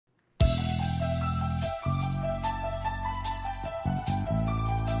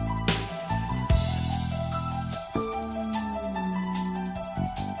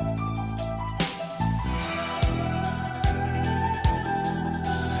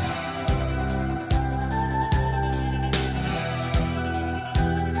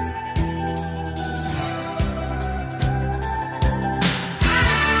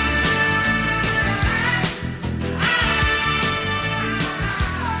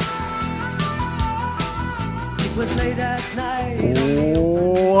sleepless late at night.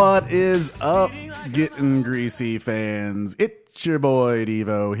 What is up, Getting Greasy fans? It's your boy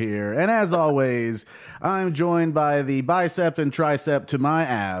Devo here, and as always, I'm joined by the bicep and tricep to my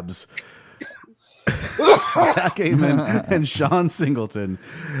abs, Zach Amen and Sean Singleton.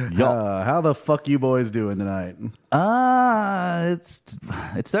 How the fuck you boys doing tonight?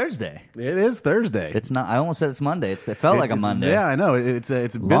 It's Thursday. It is Thursday. It's not. I almost said it's Monday. It felt like a Monday. Yeah, I know. It's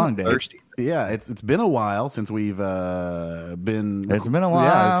been Long day. Thursday. Yeah, it's been a while since we've been. It's been a while.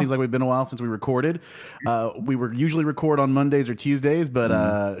 Yeah, it seems like we've been a while since we recorded. We were usually record on Mondays or Tuesdays,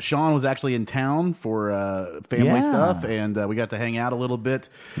 but Sean was actually in town for family stuff, and we got to hang out a little bit.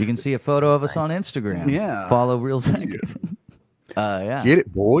 You can see a photo of us on Instagram. Yeah. Follow Real Zach. Yeah. Get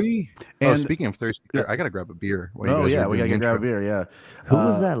it, boy. And- Speaking of thirsty, I gotta grab a beer. while you Oh guys yeah, are we doing gotta the grab a intro. beer. Yeah. Who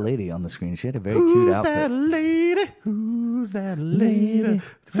was that lady on the screen? She had a very cute outfit. That lady? Who's that lady?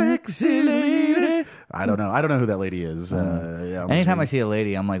 Sexy lady. I don't know. I don't know who that lady is. Yeah, Anytime I see a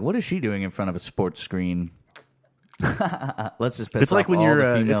lady, I'm like, what is she doing in front of a sports screen? Let's just piss it's like off when all you're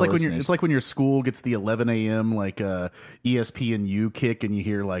the female it's listeners. like when your school gets the 11 a.m. like ESPNU kick and you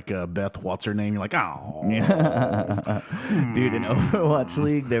hear like Beth, what's her name? You're like, oh, Dude, in Overwatch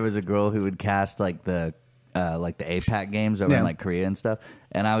League, there was a girl who would cast like the APAC games over in like Korea and stuff,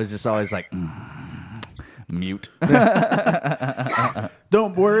 and I was just always like, mute.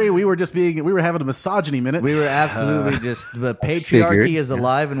 Don't worry, we were having a misogyny minute. We were absolutely just the patriarchy is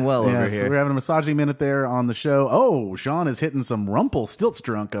alive and well over Yes, here. we're having a misogyny minute there on the show. Oh, Sean is hitting some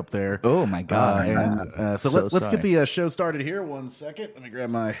Rumpelstiltsdrunk up there. Oh my god! So So let's sorry. get the show started here. 1 second. Let me grab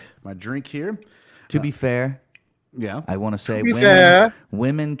my drink here. To be fair, Yeah. I want to say be fair.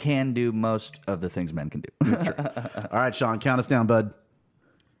 women can do most of the things men can do. All right, Sean, count us down, bud.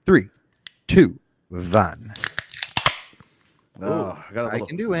 3, 2, 1. Oh, I got a I little.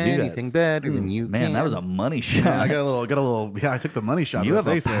 can do anything better than you. Man, can. that was a money I shot. got a little. Yeah, I took the money shot. You to have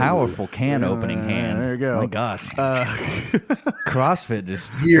the a face there. powerful can opening hand. There you go. My gosh. CrossFit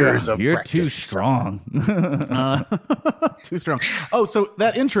just Years of you're practice. too strong. Too strong. Oh, so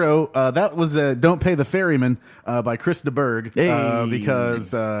that intro, that was "Don't Pay the Ferryman" by Chris DeBerg, Hey.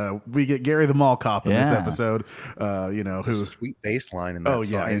 because we get Gary the Mall Cop in this Yeah. episode. It's a Who? sweet bass line in that Oh,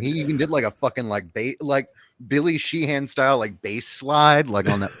 yeah. song. And he even did like a fucking like Billy Sheehan style like bass slide like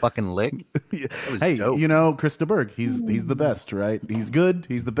on that fucking lick. was Hey, dope. Chris DeBerg, he's the best, right? He's good.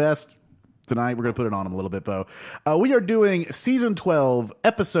 He's the best. Tonight we're gonna put it on him a little bit, Bo. We are doing season 12,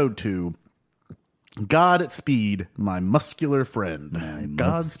 episode 2. Godspeed, my muscular friend.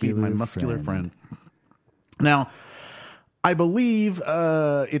 Godspeed, my muscular friend. Now, I believe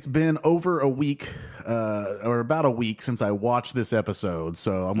it's been over a week, or about a week since I watched this episode.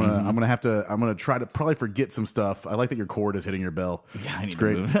 So I'm gonna try to probably forget some stuff. I like that your cord is hitting your bell. Yeah, I it's need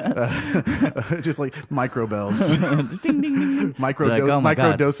great. to move. Just like micro bells, Just ding, ding, ding. micro Like, oh my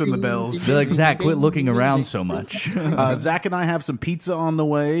God. dosing the bells. They're like, Zach, quit looking around so much. Zach and I have some pizza on the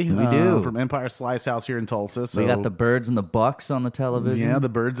way. We do. From Empire Slice House here in Tulsa. So We got the birds and the bucks on the television. the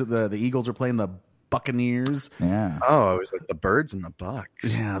birds. The Eagles are playing the Buccaneers. Yeah. Oh, it was like the birds and the Bucks.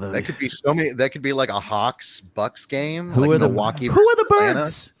 Yeah, that could be so many. That could be like a Hawks Bucks game. Who like are the Milwaukee Who are the versus Atlanta.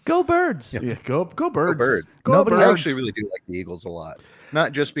 birds? Go birds. Yeah, go birds. Go birds. Go Nobody I birds. actually really do like the Eagles a lot.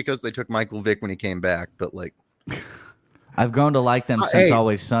 Not just because they took Michael Vick when he came back, but like I've grown to like them since hey.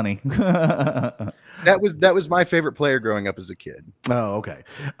 Always Sunny. that was my favorite player growing up as a kid. Oh, okay.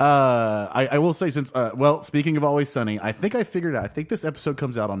 I will say since speaking of Always Sunny, I think I figured out. I think this episode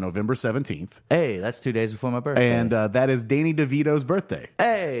comes out on November 17th, Hey, that's 2 days before my birthday. and that is Danny DeVito's birthday.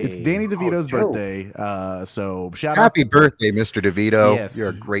 hey, It's Danny DeVito's dope. birthday. So shout out. Happy birthday, Mr. DeVito. Yes. You're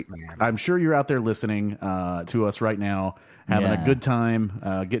a great man. I'm sure you're out there listening to us right now, having a Yeah. good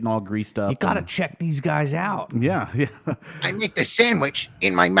time, getting all greased up. You gotta and- check these guys out. Yeah, yeah. I make the sandwich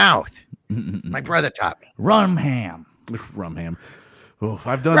in my mouth. My brother taught me. Rum ham. Rum ham. Oof,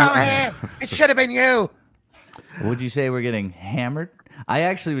 I've done. It should have been you. Would you say we're getting hammered? I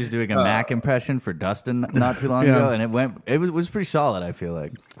actually was doing a Mac impression for Dustin not too long Yeah. ago, and it was pretty solid. I feel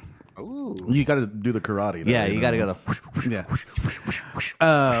like. Ooh. You got to do the karate. Though, Yeah, you got to go the. Yeah.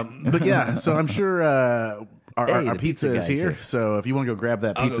 But yeah, so I'm sure our Hey, our the pizza pizza is guy's here. here. So if you want to go grab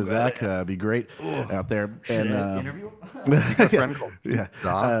that pizza, go grab Zach, be great out there. And Interview? A friend called yeah,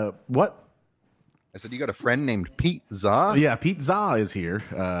 Za? what? I said you got a friend named Pete Za. Yeah, Pete Za is here.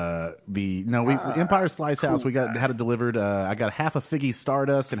 Empire Slice House. We had it delivered. I got half a figgy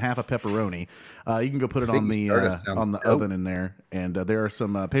Stardust and half a pepperoni. You can go put it on Figgy Stardust sounds dope. oven in there, and there are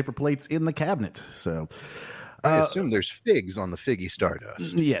some paper plates in the cabinet. So I assume there's figs on the Figgy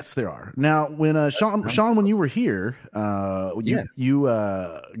Stardust. Yes, there are. Now, when Sean, when you were here, we got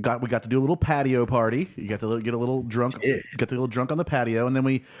to do a little patio party. You got to get a little drunk, on the patio, and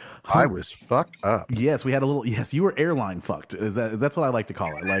then I was fucked up. Yes, we had a little. Yes, you were airline fucked. That's what I like to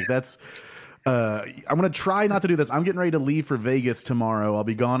call it. Like that's. I'm gonna try not to do this. I'm getting ready to leave for Vegas tomorrow. I'll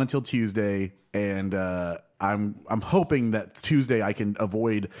be gone until Tuesday, and I'm hoping that Tuesday I can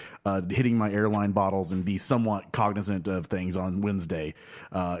avoid hitting my airline bottles and be somewhat cognizant of things on Wednesday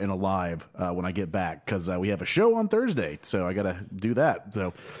in a live when I get back, because we have a show on Thursday, so I gotta do that.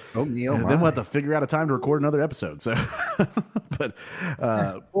 So then we'll have to figure out a time to record another episode. So, but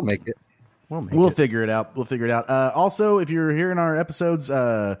we'll make it. We'll figure it out. Also, if you're hearing our episodes,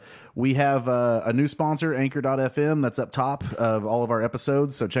 we have a new sponsor, Anchor.fm, that's up top of all of our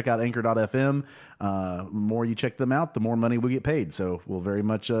episodes. So check out Anchor.fm. The more you check them out, the more money we get paid. So we'll very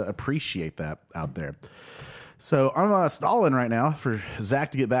much appreciate that out there. So I'm stalling right now for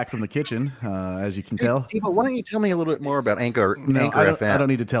Zach to get back from the kitchen, as you can tell. Eva, why don't you tell me a little bit more about Anchor FM? I don't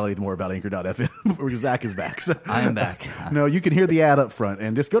need to tell anything more about Anchor.fm because Zach is back. So. I am back. No, you can hear the ad up front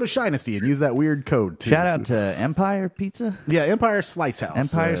and just go to Shinesty and use that weird code too. Shout out to Empire Pizza. Yeah, Empire Slice House.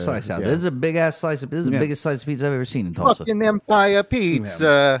 Empire Slice House. Yeah. This is a big ass slice. This is the biggest slice of pizza I've ever seen in Tulsa. Fucking Empire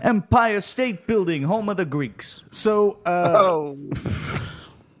Pizza. Empire State Building, home of the Greeks. So,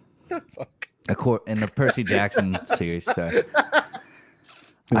 In the Percy Jackson series, sorry.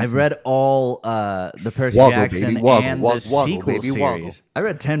 I've read all the Percy Jackson and the sequel series. I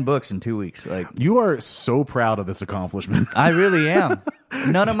read 10 books in 2 weeks. Like, you are so proud of this accomplishment. I really am.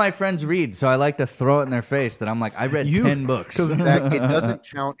 None of my friends read, so I like to throw it in their face that I'm like, I read 10 books. In fact, it doesn't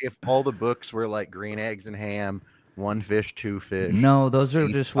count if all the books were like Green Eggs and Ham, One Fish, Two Fish. No, those are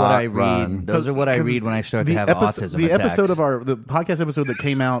just what I read. Those are what I read when I start to have autism the attacks. The podcast episode that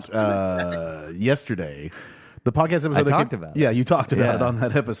came out yesterday. The podcast episode I talked about it. Yeah, you talked about it on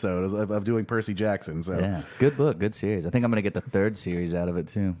that episode of doing Percy Jackson. So yeah, good book, good series. I think I'm going to get the third series out of it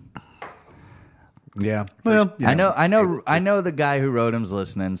too. Yeah, well, I know the guy who wrote him's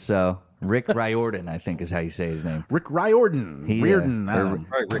listening. So Rick Riordan, I think is how you say his name. Rick Riordan. Riordan.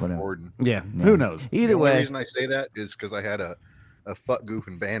 Rick Riordan. Yeah, who knows? Either way, the reason I say that is because I had a fuck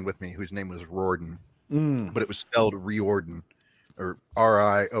goofing band with me whose name was Riordan, but it was spelled Riordan, or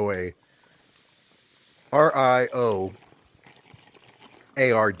RIOARDAN. I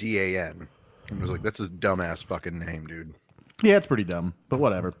was like, that's his dumbass fucking name, dude. Yeah, it's pretty dumb, but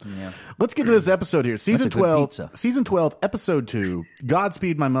whatever. Yeah. Let's get to this episode here. Season 12, episode 2,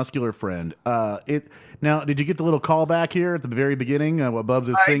 Godspeed My Muscular Friend. Now, did you get the little callback here at the very beginning, what Bubs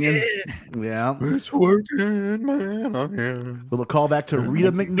is singing? Did. Yeah. It's working, man. Little callback to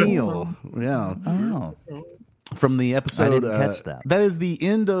Rita McNeil. Yeah. Oh. From the episode. I didn't catch that. That is the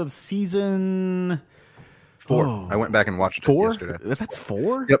end of season 4. I went back and watched 4? it yesterday. That's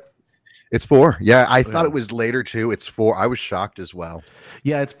 4? Yep. It's 4. Yeah, I thought it was later too. It's 4. I was shocked as well.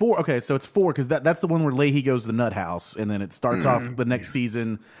 Yeah, it's 4. Okay, so it's 4 because that's the one where Leahy goes to the nut house, and then it starts off the next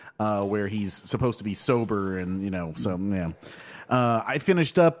season where he's supposed to be sober, and so yeah. I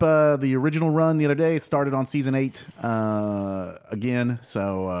finished up the original run the other day. Started on season 8 again,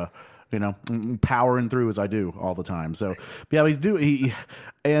 so powering through as I do all the time. So yeah,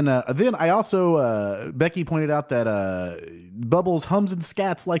 and then I also Becky pointed out that Bubbles hums and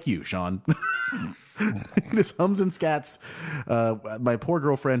scats like you, Sean. Just hums and scats. My poor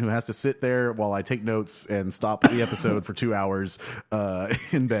girlfriend who has to sit there while I take notes and stop the episode for 2 hours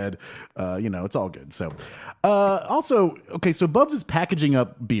in bed. It's all good. So also, okay, so Bubs is packaging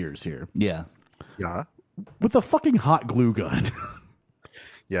up beers here. Yeah. Yeah. With a fucking hot glue gun.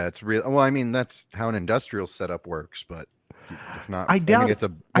 Yeah, it's real. Well, I mean, that's how an industrial setup works, but it's not. I doubt it's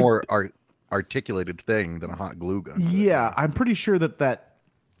a more articulated thing than a hot glue gun. Yeah, I'm pretty sure that.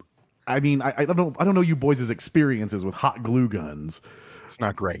 I mean, I don't know you boys' experiences with hot glue guns. It's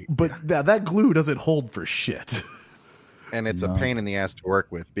not great, but that glue doesn't hold for shit. And it's a pain in the ass to work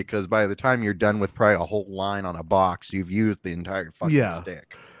with because by the time you're done with probably a whole line on a box, you've used the entire fucking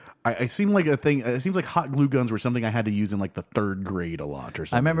stick. I seem like a thing. It seems like hot glue guns were something I had to use in like the 3rd grade a lot or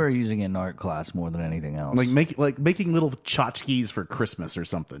something. I remember using it in art class more than anything else. Like making little tchotchkes for Christmas or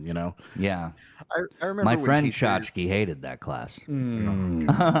something, Yeah. I remember my friend Tchotchke hated that class. As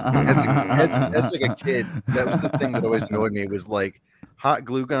like a kid, that was the thing that always annoyed me. It was like hot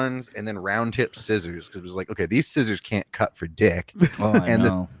glue guns and then round tip scissors because it was like, okay, these scissors can't cut for dick. Oh, I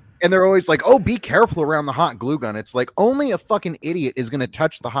know. And they're always like, oh, be careful around the hot glue gun. It's like only a fucking idiot is going to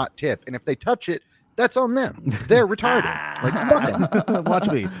touch the hot tip. And if they touch it, that's on them. They're retarded. Like, fucking. Watch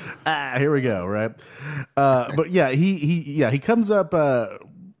me. Here we go. Right. But yeah, he comes up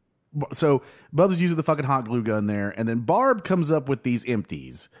So Bubs uses the fucking hot glue gun there, and then Barb comes up with these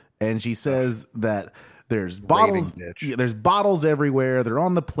empties, and she says that there's bottles. Yeah, there's bottles everywhere. They're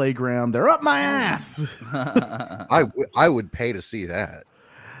on the playground. They're up my ass. I would pay to see that.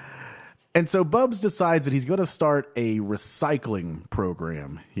 And so Bubs decides that he's going to start a recycling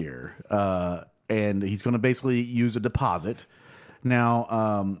program here, and he's going to basically use a deposit.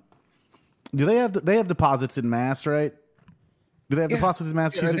 Now, do they have deposits in Mass, right? Do they have deposits in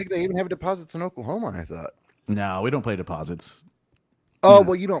Massachusetts? I think they even have deposits in Oklahoma, I thought. No, we don't play deposits. Oh,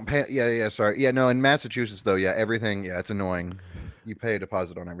 well, you don't pay. Yeah, sorry. Yeah, no, in Massachusetts, though, everything, it's annoying. You pay a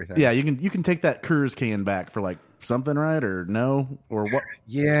deposit on everything. Yeah, you can take that Coors can back for like something, right? Or no? Or what?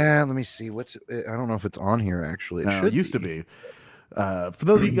 Yeah, let me see. I don't know if it's on here, actually. It used to be. For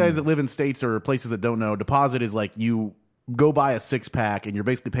those of you guys that live in states or places that don't know, deposit is like you go buy a 6-pack and you're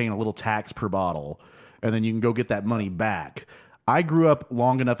basically paying a little tax per bottle, and then you can go get that money back. I grew up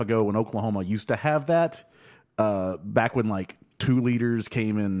long enough ago when Oklahoma used to have that, back when like 2 liters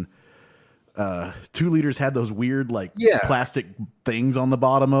came in. 2 liters had those weird plastic things on the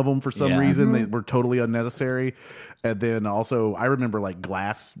bottom of them for some reason. They were totally unnecessary. And then also I remember like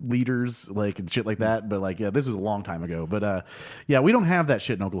glass liters and shit like that. But this is a long time ago. But we don't have that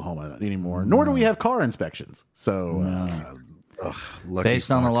shit in Oklahoma anymore. Nor do we have car inspections. So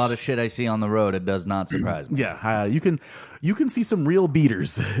based on a lot of shit I see on the road, it does not surprise me. Yeah, you can see some real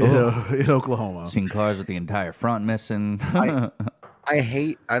beaters in Oklahoma. Seen cars with the entire front missing.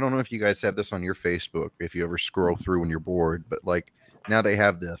 I don't know if you guys have this on your Facebook, if you ever scroll through when you're bored, but now they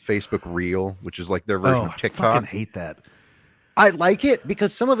have the Facebook Reel, which is like their version of TikTok. I fucking hate that. I like it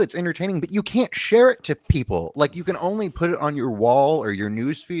because some of it's entertaining, but you can't share it to people. Like, you can only put it on your wall or your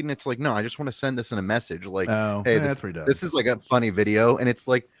news feed, and it's like, no, I just want to send this in a message. Like, hey, this is like a funny video, and it's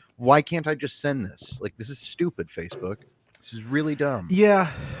like, why can't I just send this? Like, this is stupid, Facebook. This is really dumb.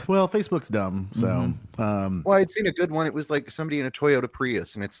 Yeah, well, Facebook's dumb. So, well, I'd seen a good one. It was like somebody in a Toyota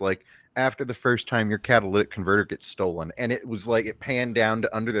Prius, and it's like after the first time your catalytic converter gets stolen, and it was like it panned down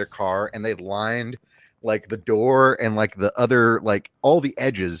to under their car, and they'd lined like the door and like the other all the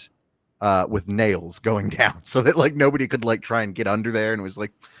edges with nails going down, so that nobody could try and get under there. And it was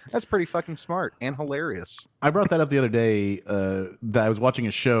like, that's pretty fucking smart and hilarious. I brought that up the other day that I was watching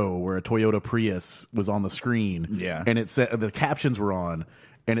a show where a Toyota Prius was on the screen. Yeah. And it said the captions were on,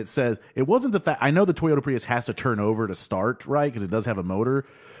 and it says it wasn't the fact. I know the Toyota Prius has to turn over to start, right? Because it does have a motor.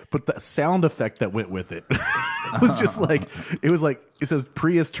 But the sound effect that went with it was just it says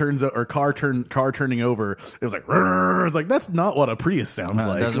Prius turns or car turning over. It was like, it's like, that's not what a Prius sounds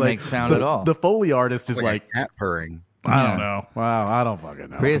like. It doesn't make sound at all. The Foley artist is like a cat purring. I don't know. Wow, I don't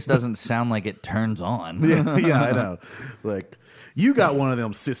fucking know. Prius doesn't sound like it turns on. yeah, I know. You got one of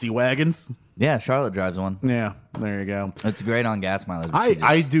them sissy wagons. Yeah, Charlotte drives one. Yeah, there you go. It's great on gas mileage.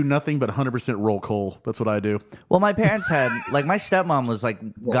 I do nothing but 100% roll coal. That's what I do. Well, my parents had my stepmom was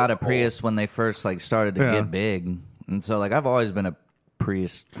got a Prius when they first started to get big, and so I've always been a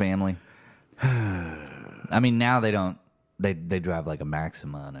Prius family. I mean, now they don't. They drive a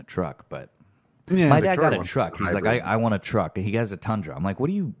Maxima and a truck, but my dad got a truck. He's like, I want a truck. He has a Tundra. I'm like, what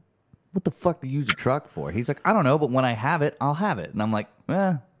the fuck do you use a truck for? He's like, I don't know, but when I have it, I'll have it. And I'm like,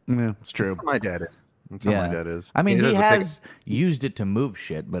 yeah, it's true. That's how my dad is. That's how my dad is. I mean, he has used it to move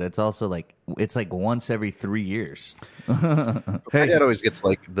shit, but it's also it's once every 3 years. My dad always gets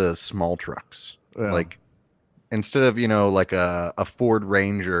the small trucks. Yeah. Instead of, a Ford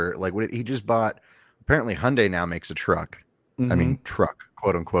Ranger, he just bought, apparently Hyundai now makes a truck. I mean, truck,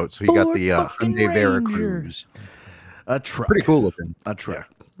 quote unquote. So he got the Hyundai Veracruz. A truck. Pretty cool looking. A truck.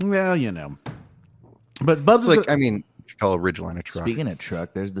 Yeah. Well, But Bubs is I mean, if you call a Ridgeline a truck. Speaking of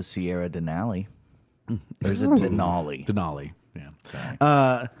truck, there's the Sierra Denali. There's a Denali. Denali. Yeah. Sorry.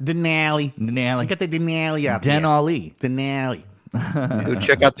 Denali. Denali. Get the Denali out Denali. Denali. Go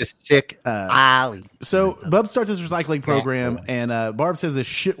check out this sick Ollie. So Bub starts his recycling program, and Barb says the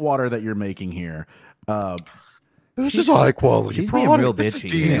shit water that you're making here. This is high quality. She's being real bitchy.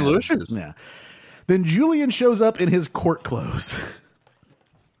 Delicious. Yeah. Then Julian shows up in his court clothes.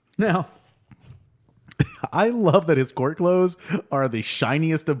 Now, I love that his court clothes are the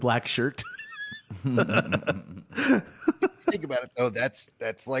shiniest of black shirt. Think about it though, that's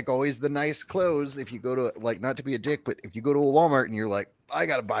always the nice clothes. If you go to not to be a dick, but if you go to a Walmart and you're like, I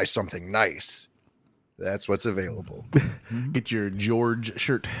gotta buy something nice, that's what's available. Get your George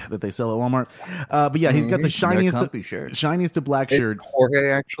shirt that they sell at Walmart. But yeah, he's got the shiniest of black shirts.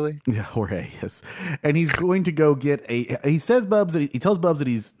 Jorge, actually. Yeah, Jorge, yes. And he's going to go get he tells Bubs that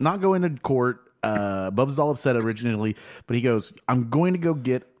he's not going to court. Bubs is all upset originally, but he goes, I'm going to go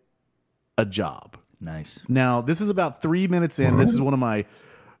get a job. Nice. Now, this is about 3 minutes in. This is one of my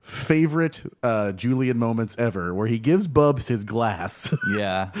favorite Julian moments ever, where he gives Bubs his glass.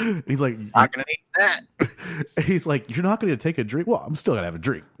 Yeah. He's like, Not gonna need that. he's like, you're not going to take a drink. Well, I'm still gonna have a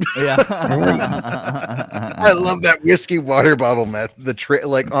drink. Yeah. I love that whiskey water bottle method. The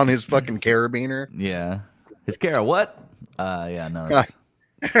like on his fucking carabiner. Yeah. His Kara, what? Yeah, no. That's...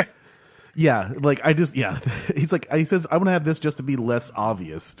 Yeah, like he's like, he says, I'm gonna have this just to be less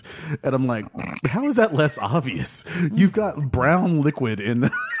obvious, and I'm like, how is that less obvious? You've got brown liquid in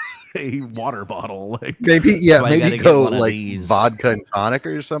a water bottle, like maybe go like vodka and tonic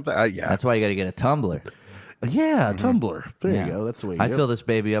or something. Yeah, that's why you got to get a tumbler. Yeah, tumbler. There you go. That's the way. I fill this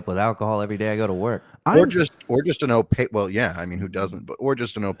baby up with alcohol every day I go to work. Or just an opaque. Well, yeah, I mean, who doesn't? But or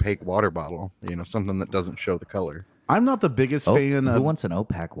just an opaque water bottle. You know, something that doesn't show the color. I'm not the biggest fan of. Who wants an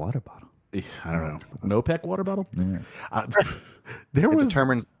opaque water bottle? I don't know. An OPEC water bottle? Yeah.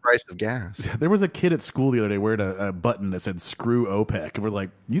 Determines the price of gas. There was a kid at school the other day wearing a button that said "Screw OPEC," and we're like,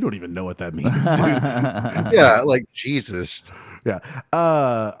 "You don't even know what that means, dude." Yeah, like Jesus. Yeah.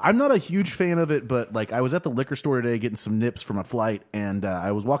 I'm not a huge fan of it, but like I was at the liquor store today getting some nips from a flight, and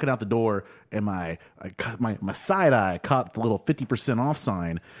I was walking out the door, and my side eye caught the little 50% off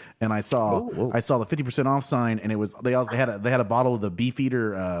sign, and I saw the 50% off sign, and it was they had a bottle of the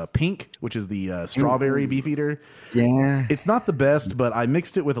Beefeater Pink, which is the strawberry Beefeater. Yeah. It's not the best, but I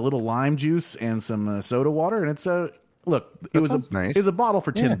mixed it with a little lime juice and some soda water, and it's look, it was nice. It was a bottle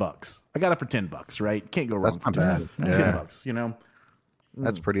for $10. I got it for $10, right? Can't go wrong. That's not bad. $10, you know.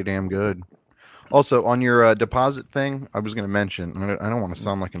 That's pretty damn good. Also, on your deposit thing, I was going to mention. I don't want to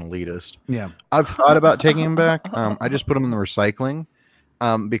sound like an elitist. Yeah, I've thought about taking them back. I just put them in the recycling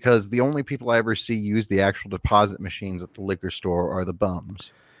because the only people I ever see use the actual deposit machines at the liquor store are the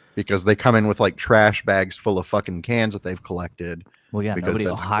bums, because they come in with like trash bags full of fucking cans that they've collected. Well, yeah, because nobody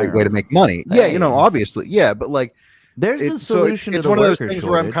will that's a hire great way to them. make money. Hey. Yeah, you know, obviously, yeah, but like. There's a solution it's to the one of those worker things shortage.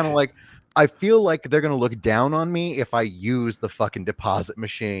 where I'm kind of like, I feel like they're gonna look down on me if I use the fucking deposit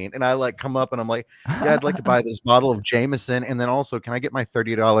machine, and I like come up and I'm like, yeah, I'd like to buy this bottle of Jameson, and then also, can I get my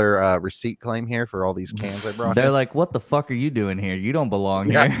 $30 receipt claim here for all these cans I brought? They're in? like, what the fuck are you doing here? You don't belong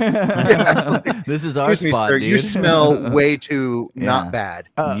here. This is our Excuse me, spot, sir, dude. you smell way too not bad.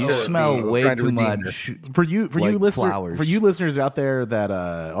 You smell way too much. For you listeners, flowers. for you listeners out there that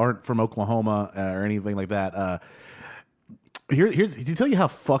aren't from Oklahoma or anything like that. Here's to tell you how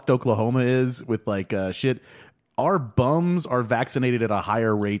fucked Oklahoma is with like shit. Our bums are vaccinated at a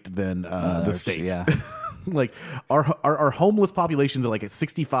higher rate than the state. Yeah. Like our homeless populations are like at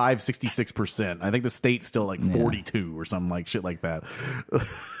 65, 66%. I think the state's still like 42 or something like shit like that.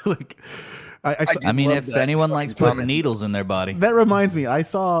 Like I mean, if anyone likes putting needles in their body. That reminds me, I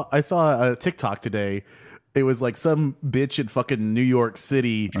saw a TikTok today. It was like some bitch in fucking New York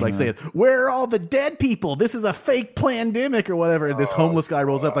City, like saying, "Where are all the dead people? This is a fake pandemic or whatever." And this homeless guy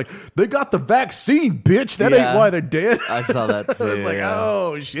rolls up like, "They got the vaccine, bitch. That ain't why they're dead." I saw that too. I was like,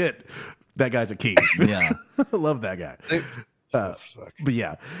 "Oh shit, that guy's a king." Yeah, I love that guy. But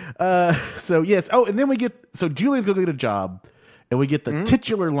yeah, so yes. Oh, and then so Julian's gonna get a job, and we get the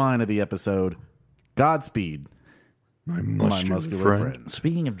titular line of the episode: "Godspeed, my muscular friend."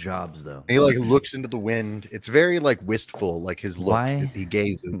 Speaking of jobs, though, he like looks into the wind. It's very like wistful, like his look. He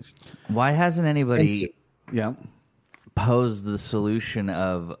gazes. Why hasn't anybody posed the solution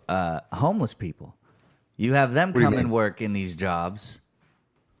of homeless people? You have them come and work in these jobs,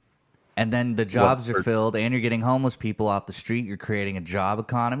 and then the jobs are filled, and you're getting homeless people off the street. You're creating a job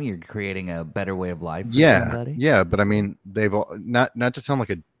economy. You're creating a better way of life for somebody. Yeah, but I mean, they've not to sound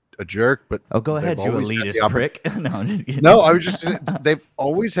like a jerk, but go ahead, you elitist prick. No, I was just they've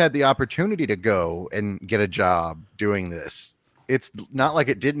always had the opportunity to go and get a job doing this. It's not like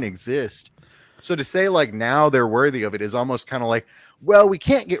it didn't exist. So to say like now they're worthy of it is almost kind of like, well, we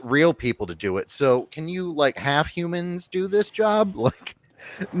can't get real people to do it, so can you like half humans do this job? Like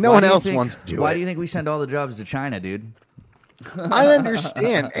no one else wants to do it. Why do you think we send all the jobs to China, dude? I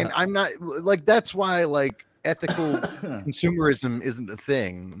understand, and I'm not like that's why like ethical consumerism isn't a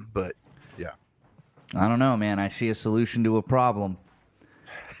thing, but yeah, I don't know, man. I see a solution to a problem,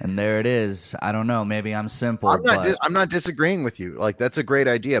 and there it is. I don't know. Maybe I'm simple. I'm not disagreeing with you. Like that's a great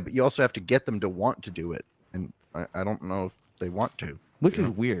idea, but you also have to get them to want to do it, and I don't know if they want to. Which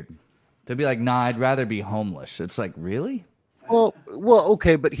is weird. To be like, nah, I'd rather be homeless. It's like, really? Well,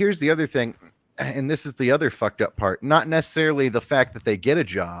 okay, but here's the other thing, and this is the other fucked up part. Not necessarily the fact that they get a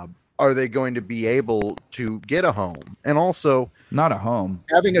job. Are they going to be able to get a home? And also, not a home.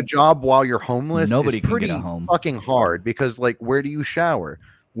 Having a job while you're homeless Nobody is can pretty get a home. Fucking hard, because like, where do you shower?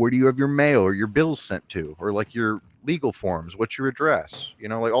 Where do you have your mail or your bills sent to? Or like your legal forms? What's your address? You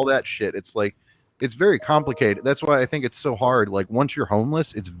know, like all that shit. It's like, It's very complicated. That's why I think it's so hard. Like once you're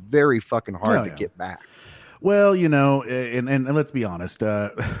homeless, it's very fucking hard to get back. Well, and let's be honest.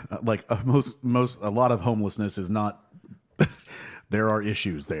 Like a lot of homelessness is not. There are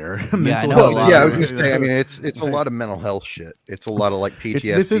issues there. Yeah, I was gonna say. I mean, it's a lot of mental health shit. It's a lot of like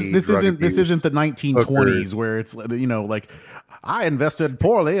PTSD. This isn't the 1920s where it's like I invested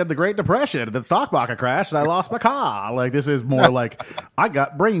poorly in the Great Depression. The stock market crashed and I lost my car. Like this is more like I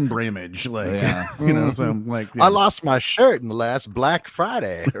got brain damage. Like so I'm like I lost my shirt in the last Black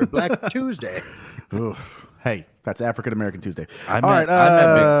Friday or Black Tuesday. Hey, that's African American Tuesday.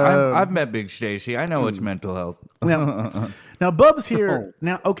 I've met Big Stacy. I know it's mental health. Now Bubs here.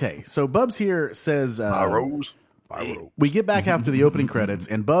 So Bubs here says, we get back after the opening credits,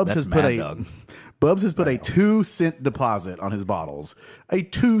 and Bubs has put a 2-cent deposit on his bottles. A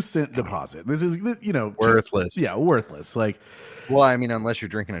 2-cent deposit. This is worthless. Yeah, worthless. Like, well, I mean, unless you're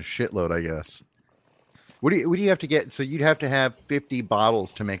drinking a shitload, I guess. What do you have to get? So you'd have to have 50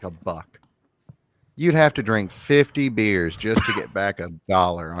 bottles to make $1. You'd have to drink 50 beers just to get back $1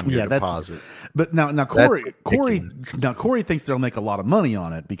 on your deposit. But now Corey thinks they'll make a lot of money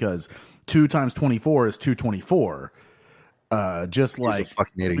on it because 2 times 24 is 224. Just He's like a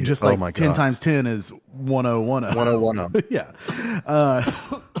fucking idiot. Just oh like 10 God. Times 10 is 1010. 1010. Yeah.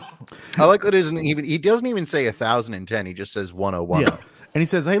 I like that he doesn't even say 1010. He just says 1010. Yeah. And he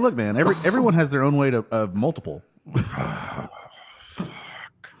says, "Hey, look, man. Everyone has their own way of multiple."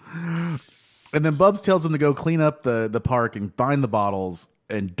 And then Bubs tells him to go clean up the park and find the bottles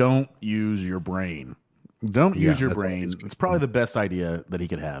and don't use your brain. Don't use your brain. It's probably the best idea that he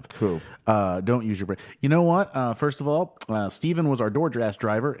could have. True. Don't use your brain. You know what? First of all, Steven was our DoorDash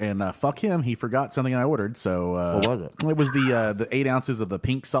driver, and fuck him. He forgot something I ordered. So what was it? It was the 8 ounces of the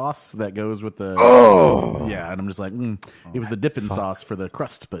pink sauce that goes with the. Oh. Yeah, and I'm just like, it was the dipping sauce for the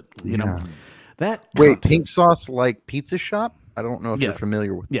crust, but you know that. Wait, pink sauce like Pizza Shop? I don't know if you're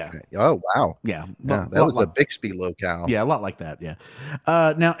familiar with that. Yeah. Oh, wow. Yeah. Yeah, that was a Bixby locale. Yeah, a lot like that. Yeah.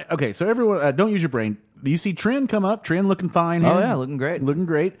 Now, okay, so everyone, don't use your brain. You see Trin come up. Trin looking fine here. Oh, yeah, looking great. Looking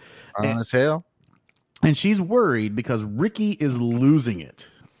great. As hell. And she's worried because Ricky is losing it.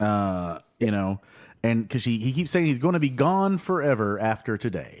 And because he keeps saying he's going to be gone forever after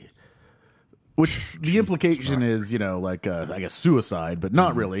today. Which the implication is, I guess suicide, but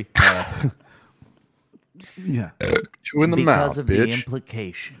not really. Yeah. 2 in the mouth, because of bitch. the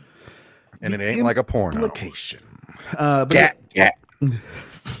implication. And it ain't like a porno. Implication.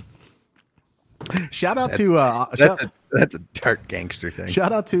 Shout out that's a dark gangster thing.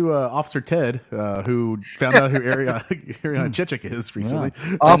 Shout out to Officer Ted, who found out who Ariana Chechik is recently.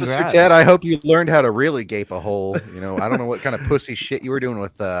 Yeah. Officer Ted, I hope you learned how to really gape a hole. I don't know what kind of pussy shit you were doing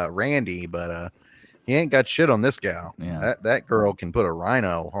with Randy, but he ain't got shit on this gal. Yeah. That girl can put a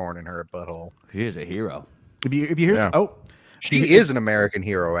rhino horn in her butthole. She is a hero. If you hear, she is an American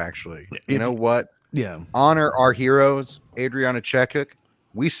hero, actually. You know what? Yeah. Honor our heroes, Adriana Chechik.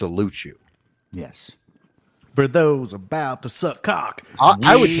 We salute you. Yes. For those about to suck cock,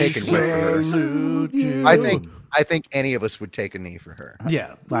 I would take a knee for her. I think any of us would take a knee for her.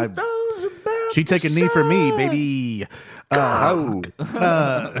 Yeah. She'd take a knee for me, baby. So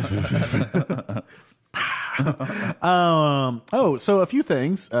a few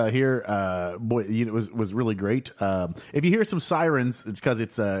things here. Boy, it was really great. If you hear some sirens, it's because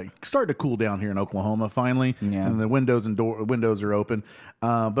it's starting to cool down here in Oklahoma finally, and the windows are open.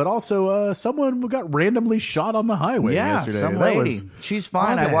 But also, someone got randomly shot on the highway yesterday. Some lady. She's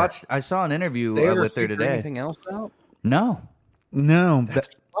fine. I saw an interview with her today. Anything else out? No. That's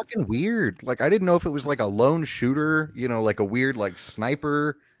fucking weird. Like I didn't know if it was like a lone shooter, like a weird like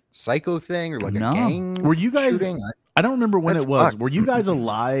sniper psycho thing or like a gang. Were you guys shooting? I don't remember when it was. Were you guys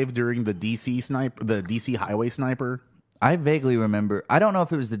alive during the DC highway sniper? I vaguely remember. I don't know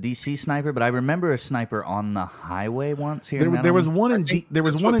if it was the DC sniper, but I remember a sniper on the highway once here. There was one in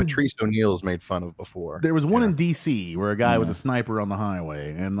Patrice O'Neal's made fun of before. There was one in DC where a guy was a sniper on the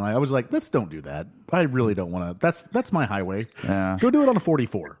highway, and I was like, "Let's don't do that. I really don't want to. That's my highway. Go do it on a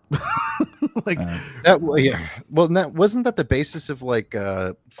 44." Well, wasn't that the basis of like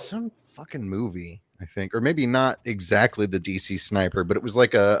some fucking movie? I think, or maybe not exactly the DC sniper, but it was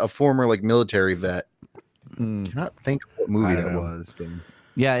like a former like military vet. Cannot think of what movie that was. It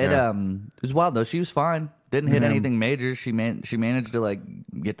was wild though. She was fine. Didn't hit anything major. She managed to like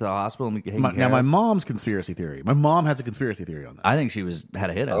get to the hospital and get taken care of. My mom's conspiracy theory. My mom has a conspiracy theory on this. I think she had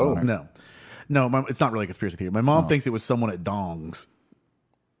a hit out on her. No, it's not really a conspiracy theory. My mom thinks it was someone at Dong's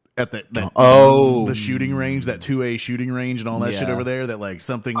at the shooting range, that 2A shooting range, and all that shit over there. That like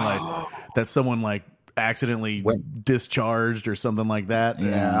something like that someone like accidentally discharged or something like that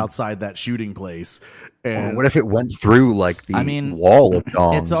outside that shooting place. And or what if it went through like the wall of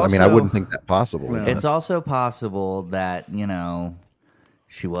dongs? Also, I wouldn't think that possible. Yeah. It's also possible that,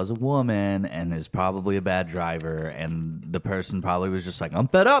 she was a woman and is probably a bad driver, and the person probably was just like, I'm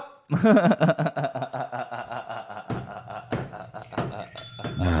fed up. Oh,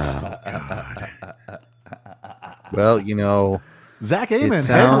 God. Well, Zach Amon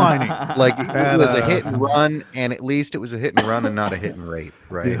headlining. Like it was a hit and run, and at least it was a hit and run and not a hit and rape,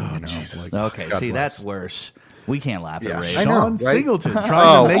 right? Oh, Jesus. Okay, God bless. That's worse. We can't laugh at rape. Sean Singleton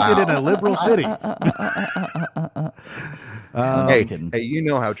trying to make it in a liberal city. Hey, you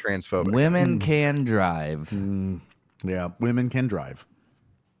know how transphobic. Women can drive. Yeah, women can drive.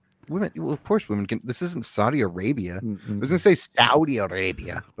 Women, well, of course, women can. This isn't Saudi Arabia. I was going to say Saudi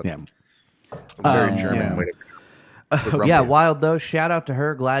Arabia. But it's a very German way to. Yeah, wild though. Shout out to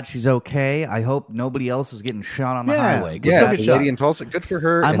her. Glad she's okay. I hope nobody else is getting shot on the highway. Yeah, the lady in Tulsa. Good for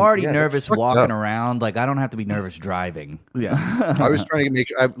her. I'm already nervous walking around. Like I don't have to be nervous driving. Yeah, I was trying to make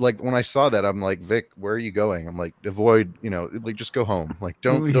sure. When I saw that, I'm like, Vic, where are you going? I'm like, avoid. Just go home. Like,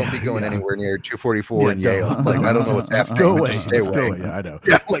 don't be going anywhere near 244 in Yale. Like, I don't know what's happening. Go away. Just stay away. Yeah, I know.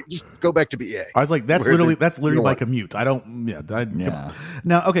 Yeah, like just go back to BA. I was like, that's literally my commute. I don't. Yeah.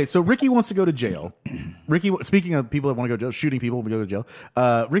 Now, okay, so Ricky wants to go to jail. Ricky, speaking of people that want to go to jail, shooting people to go to jail.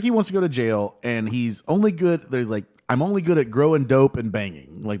 Ricky wants to go to jail, and he's only good. There's like, I'm only good at growing dope and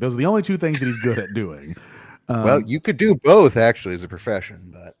banging. Like those are the only two things that he's good at doing. Well, you could do both actually as a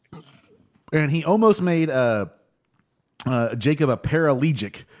profession, but. And he almost made Jacob a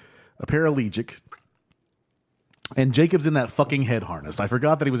paraplegic, and Jacob's in that fucking head harness. I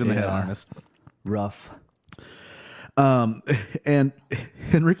forgot that he was in the head harness. Rough. And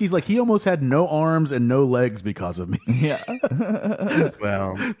Ricky's like, he almost had no arms and no legs because of me. Yeah.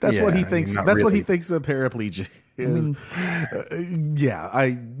 Well, that's what he thinks. That's what he thinks a paraplegic is.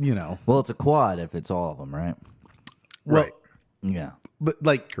 Well, it's a quad if it's all of them, right? Right. Yeah. But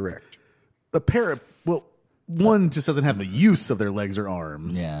like, correct. One just doesn't have the use of their legs or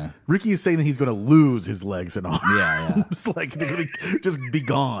arms. Yeah. Ricky is saying that he's going to lose his legs and arms. Yeah. It's like they're going to just be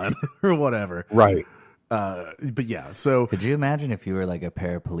gone or whatever. Right. But yeah, so could you imagine if you were like a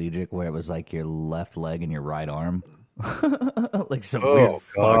paraplegic where it was like your left leg and your right arm? Like some weird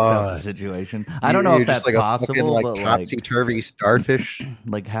fucked up situation. I don't know if that's like possible. A fucking, topsy-turvy starfish.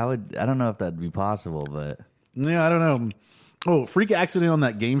 Like I don't know if that'd be possible, but yeah, I don't know. Oh, freak accident on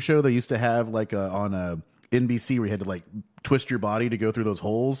that game show they used to have like on NBC where you had to like twist your body to go through those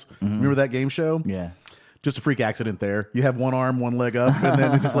holes. Remember that game show? Yeah. Just a freak accident there. You have one arm, one leg up, and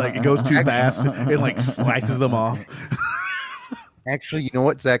then it's just like it goes too fast and like slices them off. Actually, you know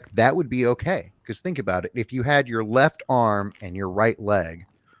what, Zach? That would be okay. Because think about it. If you had your left arm and your right leg,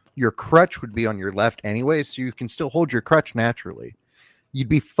 your crutch would be on your left anyway, so you can still hold your crutch naturally. You'd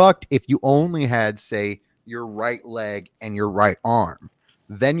be fucked if you only had, say, your right leg and your right arm.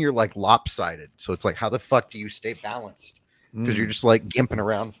 Then you're like lopsided. So it's like, how the fuck do you stay balanced? Because you're just like gimping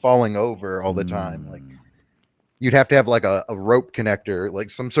around, falling over all the time. Like, you'd have to have like a rope connector, like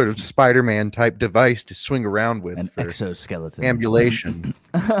some sort of Spider-Man type device to swing around with. An exoskeleton. Ambulation.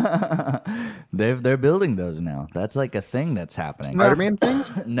 They're building those now. That's like a thing that's happening. Spider-Man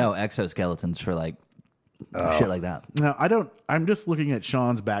things? No, exoskeletons for like shit like that. No, I'm just looking at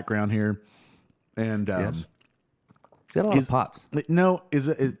Sean's background here. And he's got a lot of pots. No,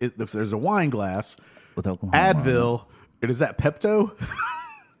 there's a wine glass with Oklahoma Advil. And is that Pepto?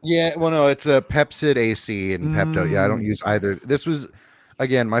 Yeah, well, no, it's a Pepsid AC and Pepto. Yeah, I don't use either. This was,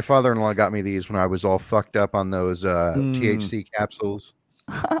 again, my father-in-law got me these when I was all fucked up on those THC capsules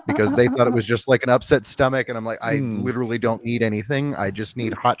because they thought it was just like an upset stomach. And I'm like, I literally don't need anything. I just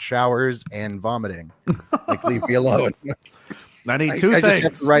need hot showers and vomiting. Like, leave me alone. I need two things. I just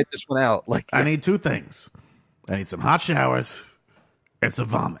have to write this one out. Like, I need two things. I need some hot showers and some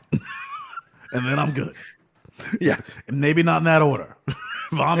vomit. And then I'm good. Yeah. And maybe not in that order.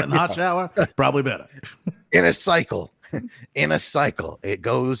 Vomit and hot shower, probably better. In a cycle. It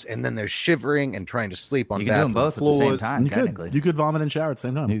goes, and then there's shivering and trying to sleep on you can do them both floors. at the same time, technically. You could vomit and shower at the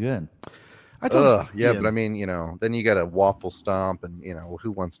same time. You could. I told you, yeah, but I mean, then you got a waffle stomp, and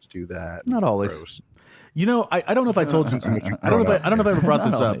who wants to do that? Not always. Gross. I don't know if I told you. I don't know if I ever brought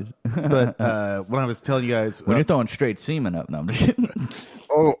this up, but when I was telling you guys, when you're throwing straight semen up, no, I'm just kidding.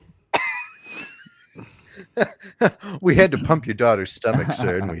 Oh. We had to pump your daughter's stomach,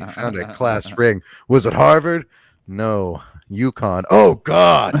 sir, and we found a class ring. Was it Harvard? No. UConn. Oh,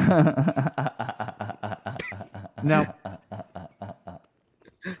 God. Now,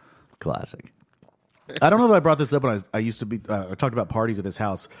 classic. I don't know if I brought this up when I used to be I talked about parties at this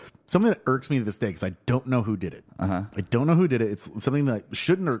house. something that irks me to this day because I don't know who did it. I don't know who did it. It's something that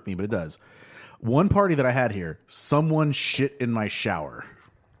shouldn't irk me, but it does. One party that I had here, someone shit in my shower.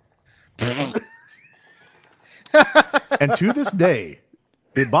 And to this day,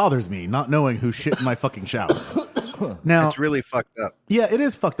 it bothers me not knowing who shit in my fucking shower. Now, it's really fucked up. Yeah, it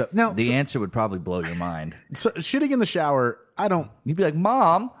is fucked up. Now, the answer would probably blow your mind. So, shitting in the shower, You'd be like,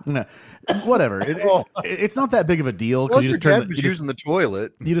 Mom. No, whatever. It's not that big of a deal because you just turn using the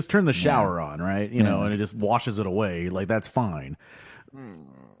toilet. You just turn the shower on, right? You know, and it just washes it away. Like that's fine.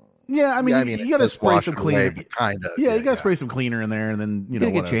 Yeah, I mean, you got to spray some cleaner. Kind of. Yeah, you got to spray some cleaner in there, and then you know,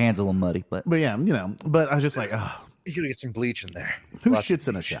 get your hands a little muddy. But yeah, you know. But I was just like, oh, you gotta get some bleach in there. Who shits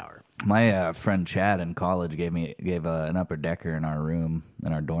in a shower? My friend Chad in college gave an upper decker in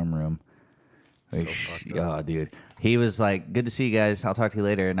our dorm room. Oh, dude, he was like, "Good to see you guys. I'll talk to you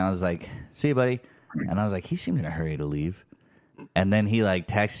later." And I was like, "See you, buddy." And I was like, "He seemed in a hurry to leave." And then he like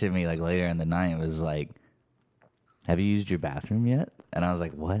texted me like later in the night. And was like, "Have you used your bathroom yet?" And I was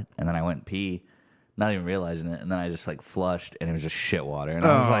like, "What?" And then I went pee, not even realizing it. And then I just like flushed, and it was just shit water. And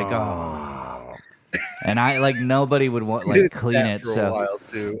I was like, "Oh." And I like nobody would want like clean it, so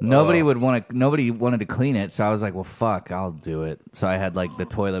nobody wanted to clean it. So I was like, well, fuck, I'll do it. So I had like the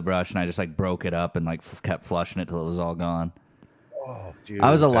toilet brush, and I just like broke it up and like kept flushing it till it was all gone. Oh, dude,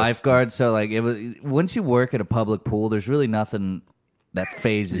 I was a lifeguard, so like it was. Once you work at a public pool, there's really nothing that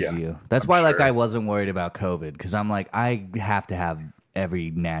phases you. That's why like I wasn't worried about COVID because I'm like I have to have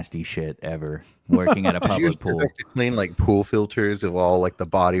every nasty shit ever working at a public pool. Have to clean like pool filters of all like the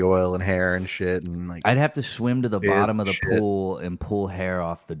body oil and hair and shit, and like I'd have to swim to the bottom of the pool and pull hair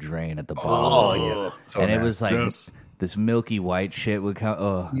off the drain at the bottom. Oh yeah, and it was like this milky white shit would come.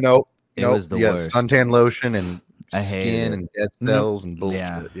 Oh nope, it was the worst. Suntan lotion and skin and dead cells and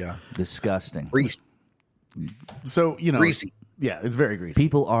bullshit. Yeah, disgusting. Greasy. So you know, greasy. Yeah, it's very greasy.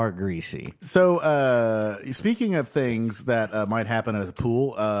 People are greasy. So, speaking of things that might happen at the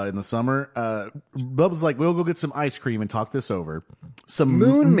pool in the summer, Bub's like, we'll go get some ice cream and talk this over. Some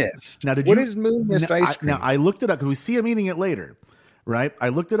moon mist. Now, what is moon mist ice cream? Now, I looked it up because we see him eating it later, right? I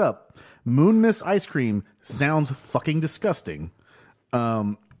looked it up. Moon mist ice cream sounds fucking disgusting.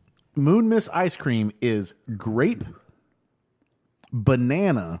 Moon mist ice cream is grape,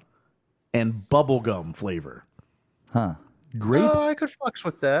 banana, and bubblegum flavor. Huh. Grape? Oh, I could fucks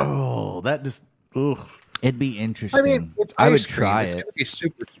with that. Oh, that just ugh. It'd be interesting. I mean, it's I would ice cream. try it's it. Gonna be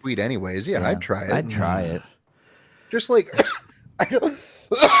super sweet, anyways. Yeah, I'd try it. I'd try it. Just like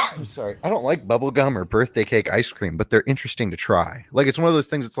I'm sorry, I don't like bubblegum or birthday cake ice cream, but they're interesting to try. Like it's one of those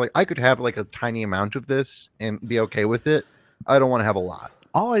things. It's like I could have like a tiny amount of this and be okay with it. I don't want to have a lot.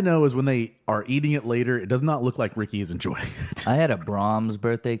 All I know is when they are eating it later, it does not look like Ricky is enjoying it. I had a Brahms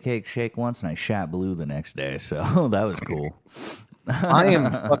birthday cake shake once, and I shat blue the next day, so that was cool. I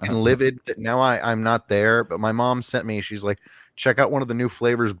am fucking livid that now I'm not there, but my mom sent me, she's like, check out one of the new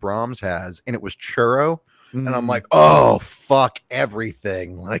flavors Brahms has, and it was churro. And I'm like, oh, fuck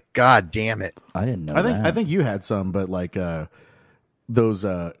everything. Like, God damn it. I didn't know I think you had some, but like those,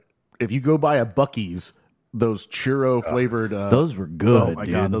 if you go buy a Buc-ee's, those churro flavored those were good. Oh my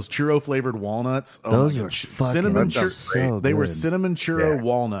god, those churro flavored walnuts. Oh those my were god. cinnamon So they were cinnamon churro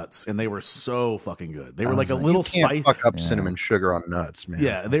walnuts, and they were so fucking good. They were like a little spicy. You can't fuck up cinnamon sugar on nuts, man.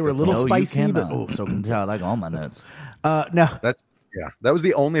 Yeah, they were a little spicy, but so good. I like all my nuts. Now that was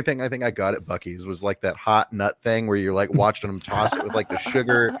the only thing I think I got at Buc-ee's was like that hot nut thing where you're like watching them toss it with like the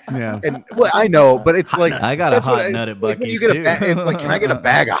sugar. Yeah, and well, I know, but it's like I got a hot nut at Buc-ee's too. It's like, can I get a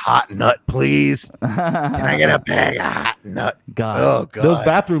bag of hot nut, please? Can I get a bag of hot nut? God, oh god, those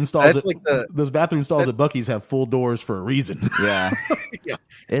bathroom stalls. Those bathroom stalls at Buc-ee's have full doors for a reason. Yeah, yeah,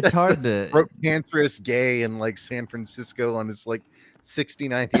 it's hard to broke cancerous gay in like San Francisco on his like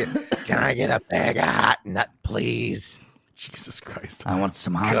 69th year. Can I get a bag of hot nut, please? Jesus Christ. I want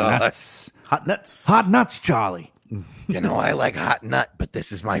some hot nuts. Hot nuts. Hot nuts, Charlie. You know, I like hot nut, but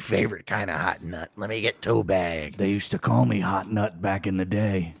this is my favorite kind of hot nut. Let me get 2 bags. They used to call me Hot Nut back in the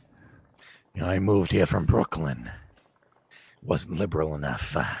day. You know, I moved here from Brooklyn. Wasn't liberal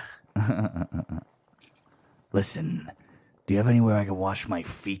enough. Listen, do you have anywhere I can wash my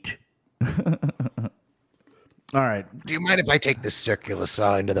feet? All right. Do you mind if I take this circular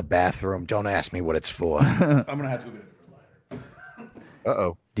saw into the bathroom? Don't ask me what it's for. I'm going to have to go get it.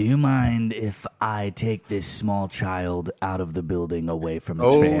 Uh-oh. Do you mind if I take this small child out of the building away from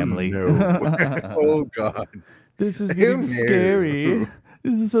his family? No. Oh, God. This is getting scary.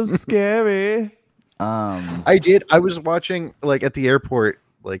 This is so scary. I was watching, like, at the airport,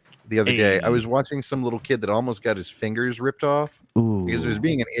 like, the other day. I was watching some little kid that almost got his fingers ripped off. Ooh. Because he was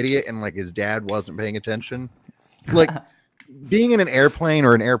being an idiot and, like, his dad wasn't paying attention. Like, being in an airplane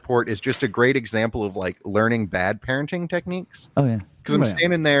or an airport is just a great example of like learning bad parenting techniques. Oh yeah, because I'm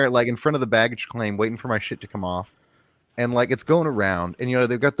standing there like in front of the baggage claim waiting for my shit to come off, and like it's going around, and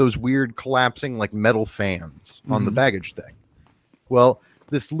they've got those weird collapsing like metal fans on the baggage thing. Well,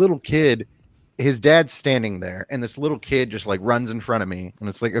 this little kid, his dad's standing there, and this little kid just like runs in front of me, and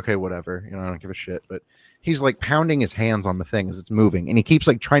it's like, okay, whatever, I don't give a shit. But he's like pounding his hands on the thing as it's moving, and he keeps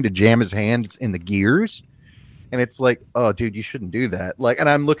like trying to jam his hands in the gears. And it's like, oh, dude, you shouldn't do that. Like, and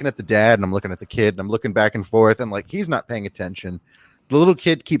I'm looking at the dad, and I'm looking at the kid, and I'm looking back and forth, and like he's not paying attention. The little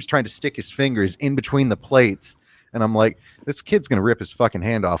kid keeps trying to stick his fingers in between the plates, and I'm like, this kid's gonna rip his fucking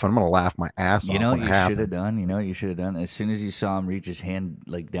hand off, and I'm gonna laugh my ass off. You know what you should have done? You know what you should have done? As soon as you saw him reach his hand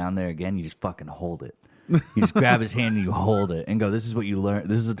like down there again, you just fucking hold it. You just grab his hand and you hold it and go, "This is what you learn.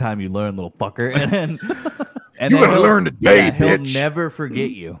 This is the time you learn, little fucker." And you're gonna learn today, bitch. He'll never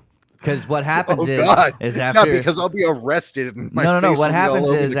forget you. Because what happens is after not because I'll be arrested. And my no. face What will be happens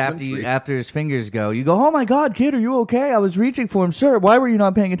all over is the after country. after his fingers go, you go, "Oh my God, kid, are you okay? I was reaching for him, sir. Why were you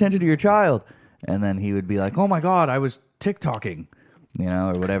not paying attention to your child?" And then he would be like, "Oh my God, I was TikToking,"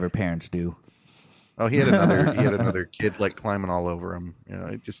 or whatever parents do. Oh, he had another kid like climbing all over him.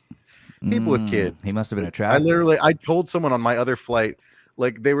 It just people with kids. He must have been attractive. I told someone on my other flight.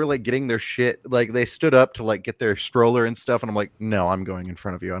 Like they were like getting their shit, like they stood up to like get their stroller and stuff, and I'm like, no, I'm going in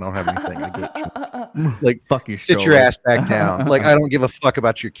front of you. I don't have anything. I get you. Like, fuck your sit stroller. your ass back down. Like I don't give a fuck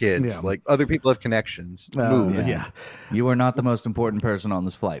about your kids. Yeah. Like other people have connections. Move. Yeah. You are not the most important person on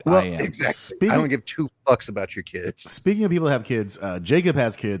this flight. Well, I am. Exactly. I don't give two fucks about your kids. Speaking of people that have kids, Jacob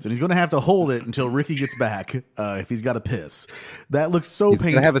has kids, and he's going to have to hold it until Ricky gets back if he's got to piss. That looks so He's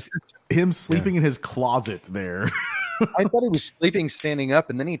gonna painful. have a system. Him sleeping in his closet there. I thought he was sleeping standing up,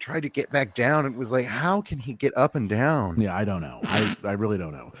 and then he tried to get back down. And it was like, how can he get up and down? Yeah, I don't know. I really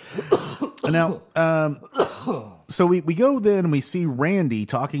don't know. Now, so we go then and we see Randy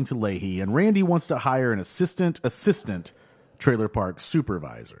talking to Leahy, and Randy wants to hire an assistant trailer park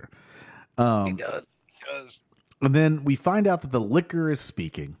supervisor. He does. And then we find out that the liquor is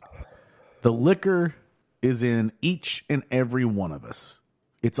speaking. The liquor is in each and every one of us.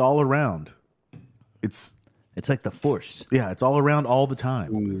 It's all around. It's like the Force. Yeah, it's all around all the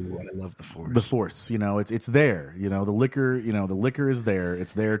time. Ooh, I love the Force. The Force, it's there. The liquor is there.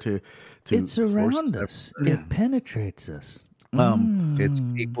 It's there to It's around us. Yeah. It penetrates us. It's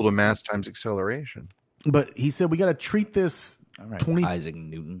equal to mass times acceleration. But he said we got to treat this All right, Isaac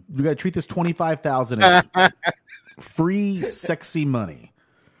Newton. We got to treat this 25,000 as free sexy money.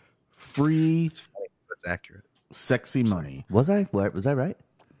 Free That's accurate. sexy money. Was I right?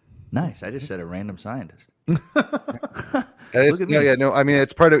 Nice. I just said a random scientist. I mean,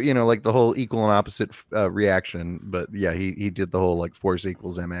 it's part of like the whole equal and opposite reaction. But yeah, he did the whole like Force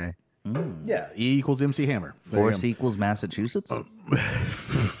equals MA. Yeah, E equals MC Hammer. Force equals Massachusetts.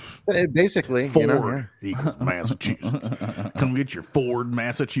 Basically, Ford equals Massachusetts. Come get your Ford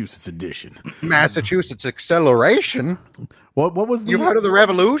Massachusetts edition. Massachusetts acceleration. What was the? You've heard of the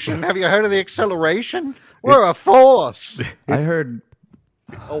revolution? Have you heard of the acceleration? We're a force. I heard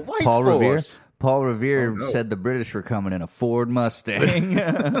A white Paul force. Revere. Paul Revere said the British were coming in a Ford Mustang.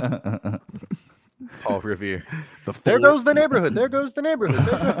 Paul Revere. There goes the neighborhood. There goes the neighborhood.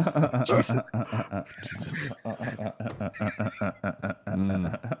 Jesus.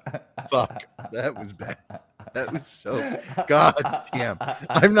 Fuck. That was bad. That was so. God damn.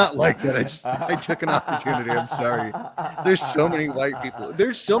 I'm not like that. I took an opportunity. I'm sorry. There's so many white people.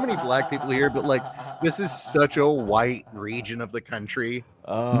 There's so many black people here, but like, this is such a white region of the country.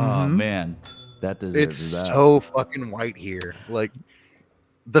 Oh, man. That deserves It's that. so fucking white here. Like,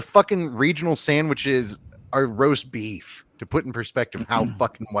 the fucking regional sandwiches are roast beef, to put in perspective how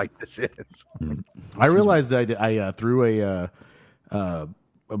fucking white this is. I realized I threw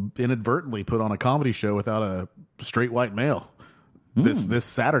inadvertently put on a comedy show without a straight white male. This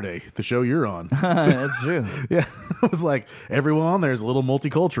Saturday, the show you're on. That's true. Yeah, it was like everyone on there is a little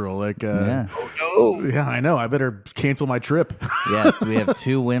multicultural. Like, Yeah. yeah, I know. I better cancel my trip. Yeah. We have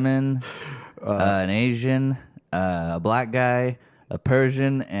 2 women, an Asian, a black guy, a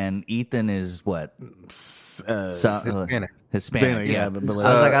Persian, and Ethan is what? Hispanic. Hispanic, Yeah. yeah, but I was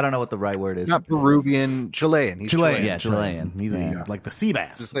like, I don't know what the right word is. Not Peruvian, Chilean. He's Chilean. Yeah, Chilean. He's like the sea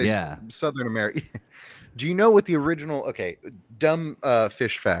bass. Just like Yeah. Southern America. Do you know what the original? Okay, dumb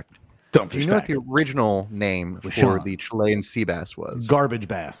fish fact. Dumb Do you fish know fact. what the original name for Sean. the Chilean sea bass was? Garbage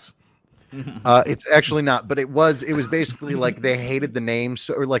bass. It's actually not, but it was basically like they hated the name,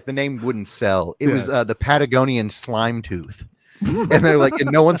 or like the name wouldn't sell. It was the Patagonian slime tooth. And they're like,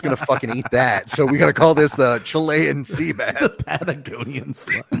 and no one's gonna fucking eat that, so we gotta call this Chilean sea bass. Patagonian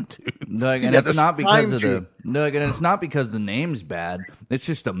slime tooth. Like, and it's not because of and it's not because the name's bad. It's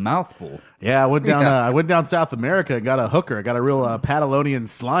just a mouthful. Yeah, I went down South America and got a hooker. I got a real Patagonian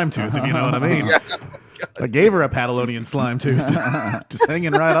slime tooth, if you know what I mean. I gave her a Patagonian slime tooth, just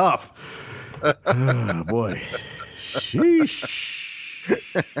hanging right off. Oh, boy, sheesh.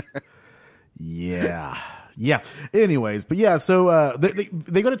 Yeah. Anyways, but yeah, so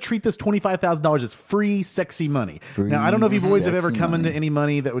they're going to treat this $25,000 as free, sexy money. Now, I don't know if you boys have ever come into any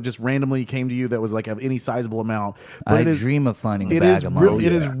money that would just randomly came to you that was like of any sizable amount. But I dream of finding a bag of money.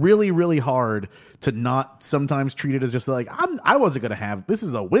 It is really, really hard to not sometimes treat it as just like, I wasn't going to have, this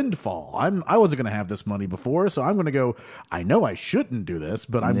is a windfall. I wasn't going to have this money before, so I'm going to go, I know I shouldn't do this,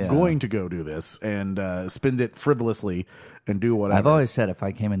 but I'm going to go do this and spend it frivolously and do whatever. I've always said if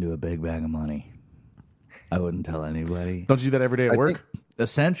I came into a big bag of money, I wouldn't tell anybody. Don't you do that every day at work?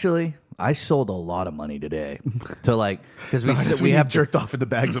 Essentially, I sold a lot of money today to like because we have jerked off into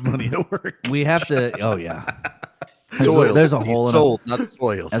bags of money at work. We have to. Oh yeah, Soil. There's a hole in sold, not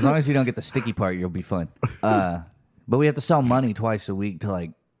spoiled. As long as you don't get the sticky part, you'll be fine. But we have to sell money twice a week to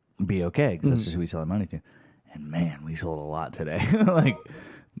like be okay because that's just who we sell our money to. And man, we sold a lot today.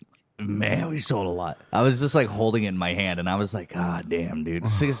 Man, we sold a lot. I was just like holding it in my hand, and I was like, "God damn, dude!"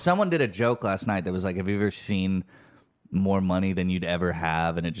 So, someone did a joke last night that was like, "Have you ever seen more money than you'd ever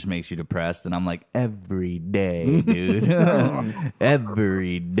have, and it just makes you depressed?" And I'm like, "Every day, dude,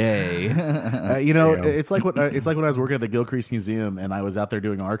 every day." It's like when I was working at the Gilcrease Museum, and I was out there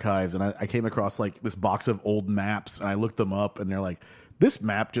doing archives, and I came across like this box of old maps, and I looked them up, and they're like, "This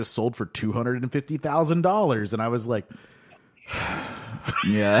map just sold for $250,000," and I was like.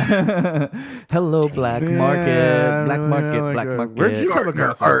 Yeah. Hello, black market. Black market. Where'd you come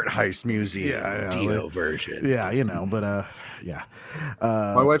across Art Heist Museum? Dino version. Yeah, but yeah.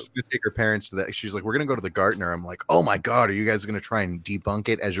 My wife's gonna take her parents to that. She's like, "We're gonna go to the Gartner." I'm like, "Oh my god, are you guys gonna try and debunk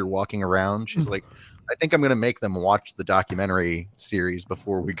it as you're walking around?" She's like, "I think I'm gonna make them watch the documentary series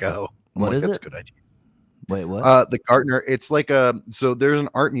before we go." That's a good idea. Wait, what? The Gartner. It's like so there's an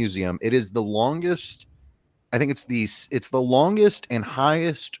art museum. It is the longest. I think it's the longest and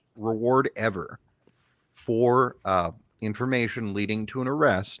highest reward ever for information leading to an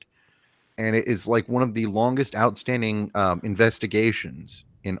arrest, and it is like one of the longest outstanding investigations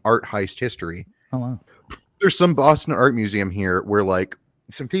in art heist history. Oh wow! There's some Boston art museum here where like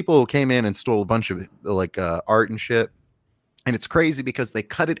some people came in and stole a bunch of like art and shit, and it's crazy because they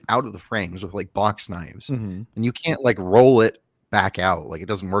cut it out of the frames with like box knives, and you can't like roll it back out. Like it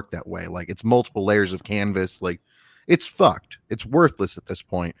doesn't work that way. Like it's multiple layers of canvas. Like it's fucked. It's worthless at this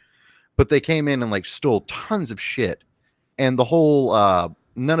point. But they came in and like stole tons of shit, and the whole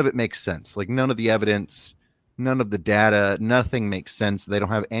none of it makes sense. Like none of the evidence, none of the data, nothing makes sense. They don't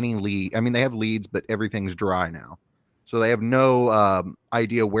have any lead. I mean, they have leads, but everything's dry now, so they have no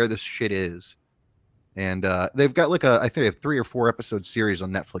idea where this shit is. And they've got like I think they have 3 or 4 episode series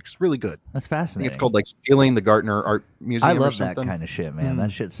on Netflix. It's really good. That's fascinating. I think it's called like Stealing the Gartner Art Museum. I love that kind of shit, man.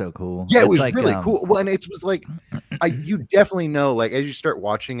 That shit's so cool. Yeah, it was like, really cool. Well, and it was like, you definitely know, like as you start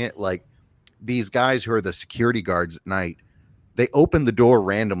watching it, like these guys who are the security guards at night, they open the door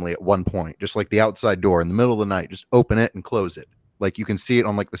randomly at one point, just like the outside door in the middle of the night, just open it and close it. Like you can see it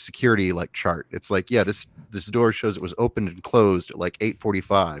on like the security like chart. It's like, yeah, this door shows it was opened and closed at like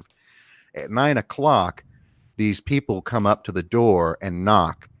 8:45. At 9 o'clock, these people come up to the door and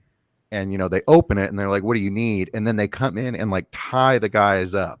knock, and they open it and they're like, "What do you need?" And then they come in and like tie the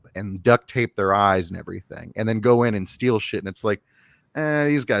guys up and duct tape their eyes and everything, and then go in and steal shit. And it's like,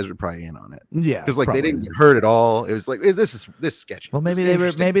 these guys were probably in on it. Yeah, because like they didn't get hurt at all. It was like this is sketchy. Well, maybe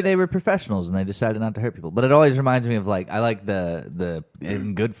they were professionals and they decided not to hurt people. But it always reminds me of like I like the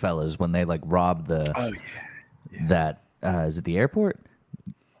in Goodfellas when they like robbed the that is it the airport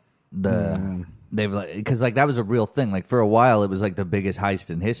They were like, because like that was a real thing. Like for a while, it was like the biggest heist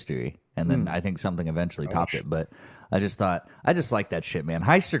in history, and then I think something eventually topped it. But I just like that shit, man.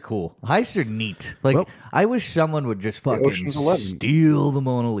 Heists are cool. Heists are neat. Like I wish someone would just fucking steal the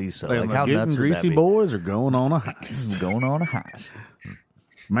Mona Lisa. Like how getting nuts greasy would that be? boys are going on a heist. Going on a heist.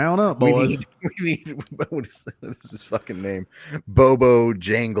 Mount up, boys. We need what is his fucking name? Bobo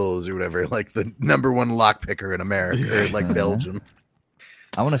Jangles or whatever. Like the #1 lockpicker in America, or like Belgium.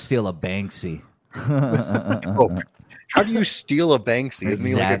 I want to steal a Banksy. How do you steal a Banksy? Isn't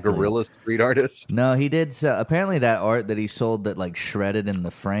he like a guerrilla street artist? No, he did. So apparently, that art that he sold that like shredded in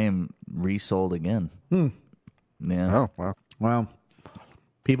the frame resold again. Yeah. Oh wow.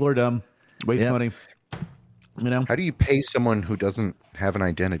 People are dumb. Waste money. How do you pay someone who doesn't have an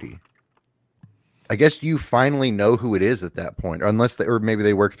identity? I guess you finally know who it is at that point, or maybe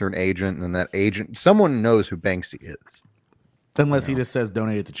they work through an agent, and that agent, someone knows who Banksy is. Unless he just says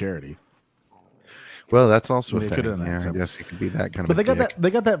donate it to charity. Well, that's also a They thing. could've done that, Yeah, so. I guess it could be that kind of. But they a got dick. they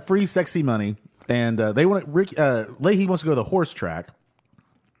got that free sexy money, and they want Leahy wants to go to the horse track,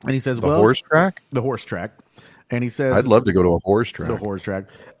 and he says, The horse track. the horse track, and he says, I'd love to go to a horse track. the horse track.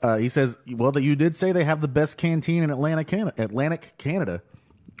 He says, well, that you did say they have the best canteen in Atlantic Canada,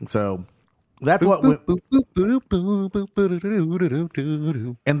 so that's what.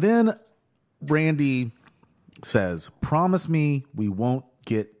 And then Randy says, "Promise me we won't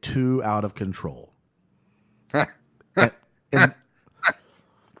get too out of control." and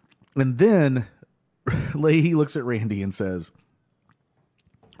then Leahy looks at Randy and says,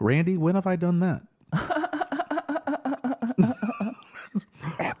 "Randy, when have I done that?"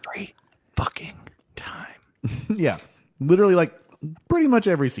 Every fucking time. Yeah, literally, like pretty much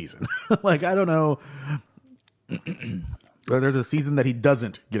every season. Like I don't know. There's a season that he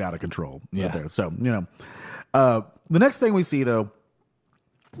doesn't get out of control. Yeah. There. So the next thing we see though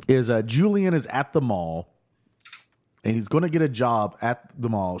is Julian is at the mall. And he's going to get a job at the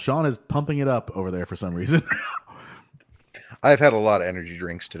mall. Sean is pumping it up over there for some reason. I've had a lot of energy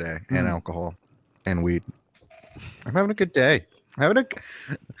drinks today and alcohol and weed. I'm having a good day. I'm having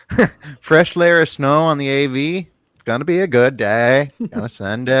a fresh layer of snow on the AV. It's going to be a good day. Gonna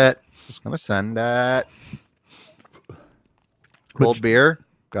send it. Just going to send it. Cold beer.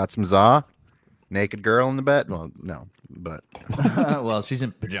 Got some za. Naked girl in the bed. Well, no, but. Well, she's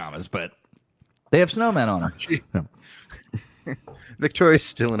in pajamas, but they have snowmen on her. Victoria's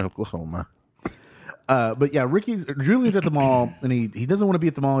still in Oklahoma. But yeah, Julian's at the mall, and he doesn't want to be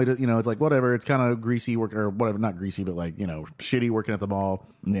at the mall. It's like whatever. It's kind of greasy work or whatever, not greasy, but like shitty working at the mall.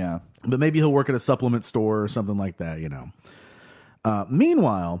 Yeah. But maybe he'll work at a supplement store or something like that.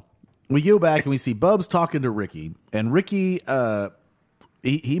 Meanwhile, we go back and we see Bubs talking to Ricky, and Ricky,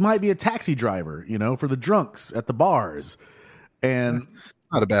 he might be a taxi driver, for the drunks at the bars, and.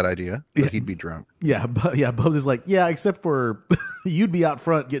 Not a bad idea, but he'd be drunk. Yeah, Bubs is like, yeah, except for you'd be out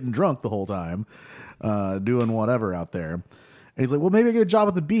front getting drunk the whole time, doing whatever out there. And he's like, well, maybe I get a job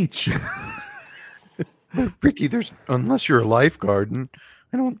at the beach. Ricky, unless you're a lifeguard, and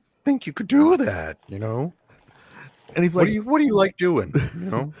I don't think you could do that, And he's like, what do you like doing?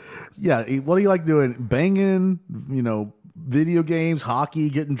 Yeah, what do you like doing? Banging, video games, hockey,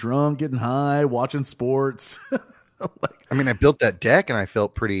 getting drunk, getting high, watching sports. I mean, I built that deck and I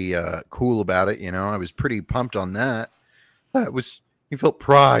felt pretty cool about it. I was pretty pumped on that. You felt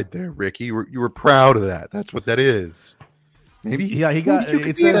pride there, Ricky. You were proud of that. That's what that is. Maybe. Yeah, he got.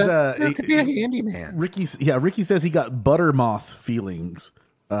 It says he could be a handyman. Ricky says he got buttermoth feelings.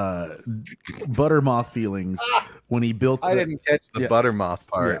 Buttermoth feelings when he built. I didn't catch the buttermoth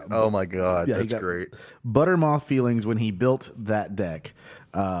part. Yeah, oh my god, yeah, that's great. Buttermoth feelings when he built that deck,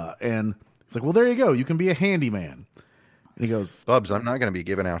 and it's like, well, there you go. You can be a handyman. And he goes, Bubs, I'm not going to be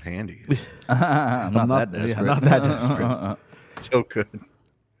giving out handies. I'm not that desperate. Yeah, not that desperate. So good.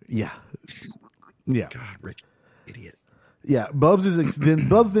 Yeah. God, Ricky, idiot. Yeah, Bubs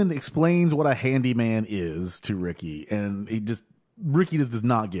then explains what a handyman is to Ricky, and Ricky just does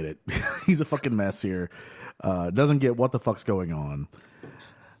not get it. He's a fucking mess here. Doesn't get what the fuck's going on.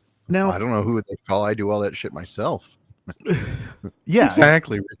 Now I don't know who they call. I do all that shit myself. Yeah,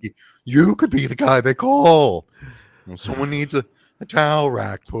 exactly, Ricky. You could be the guy they call. Someone needs a towel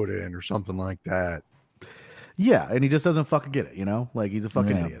rack put in or something like that. Yeah, and he just doesn't fucking get it, like he's a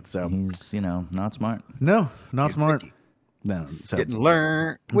fucking idiot. So he's, not smart. No, not smart. Ricky. No, so Getting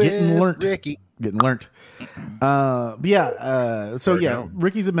learned with Ricky. Getting learnt.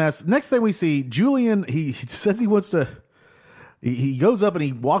 Ricky's a mess. Next thing we see, Julian, he says he wants to, he goes up and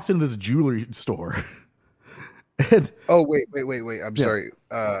he walks into this jewelry store. And, oh, wait. I'm sorry.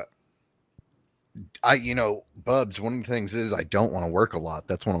 Bubs, one of the things is I don't want to work a lot.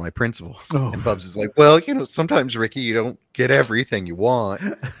 That's one of my principles. Oh. And Bubs is like, well, sometimes, Ricky, you don't get everything you want.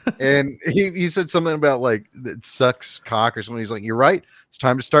 And he said something about like, it sucks cock or something. He's like, you're right. It's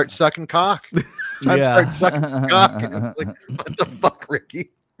time to start sucking cock. It's time to start sucking cock. And it's like, what the fuck, Ricky?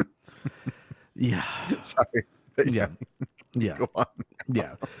 Yeah. Sorry. Yeah. Go on.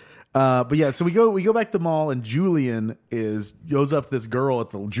 Yeah. So we go back to the mall, and Julian goes up to this girl at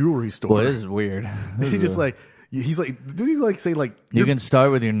the jewelry store. Well, this is weird. He's like, did he like say like you can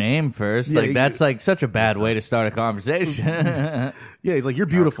start with your name first? Yeah, like that's like such a bad way to start a conversation. Yeah, he's like, you're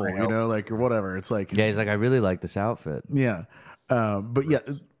beautiful, like or whatever. It's like, yeah, he's like, I really like this outfit. Yeah, but yeah,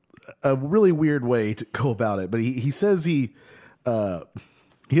 a really weird way to go about it. But he says he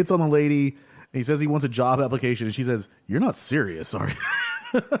hits on the lady. And he says he wants a job application, and she says, "You're not serious, are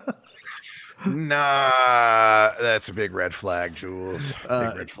you?" Nah, that's a big red flag, Jules. Big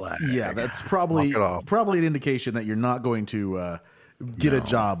red flag. Yeah, that's probably an indication that you're not going to get a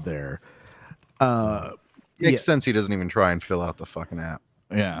job there. Makes sense. He doesn't even try and fill out the fucking app.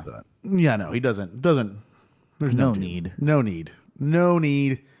 Yeah. Yeah, no, he doesn't. There's No need. No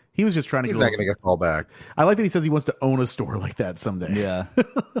need. He was just trying to He's get. not going to get called back. I like that he says he wants to own a store like that someday. Yeah.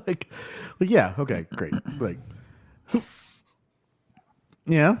 like, yeah, okay, great. Like,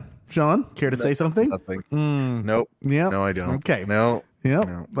 yeah, Sean, care to say something? Nothing. Nope. Yeah. No, I don't. Okay. No. Yep.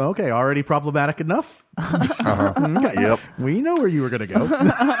 No. Okay. Already problematic enough. Okay. Yep. We know where you were going to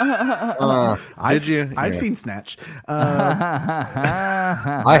go. Did you? I've seen Snatch. I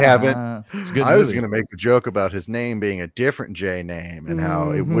haven't. It's a good I was movie. going to make a joke about his name being a different J name and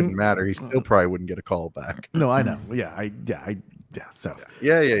how it wouldn't matter. He still probably wouldn't get a call back. No, I know. Yeah. So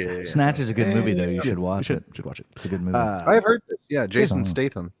Yeah. Snatch is a good movie, though. You should watch it. should watch it. It's a good movie. I've heard this. Yeah, Jason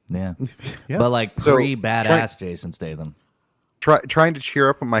Statham. yeah. Yeah. But like So, pre-badass Jason Statham. Trying to cheer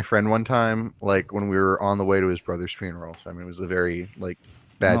up my friend one time, like when we were on the way to his brother's funeral. So, I mean, it was a very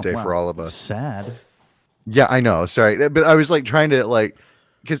bad day for all of us. Sad. Yeah, I know. Sorry, but I was trying to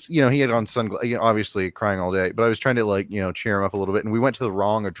because he had on sunglasses, obviously crying all day. But I was trying to cheer him up a little bit, and we went to the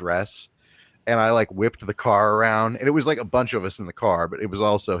wrong address, and I whipped the car around, and it was a bunch of us in the car, but it was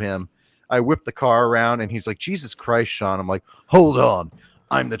also him. I whipped the car around, and he's like, "Jesus Christ, Sean!" I'm like, "Hold on,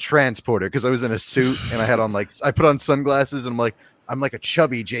 I'm the transporter," because I was in a suit and I had on I put on sunglasses, and I'm like a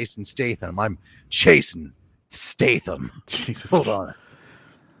chubby Jason Statham. I'm Jason Statham. Jesus. Hold on.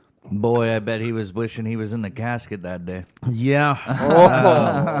 Boy, I bet he was wishing he was in the casket that day. Yeah.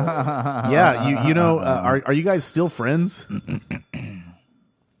 Yeah. Are you guys still friends?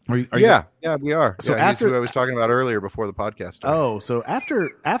 Yeah, we are. So he's after- who I was talking about earlier before the podcast started. Oh, so after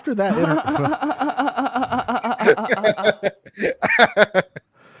that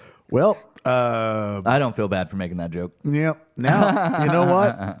well, I don't feel bad for making that joke. yeah. Now, you know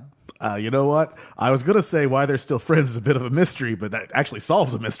what? I was gonna say why they're still friends is a bit of a mystery, but that actually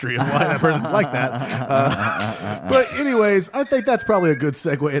solves a mystery of why that person's like that. But anyways, I think that's probably a good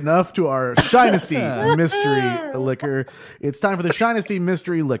segue enough to our Shinesty mystery liquor. It's time for the Shinesty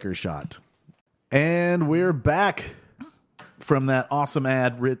mystery liquor shot, and we're back from that awesome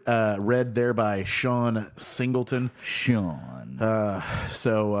ad read there by Sean Singleton. Sean.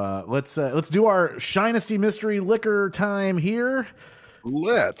 So let's do our Shinesty mystery liquor time here.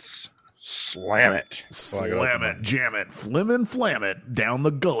 Let's slam it. Slam it, jam it, flim and flam it down the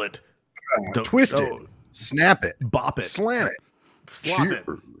gullet. Twist it. Snap it. Bop it. Slam it. Slop it.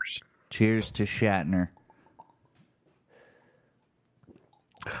 Cheers. Cheers to Shatner.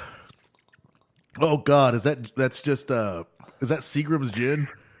 Oh God, is that Seagram's gin?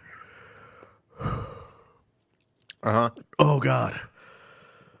 Uh-huh. Oh God.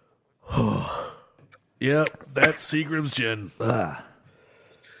 Yep, that's Seagram's gin.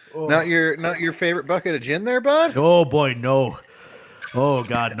 Not your favorite bucket of gin there, bud? Oh boy, no. Oh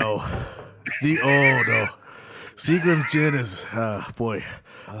God, no. No. Seagram's gin is boy.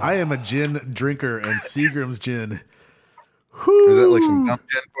 I am a gin drinker, and Seagram's gin. Is that like some pump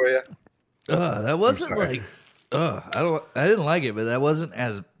gin for you? That wasn't I didn't like it, but that wasn't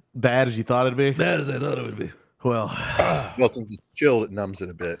as Bad as you thought it'd be. bad as I thought it would be. Well, Well, since it's chilled, it numbs it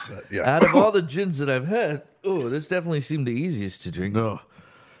a bit. But yeah. Out of all the gins that I've had, this definitely seemed the easiest to drink. no.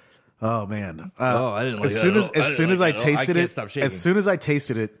 Oh man. I didn't like as that soon at as all. I as didn't soon like as I that at all. I tasted can't it, stop shaking. as soon as I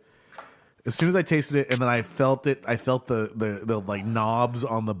tasted it, and then I felt it. I felt the knobs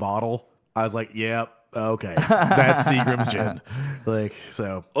on the bottle. I was like, "Yep, okay, that's Seagram's gin."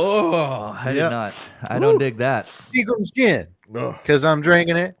 So. I Yep. did not. I don't dig that. Seagram's gin. Because I'm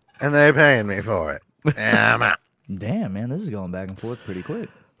drinking it, and they're paying me for it. And I'm out. Damn, man, this is going back and forth pretty quick.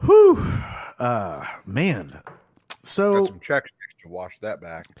 Whew. Man. Got So some Chex Mix to wash that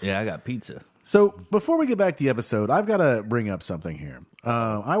back. Yeah, I got pizza. before we get back to the episode, I've got to bring up something here.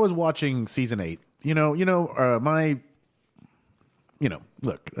 I was watching season 8. I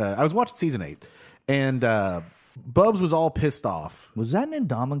was watching season 8, and Bubs was all pissed off. Was that an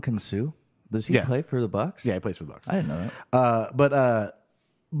Ndamukong Suh? Does he Yeah. play for the Bucks? Yeah, he plays for the Bucks. I didn't know that. But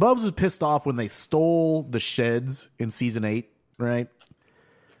Bubs was pissed off when they stole the sheds in season 8, right?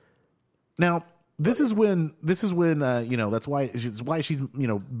 Now, this is when that's why she's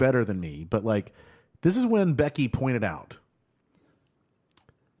better than me. But this is when Becky pointed out,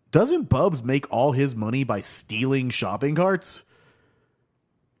 doesn't Bubs make all his money by stealing shopping carts?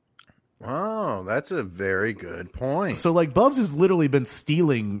 Oh, that's a very good point. So Bubs has literally been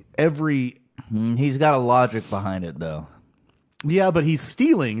stealing every. He's got a logic behind it, though. Yeah, but he's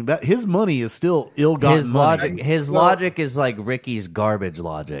stealing that. His money is still ill-gotten money. His logic is like Ricky's garbage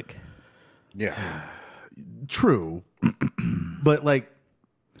logic. Yeah. True. But like,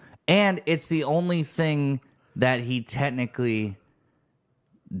 and it's the only thing that he technically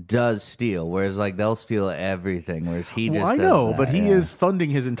does steal, whereas like they'll steal everything, whereas he just I does know, that, but he yeah. is funding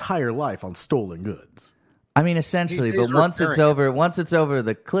his entire life on stolen goods. I mean, essentially, but once it's over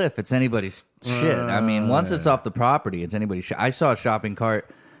the cliff, it's anybody's shit. I mean, once it's off the property, it's anybody's shit. I saw a shopping cart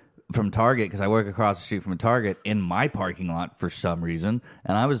from Target, because I work across the street from a Target, in my parking lot for some reason,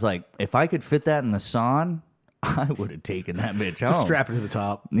 and I was like, if I could fit that in the San, I would have taken that bitch home. Just strap it to the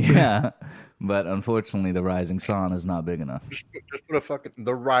top. Yeah, but unfortunately, the Rising San is not big enough. Just put a fucking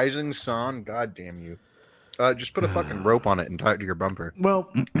the Rising Sun. God damn you! Just put a fucking rope on it and tie it to your bumper.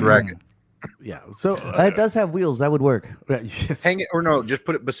 Well, Drag it. yeah. So It does have wheels. That would work. yes. Hang it, or no, just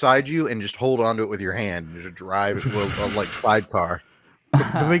put it beside you and just hold onto it with your hand. And just drive it with like sidecar.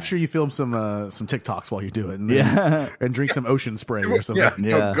 But make sure you film some TikToks while you do it, and and drink some ocean spray or something. Yeah,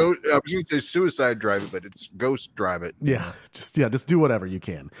 Yeah. No, go. I was going to say suicide drive it, but it's ghost drive it. Yeah, just do whatever you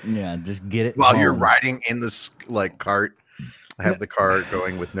can. Yeah, just get it While you're home. riding in this like cart, have the car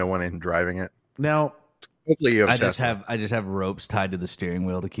going with no one in driving it. Now, Hopefully you have I just Tesla. have ropes tied to the steering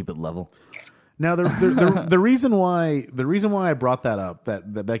wheel to keep it level. now the reason why I brought that up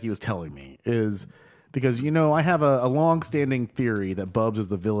that Becky was telling me is because I have a long-standing theory that Bubs is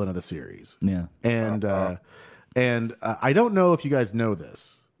the villain of the series. Yeah. And I don't know if you guys know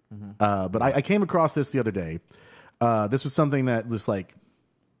this, but I came across this the other day. This was something that just like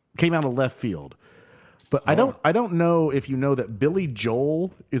came out of left field. But I don't know if you know that Billy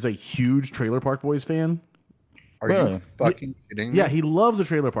Joel is a huge Trailer Park Boys fan. Are Really? you fucking kidding me? Yeah, he loves the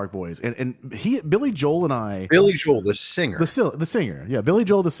Trailer Park Boys, and Billy Joel and I, Billy Joel, the singer. the singer, yeah, Billy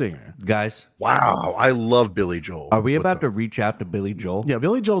Joel the singer, Guys, Wow, I love Billy Joel. are we What's about up? to reach out to Billy Joel? yeah,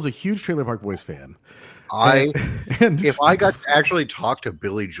 Billy Joel's a huge Trailer Park Boys fan. If And I got to actually talk to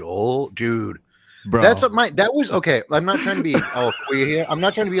Billy Joel, dude, Bro, that was okay. I'm not trying to be all queer here. I'm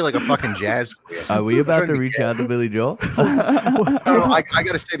not trying to be like a fucking jazz queer. are we about to trying to reach out to Billy Joel? No, I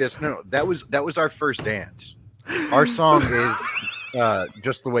got to say this. No, that was our first dance. Our song is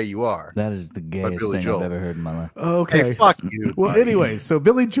Just the Way You Are. That is the gayest Billy thing Joel. I've ever heard in my life. okay, Hey, fuck you. well, anyway, so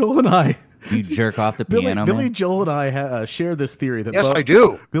Billy Joel and I, You jerk off the piano, Billy man? Joel and I share this theory that Yes, I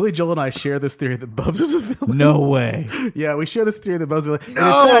do. Billy Joel and I share this theory that Bubs is a villain. No way. Yeah, we share this theory that Bubs is a villain.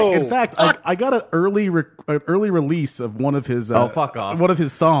 No! In fact, I got an early release of one of his fuck off. one of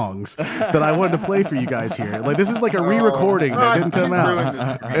his songs that I wanted to play for you guys here. Like this is like a re-recording that didn't come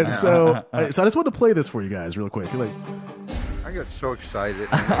out, and so I just wanted to play this for you guys real quick. Like, I got so excited.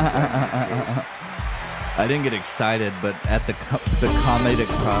 I didn't get excited, but at the comedic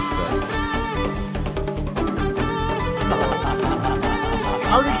prospects.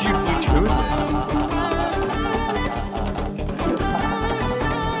 How did you tune that?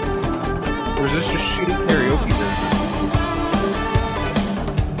 Or is this just shitty karaoke version?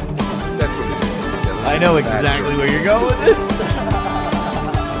 That's what it is. Yeah, I know exactly where you're going with this.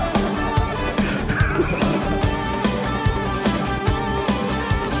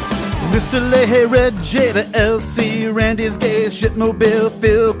 Mr. Lahey, Jada, LC, Randy's gay, Shitmobile,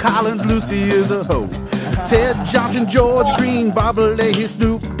 Phil Collins, Lucy is a hoe. Ted Johnson, George Green, Barbara Lahey,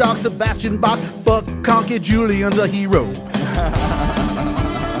 Snoop Dogg, Sebastian Bach, Buck Conkey, Julian's a hero.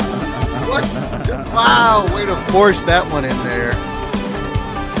 What? Wow, way to force that one in there.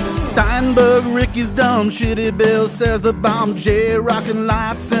 Steinberg, Ricky's dumb, Shitty Bill says the bomb, J Rockin'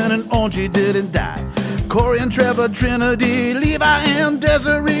 Lyson and Orangey didn't die. Corey and Trevor, Trinity, Levi and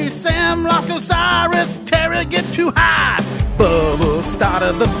Desiree, Sam, Roscoe, Cyrus, Terry gets too high. Bubba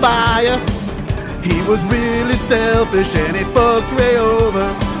started the fire. He was really selfish and he fucked Ray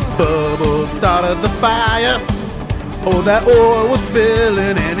over. Bubba started the fire. Oh, that oil was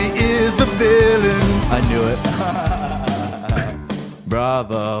spilling and he is the villain. I knew it.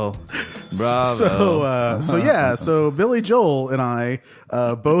 Bravo. So Billy Joel and I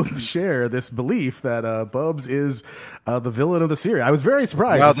both share this belief that Bubs is the villain of the series. I was very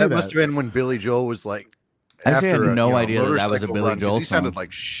surprised. Wow, to see that must have been when Billy Joel was like. Actually, I had after no idea that was a motorcycle Billy run, 'cause Joel He sounded song.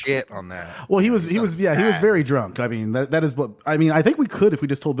 like shit on that. Well, he was very drunk. I mean, that is what I mean. I think we could, if we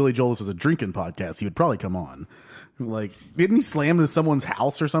just told Billy Joel this was a drinking podcast, he would probably come on. Like, didn't he slam into someone's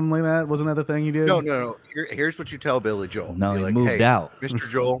house or something like that? Wasn't that the thing he did? No. Here's what you tell Billy Joel. No, You're he like, moved hey, out. Mr.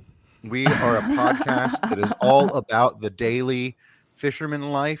 Joel, we are a podcast that is all about the daily fisherman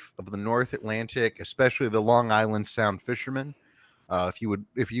life of the North Atlantic, especially the Long Island Sound fishermen.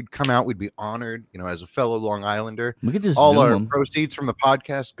 If you'd come out, we'd be honored. As a fellow Long Islander. We could just all Zoom our him. proceeds from the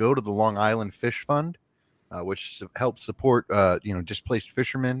podcast go to the Long Island Fish Fund, which helps support displaced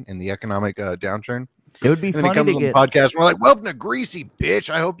fishermen in the economic downturn. It would be and funny to get on the podcast. And we're like, welcome to Greasy, bitch.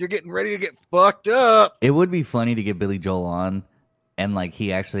 I hope you're getting ready to get fucked up. It would be funny to get Billy Joel on, and like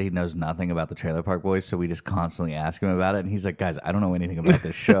he actually knows nothing about the Trailer Park Boys, so we just constantly ask him about it, and he's like, "Guys, I don't know anything about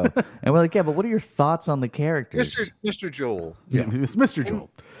this show." And we're like, "Yeah, but what are your thoughts on the characters?" Mr. Joel. Yeah, it's Mr.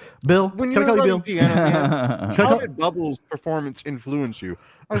 Joel. Bill, When can I call you Bill? Piano, man, how did Bubbles' performance influence you?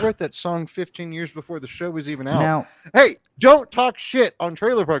 I wrote that song 15 years before the show was even out. Now, hey, don't talk shit on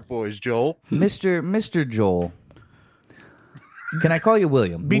Trailer Park Boys, Joel. Mr. Joel. Can I call you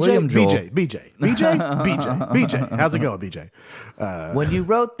William? BJ, William Joel. BJ. How's it going, BJ? When you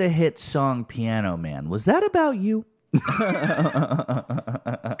wrote the hit song Piano Man, was that about you?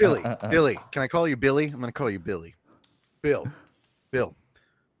 Billy. Can I call you Billy? I'm going to call you Billy. Bill.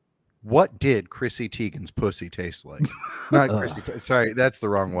 What did Chrissy Teigen's pussy taste like? Not Chrissy. Sorry, that's the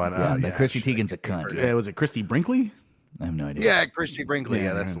wrong one. Chrissy Teigen's a cunt. Was it Christy Brinkley? I have no idea. Yeah, Christy Brinkley.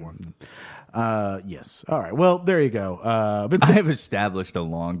 Yeah, that's the one. Yes. All right. Well, there you go. I have established a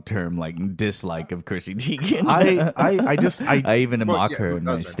long-term dislike of Chrissy Teigen. I even mock her in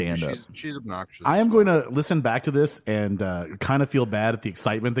my stand-up. She's obnoxious. I am going to listen back to this and kind of feel bad at the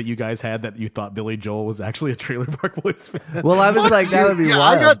excitement that you guys had that you thought Billy Joel was actually a Trailer Park Boys fan. Well, I was like, that would be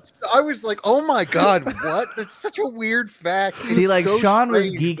wild. I was like, oh my god, what? That's such a weird fact. See, Sean was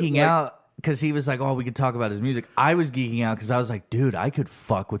geeking out. Because he was like, "Oh, we could talk about his music." I was geeking out because I was like, "Dude, I could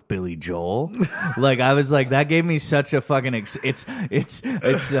fuck with Billy Joel." I was like, that gave me such a fucking. I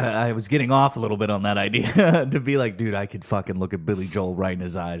was getting off a little bit on that idea to be like, "Dude, I could fucking look at Billy Joel right in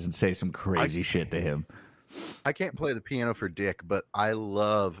his eyes and say some crazy shit to him." I can't play the piano for dick, but I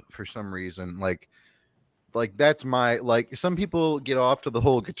love, for some reason, like that's my Some people get off to the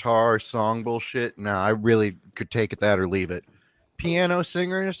whole guitar song bullshit. No, I really could take it that or leave it. Piano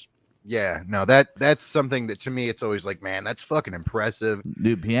singers. Yeah, no, that's something that to me it's always like, man, that's fucking impressive.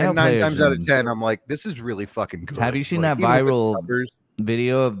 Dude, piano and 9 times out of 10, I'm like, this is really fucking good. Have you seen that viral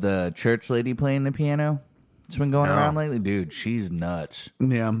video of the church lady playing the piano? It's been going around lately, dude. She's nuts.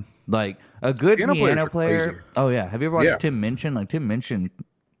 Yeah, a good piano player. Crazy. Oh yeah, have you ever watched Tim Minchin? Tim Minchin,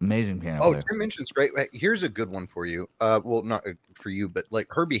 amazing piano player. Oh, Tim Minchin's great. Here's a good one for you. Well, not for you, but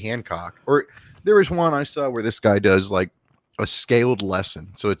Herbie Hancock. Or there was one I saw where this guy does a scaled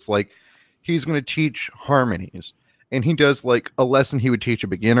lesson. So it's he's going to teach harmonies, and he does a lesson he would teach a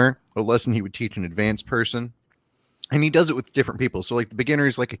beginner, a lesson he would teach an advanced person, and he does it with different people. So the beginner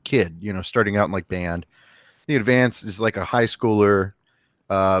is a kid, starting out in band. The advanced is a high schooler.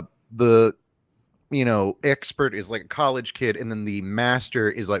 The expert is a college kid, and then the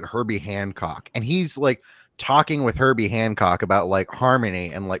master is Herbie Hancock, and he's talking with Herbie Hancock about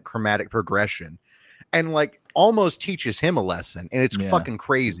harmony and chromatic progression, and almost teaches him a lesson, and it's fucking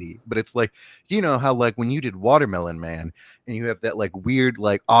crazy. But it's how when you did Watermelon Man, and you have that weird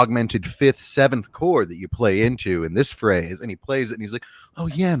augmented 5th, 7th chord that you play into in this phrase, and he plays it, and he's like, oh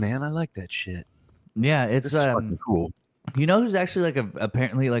yeah, man, I like that shit. Yeah, it's fucking cool. You know who's actually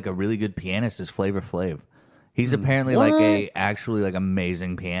apparently a really good pianist is Flavor Flav. He's apparently actually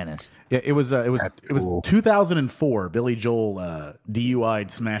amazing pianist. Yeah, it was 2004. Billy Joel DUI'd,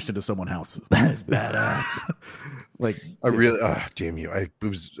 smashed into someone's house. That is badass. I really, damn you! I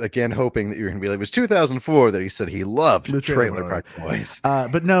was again hoping that you were going to be it was 2004 that he said he loved the Trailer Park Boys.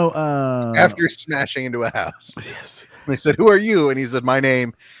 But no, after smashing into a house. Yes, they said, "Who are you?" And he said, "My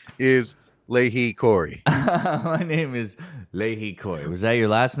name is Leahy Corey." My name is Leahy Corey. Was that your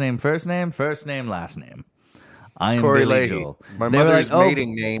last name, first name, last name? I am Corey Billy Leahy. Joel. My mother's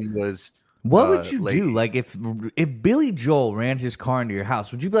maiden name was. What would you do? If Billy Joel ran his car into your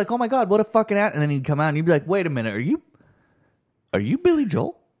house, would you be like, "Oh my god, what a fucking ass," and then he'd come out and you'd be like, "Wait a minute, are you Billy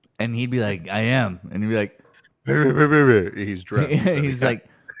Joel?" And he'd be like, "I am," and you'd be like, "He's drunk." He's like,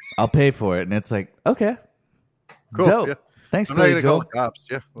 "I'll pay for it," and it's like, "Okay, cool, dope, yeah. Thanks, Billy Joel." Cops,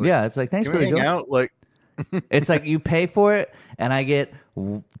 yeah, yeah, it's thanks, Billy Joel. It's you pay for it, and I get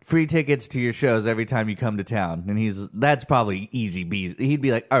free tickets to your shows every time you come to town. And that's probably easy bees. He'd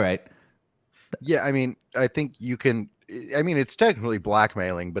be like, all right. Yeah, I mean, I think you can. I mean, it's technically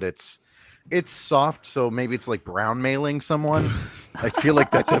blackmailing, but it's soft, so maybe it's brown mailing someone. I feel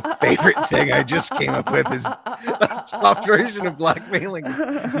like that's a favorite thing I just came up with is a soft version of blackmailing.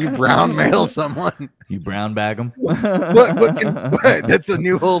 You brown mail someone. You brown bag them. That's a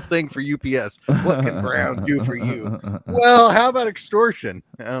new whole thing for UPS. What can Brown do for you? Well, how about extortion?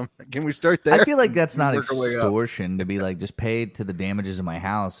 Can we start there? I feel like that's not extortion to be just paid to the damages of my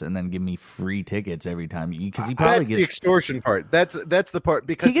house and then give me free tickets every time. Because he probably gets the extortion part. That's the part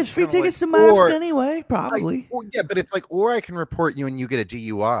because he gets free tickets to Mavs anyway. Probably. Yeah, but it's or I can report when you get a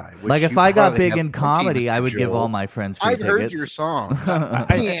DUI. Which Like if you I got probably big have in plenty comedy, to I would give show. all my friends free I've tickets. heard your song,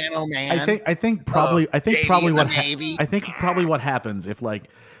 Piano Man. I think probably what Navy. I think probably what happens if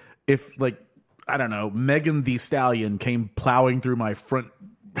I don't know, Megan Thee Stallion came plowing through my front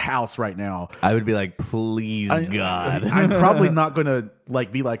house right now. I would be like, please, God. I'm probably not gonna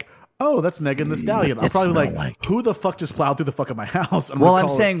be like, oh, that's Megan Thee Stallion. I'm probably like, who the fuck just plowed through the fuck of my house? I'm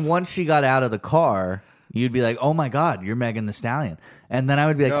saying once she got out of the car, you'd be like, oh my God, you're Megan Thee Stallion. And then I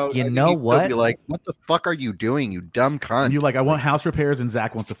would be like, you know what? Be like, what the fuck are you doing, you dumb cunt? You're like, I want house repairs, and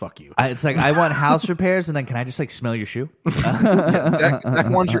Zach wants to fuck you. It's like, I want house repairs, and then can I just smell your shoe? Zach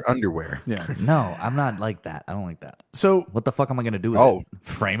wants your underwear. Yeah. No, I'm not like that. I don't like that. So what the fuck am I going to do with it?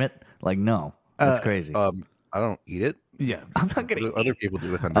 Frame it? Like, no. That's crazy. I don't eat it. Yeah. I'm not going to other people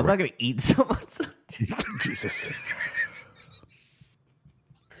do with underwear. I'm not going to eat someone's. Jesus.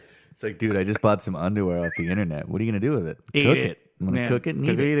 It's like, dude, I just bought some underwear off the internet. What are you going to do with it? Cook it. I'm going to cook it and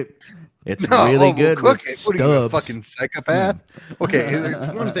eat it. It's really good. Cook with it. What are you, a Stubbs. fucking psychopath? Okay, it's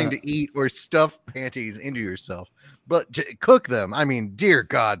one thing to eat or stuff panties into yourself, but to cook them, I mean, dear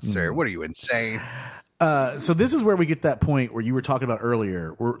God, sir, what are you, insane? So this is where we get to that point where you were talking about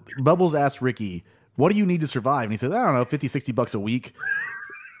earlier, where Bubbles asked Ricky, what do you need to survive? And he said, I don't know, $50-$60 a week.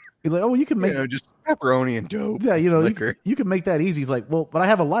 He's like, oh, well, you can make just pepperoni and dope. Yeah, liquor. you can make that easy. He's like, well, but I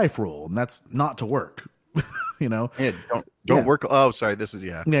have a life rule, and that's not to work. Yeah, don't work. Oh, sorry, this is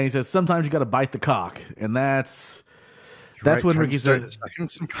Yeah, he says sometimes you got to bite the cock, and that's when Ricky said,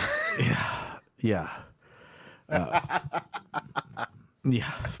 yeah.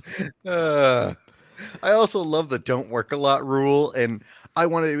 I also love the don't work a lot rule, and I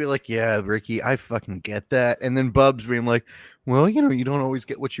wanted to be like, yeah, Ricky, I fucking get that. And then Bubs being like, well, you don't always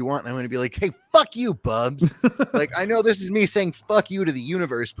get what you want. And I'm going to be like, hey, fuck you, Bubs. Like, I know this is me saying fuck you to the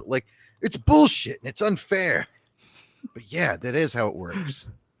universe, but like, it's bullshit and it's unfair. But yeah, that is how it works.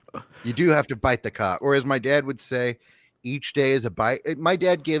 You do have to bite the cock. Or as my dad would say, each day is a bite. My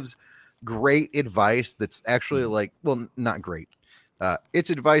dad gives great advice that's actually like, well, not great. It's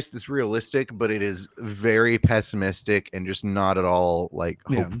advice that's realistic, but it is very pessimistic and just not at all like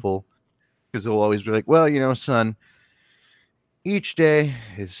hopeful. Because he'll always be like, well, son, each day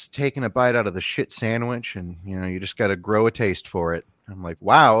is taking a bite out of the shit sandwich, and you just got to grow a taste for it. I'm like,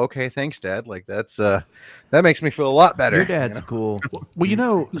 wow, okay, thanks, Dad. Like that makes me feel a lot better. Your dad's cool.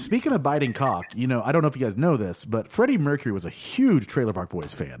 Well, speaking of biting cock, I don't know if you guys know this, but Freddie Mercury was a huge Trailer Park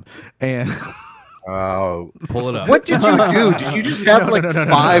Boys fan, and. Oh, pull it up. What did you do? Did you just have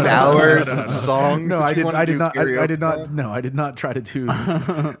 5 hours of songs? No, I did not try to do.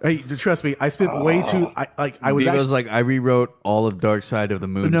 Hey, trust me, I spent way too. I rewrote all of Dark Side of the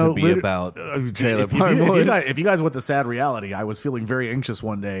Moon to be about Trailer Park Boys. If you guys want the sad reality, I was feeling very anxious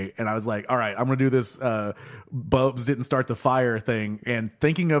one day, and I was like, all right, I'm gonna do this Bubs didn't start the fire thing, and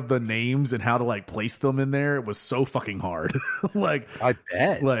thinking of the names and how to place them in there, it was so fucking hard. I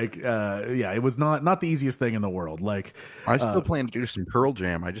bet. It was not the easiest thing in the world. I still plan to do some Pearl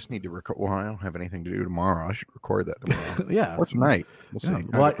Jam. I just need to record. Well, I don't have anything to do tomorrow. I should record that tomorrow. Yeah, or tonight. We'll see.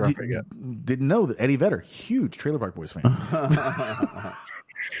 Well, didn't know that Eddie Vedder, huge Trailer Park Boys fan.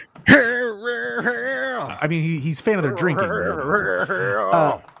 I mean, he's a fan of their drinking.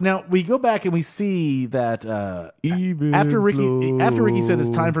 Now we go back and we see that after Ricky says it's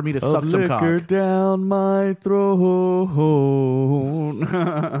time for me to suck some cock down my throat.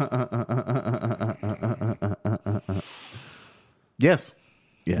 Yes.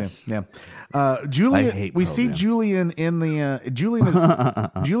 Yeah. Julian. We see Julian in the.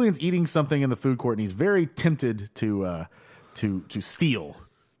 Julian's eating something in the food court, and he's very tempted to steal.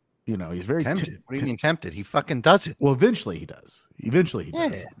 He's very tempted. What do you mean tempted? He fucking does it. Well, eventually he does.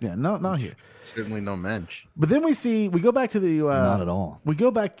 Yeah, not here. Certainly no mensch. But then we go back to the not at all. We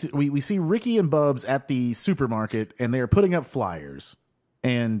go back to we see Ricky and Bubs at the supermarket, and they are putting up flyers.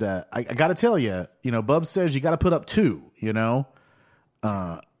 And I got to tell you, Bubs says you got to put up 2.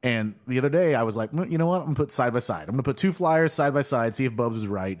 And the other day I was like, well, you know what? I'm gonna put side by side. I'm gonna put 2 flyers side by side, see if Bubs is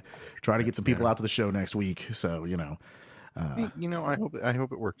right. Try to get some people out to the show next week. So I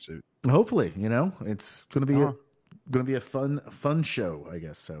hope it works out. Hopefully, it's gonna be a fun show, I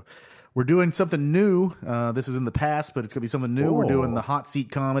guess. So we're doing something new. This is in the past, but it's gonna be something new. We're doing the hot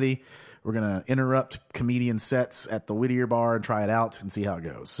seat comedy. We're gonna interrupt comedian sets at the Whittier Bar and try it out and see how it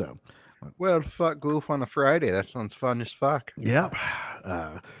goes. So, well, fuck goof on a Friday. That sounds fun as fuck. Yep.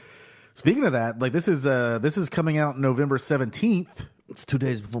 Speaking of that, this is coming out November 17th. It's 2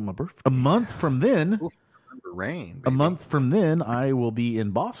 days before my birthday. A month from then. Rain. Baby. A month from then, I will be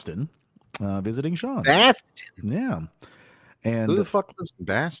in Boston visiting Sean. Boston. Yeah. And who the fuck lives in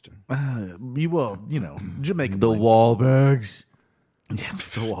Boston? Jamaica. The Wahlbergs. Yes,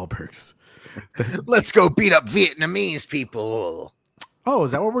 the Wahlbergs. Let's go beat up Vietnamese people. Oh,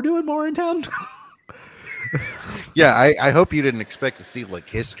 is that what we're doing more in town? Yeah, I hope you didn't expect to see like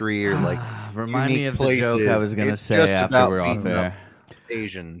history or like remind me of places. the joke I was going to It's say just after about we're off beating air. up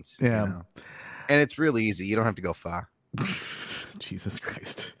Asians. Yeah. You know? And it's really easy. You don't have to go far. Jesus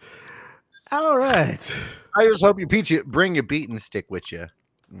Christ. All right. I just hope you bring your beating stick with you.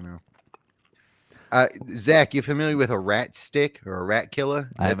 You know. Zach, you familiar with a rat stick or a rat killer?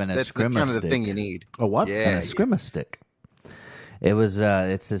 I have an That's Eskrima kind of the stick. thing you need. A what? Yeah. And a Eskrima stick. It was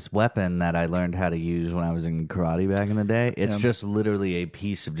it's this weapon that I learned how to use when I was in karate back in the day. It's just literally a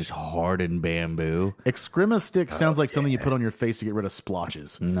piece of just hardened bamboo. Eskrima stick sounds like something you put on your face to get rid of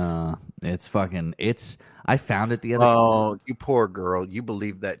splotches. No, it's I found it the other Oh, you poor girl. You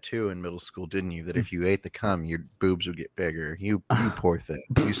believed that too in middle school, didn't you? That if you ate the cum, your boobs would get bigger. You poor thing.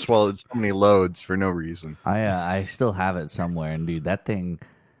 You swallowed so many loads for no reason. I still have it somewhere, and dude, that thing,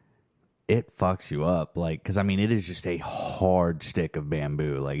 it fucks you up. Like, because I mean, it is just a hard stick of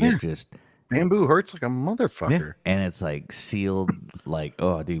bamboo. Like, it just, Bamboo hurts like a motherfucker. and it's like sealed. Like,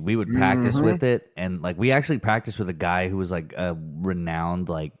 oh, dude, we would practice with it, and like we actually practiced with a guy who was like a renowned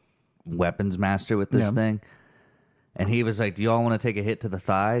like weapons master with this thing. And he was like, do y'all want to take a hit to the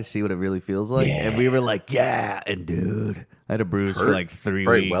thighs, see what it really feels like? And we were like, yeah. And dude, I had a bruise for like 3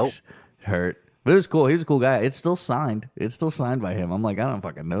 weeks. Well. Hurt. But it was cool. He was a cool guy. It's still signed. It's still signed by him. I'm like, I don't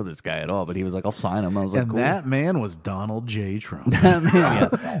fucking know this guy at all. But he was like, I'll sign him. I was like, And cool. that man was Donald J. Trump. That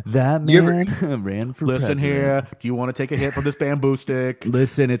man, that man ran for Listen president. here. Do you want to take a hit from this bamboo stick?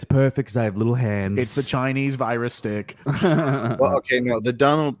 Listen, it's perfect because I have little hands. It's the Chinese virus stick. Well, okay, no, the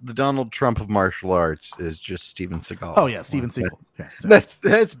Donald Trump of martial arts is just Steven Seagal. Oh, yeah, Steven Seagal. Yeah, so-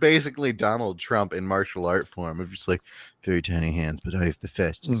 That's basically Donald Trump in martial art form of just like very tiny hands, but I have the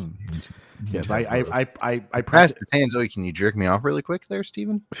fastest. yes, I practice. Fastest hands. Oh, can you jerk me off really quick there,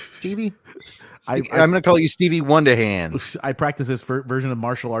 Stevie? I'm going to call you Stevie Wonder Hands. I practice this version of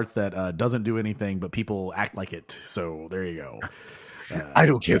martial arts that doesn't do anything, but people act like it. So there you go. I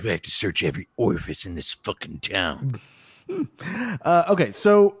don't care if I have to search every orifice in this fucking town. Okay,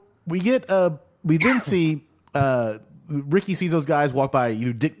 so we then see Ricky sees those guys walk by,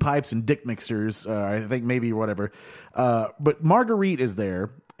 dick pipes and dick mixers. I think maybe whatever. But Marguerite is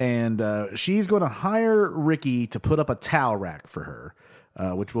there, and she's going to hire Ricky to put up a towel rack for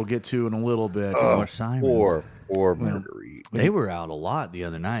her, which we'll get to in a little bit. More sirens. Or Marguerite. They were out a lot the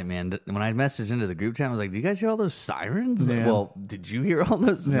other night, man. When I messaged into the group chat, I was like, "Do you guys hear all those sirens?" Yeah. Well, did you hear all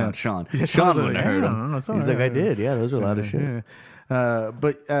those? Yeah. No, Sean. Yeah, Sean Sean's wouldn't like, have heard "Yeah, them. it's He's all like, right." "I did. Yeah, those were loud as shit."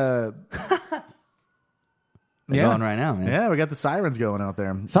 Yeah. They're going right now, man. Yeah, we got the sirens going out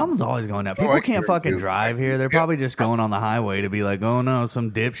there. Something's always going down. People I can't hear fucking you. drive here. They're probably just going on the highway to be like, "Oh no,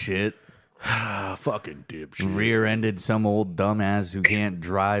 some dipshit Fucking dipshit. rear-ended some old dumbass who can't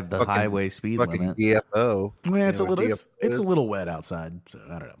drive the Fucking- highway speed Fucking limit." DFO. Yeah, it's You a know little. what It's DFO a is? little wet outside. So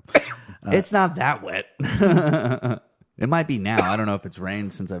I don't know. It's not that wet. It might be now. I don't know if it's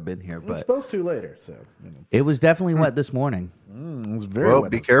rained since I've been here, It's but supposed to later, so it was definitely wet this morning. it was very Well, wet.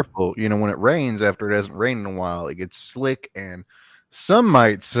 be careful. You know, when it rains, after it hasn't rained in a while, it gets slick and some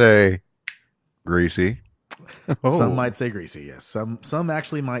might say greasy. Some might say greasy. Yes, some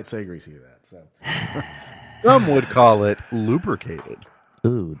actually might say greasy to that. So Some would call it lubricated.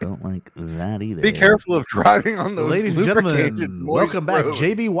 Ooh, don't like that either. Be careful of driving on those ladies and lubricated, gentlemen, moist welcome back, roads.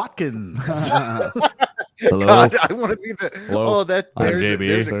 JB Watkins. Hello, God, I want to be the. Hello. Oh, that I'm there's, JB.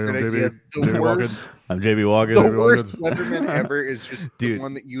 there's a I'm good JB. idea. The JB worst, I'm JB Watkins. the worst weatherman ever is just Dude, the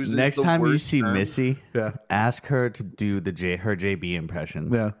one that uses. Next the time you worst see term. Missy, Yeah. ask her to do her JB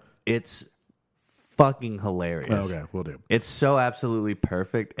impression. Yeah. It's fucking hilarious. Okay, we'll do. It's so absolutely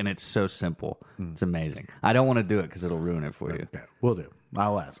perfect, and it's so simple. It's amazing. I don't want to do it because it'll ruin it for you. Okay, we'll do.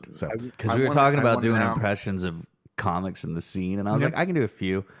 I'll ask. So Because I we were wanna- talking I about wanna doing now- impressions of comics in the scene, and I was like, I can do a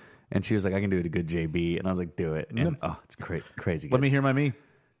few. And she was like, I can do it a good JB. And I was like, do it. And oh, it's crazy good. let me hear my me.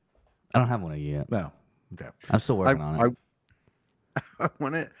 I don't have one of you yet. No. Okay. I'm still working on it. I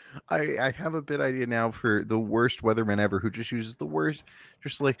want to. I have a bit idea now for the worst weatherman ever, who just uses the worst.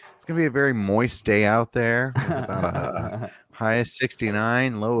 Just like it's gonna be a very moist day out there, with about a high of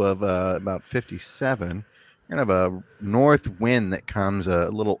 69, low of about 57. We're gonna have a north wind that comes a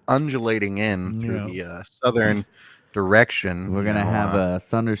little undulating in through the southern direction. We're going to have a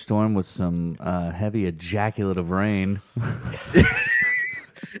thunderstorm with some heavy ejaculative rain.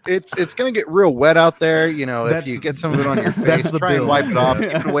 it's gonna get real wet out there. You know, if you get some of it on your face, try and wipe it off.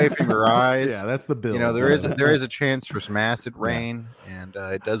 Keep it away from your eyes. Yeah, that's the bill. You know, there is a chance for some acid rain, and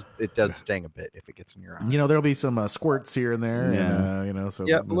it does sting a bit if it gets in your eyes. You know, there'll be some squirts here and there. Yeah. And, you know, so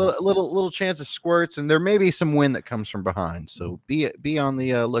yeah, little chance of squirts, and there may be some wind that comes from behind. So be on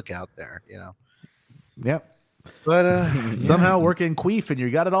the lookout there. You know. Yep. But somehow working queef and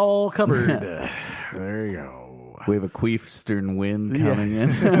you got it all covered. There you go. We have a queefstern wind coming in.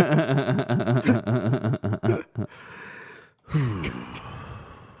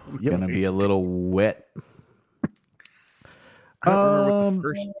 Gonna be a little wet. I don't remember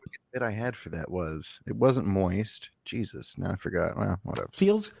what the first bit I had for that was. It wasn't moist. Jesus, now I forgot. Well, whatever.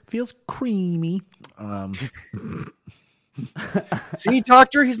 Feels creamy. See,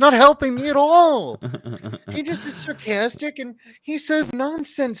 Doctor, he's not helping me at all. He just is sarcastic and he says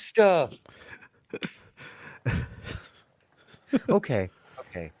nonsense stuff. Okay.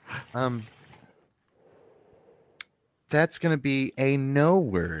 That's gonna be a no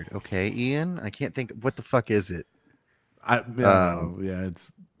word. Okay, Ian. I can't think. What the fuck is it?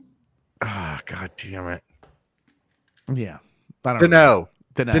 It's. God damn it. Yeah, I don't know.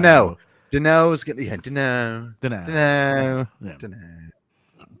 Dunno. Dunno is gonna. Yeah, Dunno. Yeah.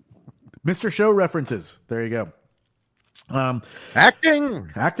 Mr. Show references. There you go. Acting.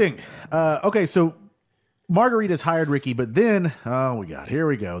 Okay, so Margarita's hired Ricky, but then here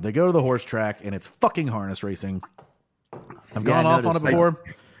we go. They go to the horse track and it's fucking harness racing. I've gone off on it before.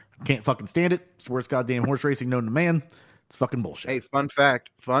 Can't fucking stand it. It's the worst goddamn horse racing known to man. It's fucking bullshit. Hey, fun fact.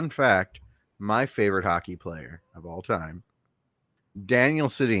 My favorite hockey player of all time, Daniel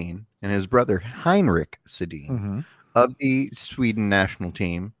Sedin, and his brother Heinrich Sedin of the Sweden national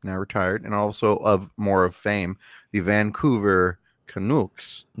team, now retired, and also of more of fame, the Vancouver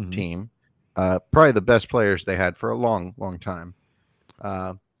Canucks team. Probably the best players they had for a long, long time.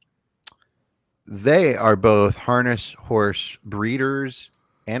 They are both harness horse breeders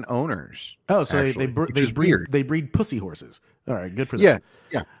and owners. Oh, so actually, they breed pussy horses. All right, good for them.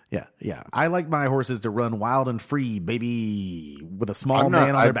 Yeah. I like my horses to run wild and free, baby, with a small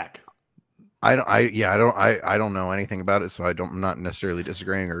man on their back. I don't know anything about it, so I'm not necessarily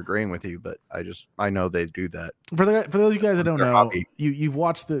disagreeing or agreeing with you, but I know they do that. For those of you guys that don't know, you've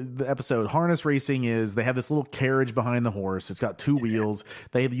watched the episode. Harness racing is they have this little carriage behind the horse. It's got two wheels.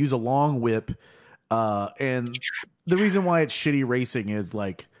 They use a long whip, and the reason why it's shitty racing is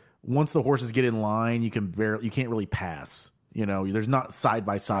like once the horses get in line, you can't really pass. You know, there's not side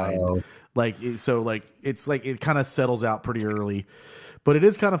by side. It's like it kind of settles out pretty early. But it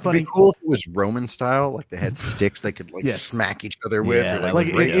is kind of funny. It'd be cool if it was Roman style, like they had sticks they could smack each other with. Yeah, or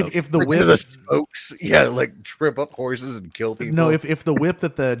if the whip, the spokes, like trip up horses and kill people. No, if the whip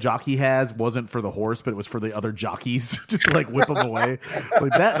that the jockey has wasn't for the horse, but it was for the other jockeys, just to, like whip them away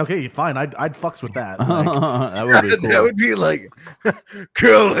like that. Okay, fine, I'd fucks with that. Like, that would be cool. That would be like,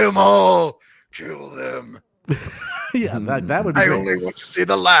 kill them all, kill them. Yeah, that would be I great. only want to see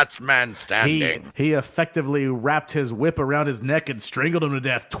the last man standing. He effectively wrapped his whip around his neck and strangled him to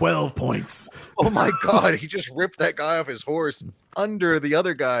death. 12 points. Oh my God, he just ripped that guy off his horse under the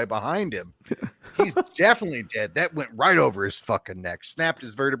other guy behind him. He's definitely dead. That went right over his fucking neck. Snapped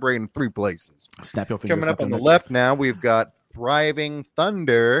his vertebrae in 3 places. Snap your fingers. Coming up on the left now, we've got Thriving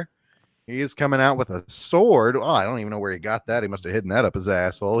Thunder. He is coming out with a sword. Oh, I don't even know where he got that. He must have hidden that up his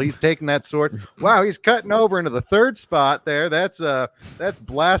asshole. He's taking that sword. Wow, he's cutting over into the third spot there. That's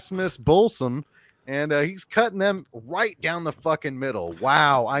Blasphemous Bolsum. And he's cutting them right down the fucking middle.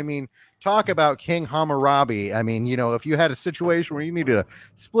 Wow. I mean, talk about King Hammurabi. I mean, you know, if you had a situation where you needed to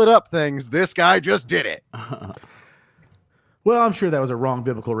split up things, this guy just did it. Well, I'm sure that was a wrong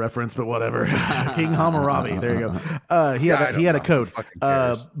biblical reference, but whatever. King Hammurabi. There you go. He had a code.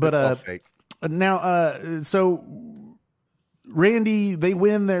 So Randy, they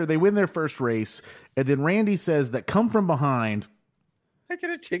win their first race, and then Randy says that come from behind. I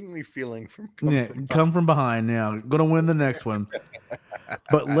get a tingly feeling from come from behind. Now, gonna win the next one.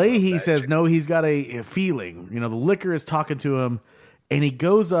 But Leahy says no. He's got a feeling. You know, the liquor is talking to him. And he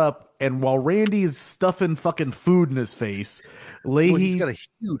goes up, and while Randy is stuffing fucking food in his face, Leahy... he's got a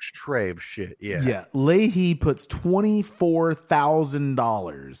huge tray of shit, Yeah, Leahy puts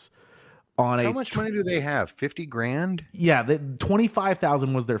 $24,000 on How much money do they have? 50 grand? Yeah,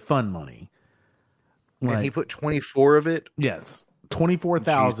 $25,000 was their fun money. And he put 24 of it? Yes,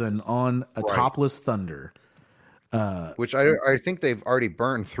 $24,000 on a topless Thunder. Which I think they've already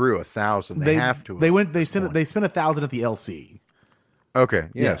burned through 1,000. They have to. They spent 1,000 at the LC. Okay,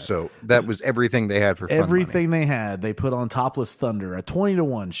 yeah. So that was everything they had for fun everything money. They had. They put on Topless Thunder, a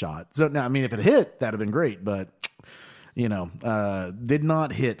 20-1 shot. So now, I mean, if it hit, that'd have been great. But did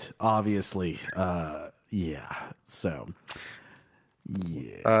not hit, obviously. Yeah. So,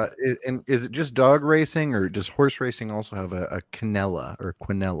 yeah. And is it just dog racing, or does horse racing also have a quinella or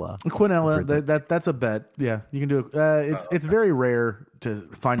quinella? Quinella, that's a bet. Yeah, you can do it. It's very rare to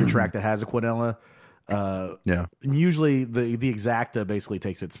find a track that has a quinella. Yeah. Usually the exacta basically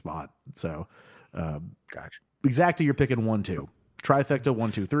takes its spot. So, gotcha. Exacta, you're picking 1, 2. Trifecta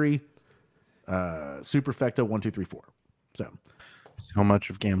 1, 2, 3. Superfecta 1, 2, 3, 4. So much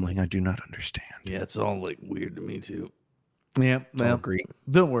of gambling I do not understand. Yeah, it's all like weird to me too. Yeah, well, Greek.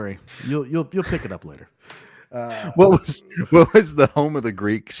 Don't worry, you'll pick it up later. What was the home of the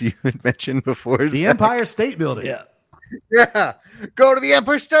Greeks you had mentioned before? The Empire State Building. Yeah. Go to the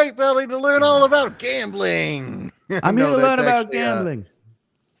Empire State Building to learn all about gambling. I'm here to learn about gambling.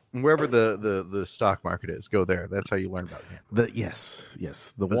 Wherever the stock market is, go there. That's how you learn about gambling. Yes,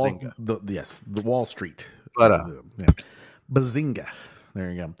 the Wall Street. But Bazinga.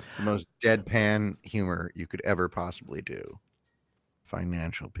 There you go. The most deadpan humor you could ever possibly do.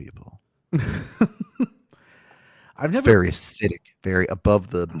 Financial people. I've never. It's very acidic, very above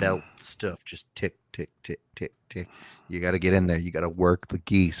the belt stuff. Just tick, tick, tick, tick, tick. You got to get in there. You got to work the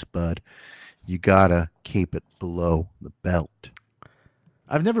geese, bud. You got to keep it below the belt.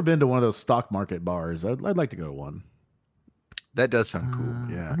 I've never been to one of those stock market bars. I'd like to go to one. That does sound cool.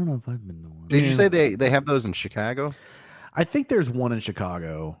 Yeah. I don't know if I've been to one. Did you say they have those in Chicago? I think there's one in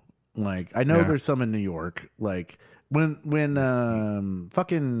Chicago. Like, I know there's some in New York. Like when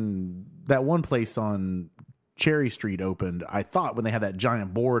fucking that one place on Cherry Street opened, I thought when they had that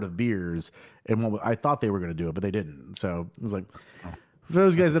giant board of beers, and I thought they were going to do it, but they didn't. So it was like, for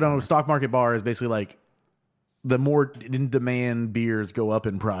those guys that don't know, stock market bar is basically like the more in demand beers go up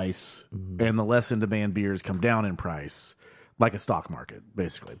in price, and the less in demand beers come down in price, like a stock market,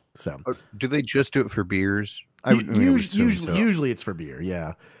 basically. So, do they just do it for beers? Usually it's for beer.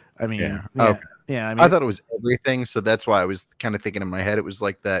 Yeah, I mean, yeah. I mean, I thought it was everything, so that's why I was kind of thinking in my head it was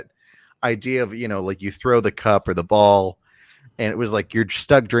like that idea of like you throw the cup or the ball, and it was like you're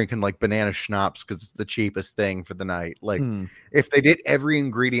stuck drinking like banana schnapps because it's the cheapest thing for the night. Like if they did every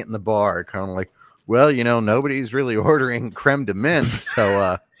ingredient in the bar, kind of like, well, nobody's really ordering creme de mint,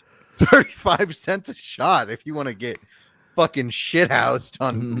 so 35 cents a shot if you want to get fucking shithoused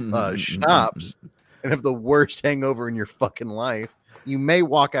on schnapps and have the worst hangover in your fucking life. You may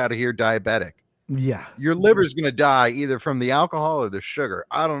walk out of here diabetic. Yeah. Your liver's going to die either from the alcohol or the sugar.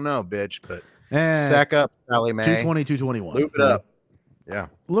 I don't know, bitch, but sack up, Sally Mae. 220, 221. Loop it up. Yeah.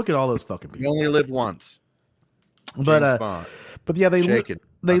 Look at all those fucking people. You only live once. But yeah, they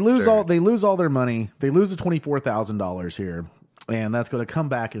lose all their money. They lose the $24,000 here, and that's going to come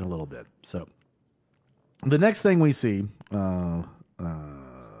back in a little bit. So the next thing we see, okay,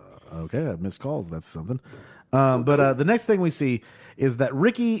 I missed calls. That's something. But the next thing we see is that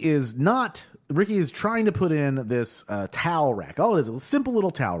Ricky is trying to put in this towel rack. All it is a simple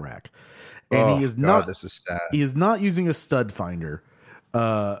little towel rack, and he is not. This is sad. He is not using a stud finder,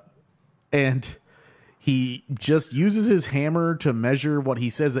 and he just uses his hammer to measure what he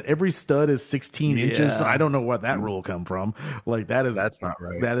says that every stud is 16 inches. I don't know what that rule come from. Like that's not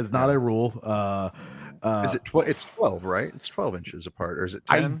right. That is not a rule. Is it it's 12, right? It's 12 inches apart, or is it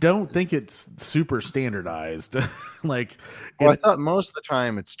 10? I don't think it's super standardized. I thought most of the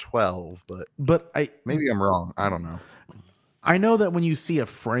time it's 12, but maybe I'm wrong. I don't know. I know that when you see a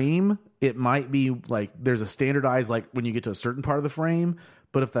frame, it might be like there's a standardized, like when you get to a certain part of the frame.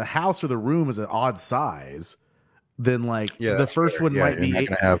 But if the house or the room is an odd size, then the first one might be 8.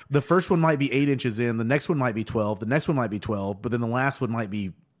 The first one might be 8 inches in. The next one might be 12. The next one might be 12. But then the last one might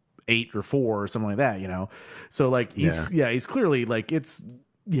be 8 or 4 or something like that. So he's clearly it's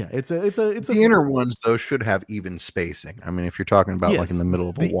the inner ones though should have even spacing. I mean, if you're talking about like in the middle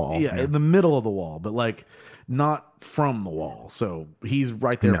of a wall, in the middle of the wall, but not from the wall. So he's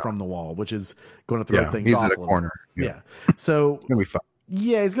right there from the wall, which is going to throw things he's off at a corner. Yeah. So it's gonna be fun.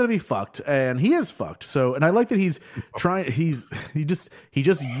 Yeah, he's gonna be fucked, and he is fucked. So, and I like that he's trying. He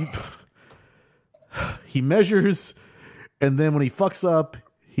measures, and then when he fucks up,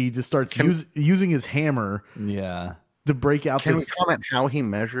 he just starts using his hammer. Yeah. To break out. Can we comment how he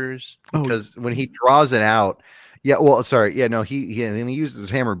measures? Because when he draws it out, he uses his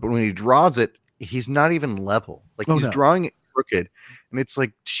hammer, but when he draws it, he's not even level. Like he's drawing it crooked, and it's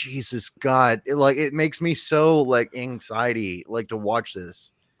like, Jesus God, it makes me so anxiety to watch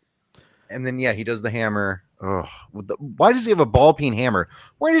this. And then he does the hammer. Why does he have a ball peen hammer?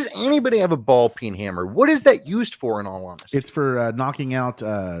 Why does anybody have a ball peen hammer? What is that used for? In all honesty, it's for knocking out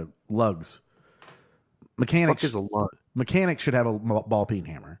lugs. Mechanics should have a ball peen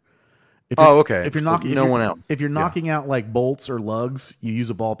hammer. Okay. If you're knocking, no one else. If you're knocking out like bolts or lugs, you use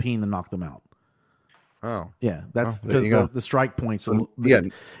a ball peen to knock them out. Oh, yeah, that's because the strike points.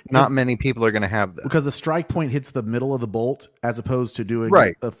 Not many people are going to have that because the strike point hits the middle of the bolt as opposed to doing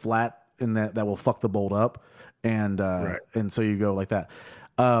a flat in that will fuck the bolt up, and so you go like that.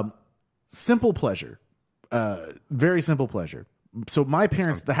 Simple pleasure, very simple pleasure. So my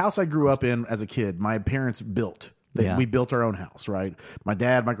parents, the house I grew up in as a kid, my parents built. We built our own house, right? My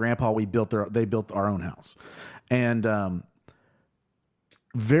dad, my grandpa, they built our own house, and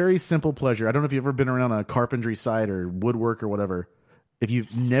very simple pleasure. I don't know if you've ever been around a carpentry site or woodwork or whatever. If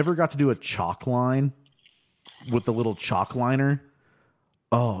you've never got to do a chalk line with the little chalk liner,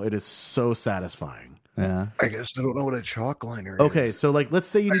 oh, it is so satisfying. Yeah, I guess I don't know what a chalk liner is. Okay, so like, let's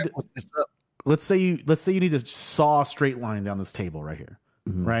say you need to. Let's say you need to saw a straight line down this table right here,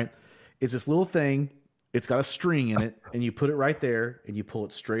 right? It's this little thing. It's got a string in it, and you put it right there, and you pull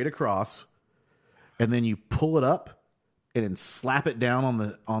it straight across, and then you pull it up, and then slap it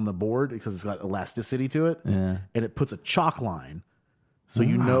down on the board because it's got elasticity to it, and it puts a chalk line, so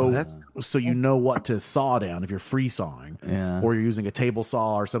you know what to saw down if you're free sawing, or you're using a table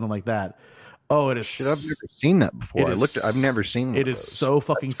saw or something like that. Oh, it is. Shit, I've never seen that before. I've never seen. It is so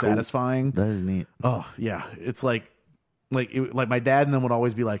fucking satisfying. That is neat. Oh yeah, it's like my dad and them would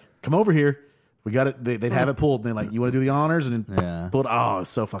always be like, "Come over here, we got it." They'd have it pulled, and they're like, "You want to do the honors?" And then pull it. Oh, it's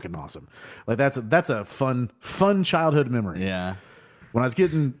so fucking awesome. Like that's a fun childhood memory. Yeah. When I was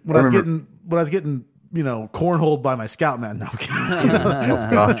getting cornholed by my scoutman. No,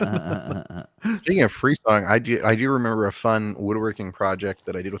 I'm kidding. Speaking of free sawing, I do remember a fun woodworking project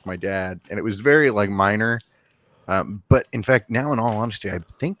that I did with my dad, and it was very like minor. But in fact, now in all honesty, I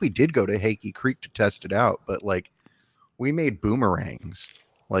think we did go to Hakey Creek to test it out. But like, we made boomerangs,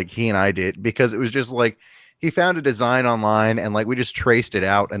 like he and I did, because it was just like he found a design online, and like we just traced it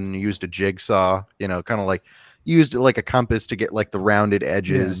out and used a jigsaw, kind of like. Used like a compass to get like the rounded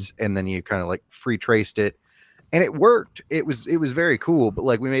edges, and then you kind of like free traced it, and it worked. It was very cool. But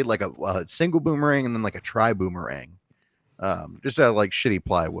like we made like a single boomerang and then like a tri boomerang, just out of like shitty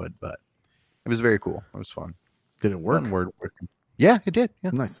plywood. But it was very cool. It was fun. Did it work? Yeah, it did. Yeah,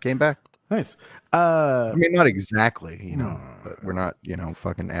 nice. Came back. Nice. I mean, not exactly, but we're not,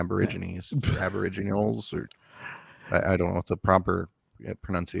 fucking Aborigines, Aboriginals, or I don't know what the proper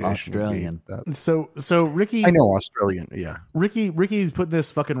pronunciation Australian. So Ricky, I know Australian. Yeah, Ricky's putting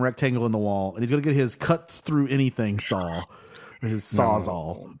this fucking rectangle in the wall, and he's gonna get his cuts through anything saw, or his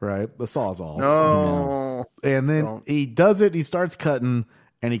sawzall, right? The sawzall. No, and then he does it. He starts cutting,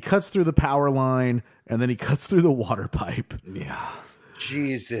 and he cuts through the power line, and then he cuts through the water pipe. Yeah,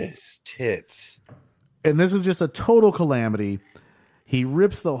 Jesus tits. And this is just a total calamity. He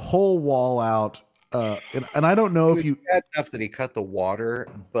rips the whole wall out. And I don't know if you bad enough that he cut the water,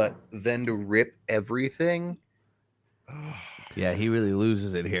 but then to rip everything. Yeah, he really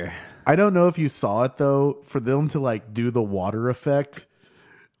loses it here. I don't know if you saw it though. For them to like do the water effect,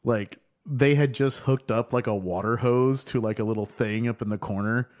 like they had just hooked up like a water hose to like a little thing up in the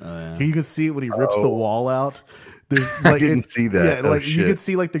corner. Oh, yeah. You could see it when he rips the wall out. Like, I didn't see that. Yeah, like you could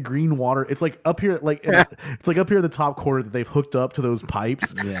see like the green water. It's like up here, like it's like up here in the top corner that they've hooked up to those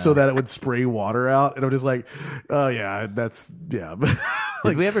pipes so that it would spray water out. And I'm just like, oh yeah, that's yeah. Like,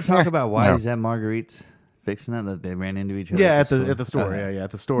 did we ever talk about why is that Marguerite's fixing that they ran into each other? Yeah, at the store. Yeah,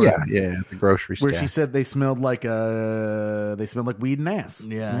 at the store. Yeah, at the grocery store. Where she said they smelled like weed and ass.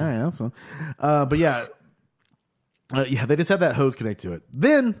 Yeah. So, but yeah, they just had that hose connect to it.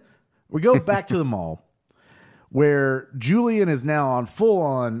 Then we go back to the mall, where Julian is now on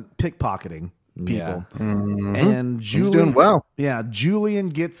full-on pickpocketing people. Yeah. Mm-hmm. And Julian, he's doing well. Yeah, Julian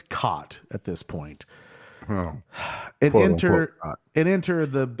gets caught at this point. Oh, and enter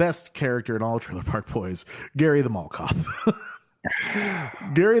the best character in all Trailer Park Boys, Gary the Mall Cop.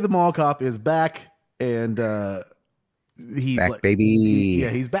 Gary the Mall Cop is back, and he's back, like, baby.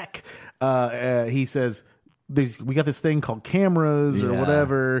 He's back. He says, we got this thing called cameras or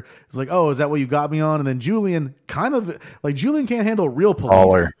whatever. It's like, oh, is that what you got me on? And then Julian Julian can't handle real police.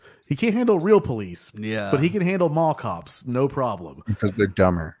 Baller. He can't handle real police. Yeah. But he can handle mall cops. No problem. Because they're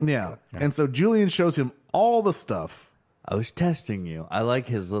dumber. Yeah. And so Julian shows him all the stuff. I was testing you. I like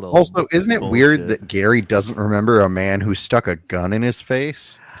his little. Also, isn't it weird that Gary doesn't remember a man who stuck a gun in his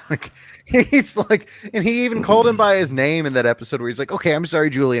face? Like, he's like, and he even called him by his name in that episode where he's like, okay, I'm sorry,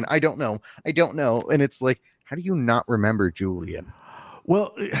 Julian. I don't know. And it's like, how do you not remember Julian?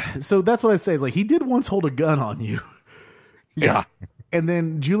 Well, so that's what I say. Is like, he did once hold a gun on you. Yeah. And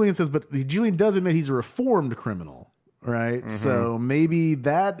then Julian says, but Julian does admit he's a reformed criminal, right? So maybe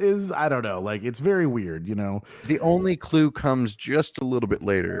that is, I don't know. Like, it's very weird, you know. The only clue comes just a little bit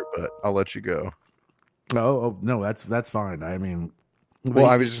later, but I'll let you go. Oh no, that's fine. I mean, well,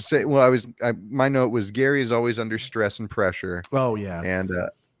 I was just saying. Well, my note was Gary is always under stress and pressure. Oh yeah, and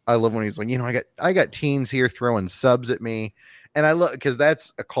I love when he's like, you know, I got teens here throwing subs at me, and I love because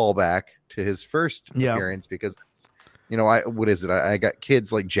that's a callback to his first appearance because. You know, what is it? I got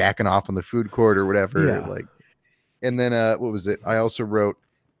kids like jacking off in the food court or whatever. Yeah. Like, and then what was it? I also wrote,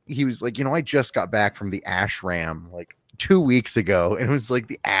 he was like, you know, I just got back from the ashram like 2 weeks ago, and it was like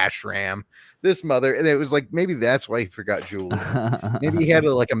the ashram. This mother, and it was like maybe that's why he forgot Julie. Maybe he had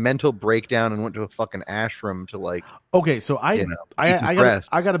a mental breakdown and went to a fucking ashram to like. Okay, so I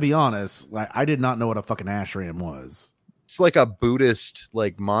gotta be honest. Like, I did not know what a fucking ashram was. It's like a Buddhist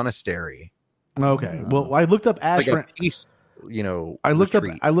like monastery. Okay. Well, I looked up ashram. Like a peace, you know. I looked up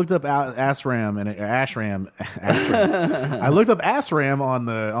ashram and ashram. I looked up ashram on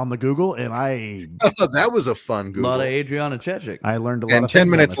the Google, and that was a fun Google. A lot of Adriana Chechik. I learned a lot. And 10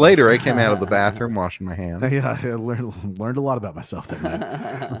 minutes later, I came out of the bathroom washing my hands. Yeah, I learned a lot about myself that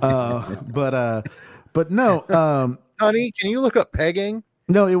night. But no, honey, can you look up pegging?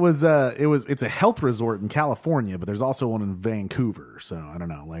 No, it's a health resort in California, but there's also one in Vancouver. So I don't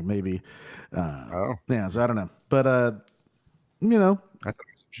know, like maybe. Yeah, so I don't know, but you know, I thought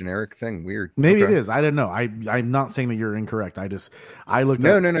it was a generic thing. Weird. Maybe it is. I don't know. I'm not saying that you're incorrect. I looked.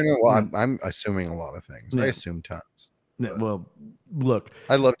 No. Well, I'm assuming a lot of things. Yeah. I assume tons. Well, look,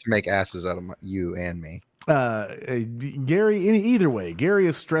 I love to make asses out of you and me. Gary. Either way, Gary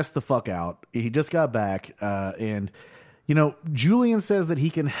is stressed the fuck out. He just got back, and you know, Julian says that he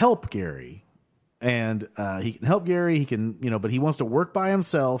can help Gary, and he can help Gary. He can, you know, but he wants to work by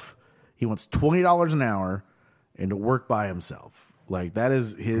himself. He wants $20 an hour and to work by himself. Like that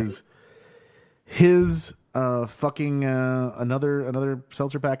is his fucking another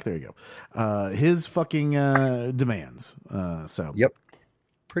seltzer pack. There you go. His fucking demands. So yep,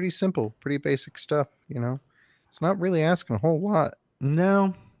 pretty simple, pretty basic stuff. You know, it's not really asking a whole lot.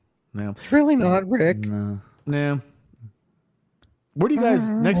 No, it's really not, Rick. No. Where do you guys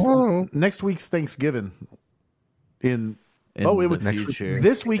next week's Thanksgiving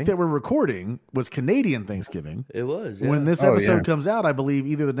this week that we're recording was Canadian Thanksgiving. It was. Yeah. When this episode comes out, I believe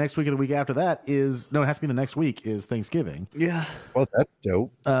either the next week or the week after that it has to be the next week is Thanksgiving. Yeah. Well, that's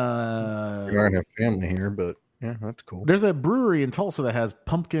dope. We don't have family here, but yeah, that's cool. There's a brewery in Tulsa that has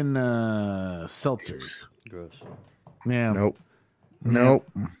pumpkin seltzers. Gross. Yeah. Nope.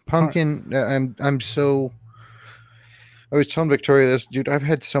 Pumpkin. I'm so. I was telling Victoria this, dude, I've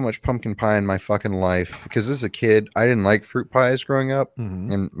had so much pumpkin pie in my fucking life because as a kid, I didn't like fruit pies growing up.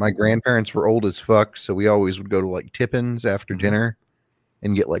 Mm-hmm. And my grandparents were old as fuck. So we always would go to like Tippin's after dinner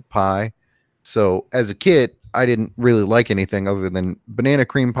and get like pie. So as a kid, I didn't really like anything other than banana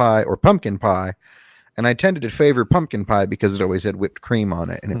cream pie or pumpkin pie. And I tended to favor pumpkin pie because it always had whipped cream on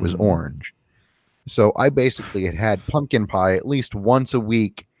it and it was orange. So I basically had pumpkin pie at least once a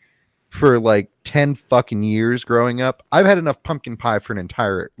week for like 10 fucking years growing up. I've had enough pumpkin pie for an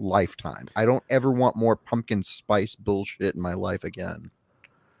entire lifetime. I don't ever want more pumpkin spice bullshit in my life again.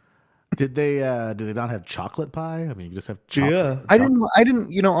 Did they not have chocolate pie? I mean, you just have chocolate. Yeah. I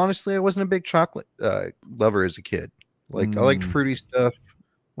didn't, you know, honestly, I wasn't a big chocolate lover as a kid. Like I liked fruity stuff,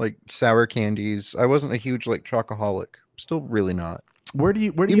 like sour candies. I wasn't a huge like chocoholic. Still really not. Where do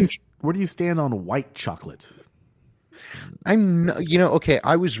you stand on white chocolate? I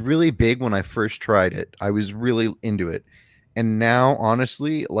was really big when I first tried it. I was really into it. And now,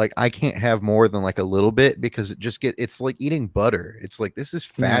 honestly, like I can't have more than like a little bit because it's like eating butter. It's like, this is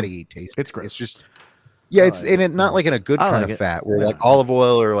fatty taste. It's gross. It's just, not like in a good kind of fat where like olive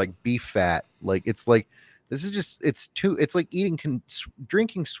oil or like beef fat. Like, it's like, this is just, it's like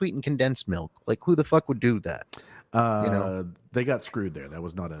drinking sweetened condensed milk. Like who the fuck would do that? They got screwed there. That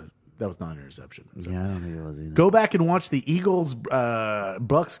was not an interception. So. Yeah, I don't think it was either. Go back and watch the Eagles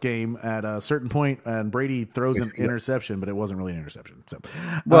Bucks game at a certain point, and Brady throws an interception, but it wasn't really an interception. So,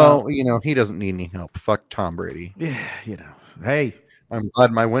 he doesn't need any help. Fuck Tom Brady. Yeah, Hey, I'm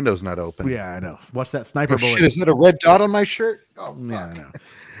glad my window's not open. Yeah, I know. Watch that sniper bullet. Shit, is that a red dot on my shirt? Oh, fuck. Yeah, I know.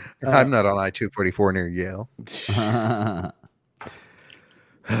 I'm not on I-244 near Yale.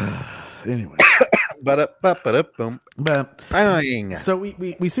 Anyway. So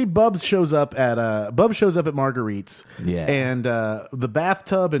we see Bubs shows up at Marguerite's. Yeah. And the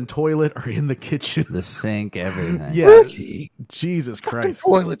bathtub and toilet are in the kitchen. The sink, everything. Yeah. Jesus Christ.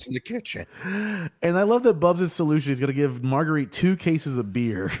 Toilets in the kitchen. And I love that Bubs' solution is going to give Marguerite 2 cases of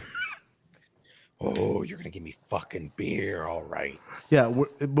beer. Oh, you're going to give me fucking beer, all right. Yeah,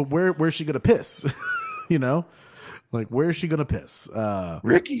 but where's she going to piss? You know? Like, where's she gonna piss?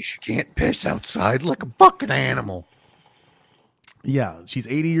 Ricky, she can't piss outside like a fucking animal. Yeah, she's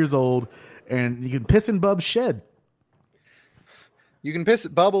 80 years old, and you can piss in Bub's shed. You can piss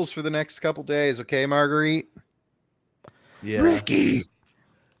at Bubbles for the next couple days, okay, Marguerite? Yeah. Ricky.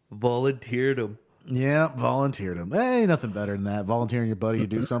 Volunteered him. Yeah, volunteered him. Ain't nothing better than that. Volunteering your buddy to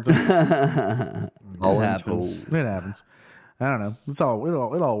do something. It happens. It happens. I don't know.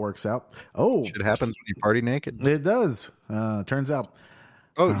 It all works out. Oh, Shit happens when you party naked. it does. Turns out.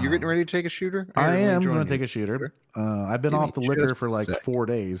 Oh, you're getting ready to take a shooter? I Here, let me am join going to you. take a shooter. I've been Give off the me liquor just for a like sec. 4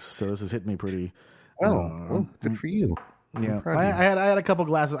 days, so this has hit me pretty. Oh, good for you. Yeah, proud of I you. had a couple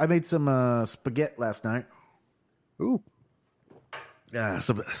glasses. I made some spaghetti last night. Ooh.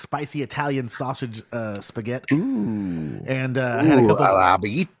 Some spicy Italian sausage spaghetti. Ooh. And I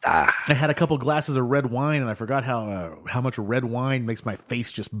had a couple glasses of red wine, and I forgot how much red wine makes my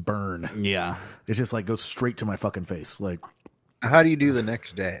face just burn. Yeah. It just like goes straight to my fucking face. Like, How do you do the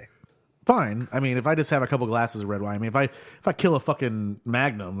next day? fine. I mean, if I just have a couple glasses of red wine, I mean, if I kill a fucking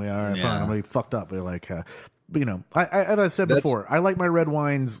Magnum, yeah, all right, fine. I'm gonna be fucked up. But like, but, as I said before, I like my red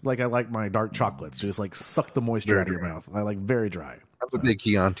wines like I like my dark chocolates. To just like suck the moisture out of your mouth. I like very dry. I'm a big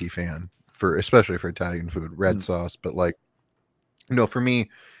Chianti fan, especially for Italian food, red sauce. But like, for me,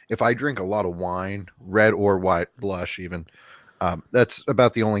 if I drink a lot of wine, red or white, blush even, that's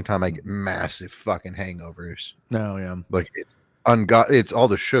about the only time I get massive fucking hangovers. No, yeah. Like it's it's all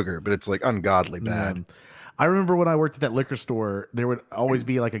the sugar, but it's like ungodly bad. I remember when I worked at that liquor store, there would always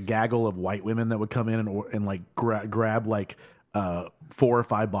be like a gaggle of white women that would come in and like grab like 4 or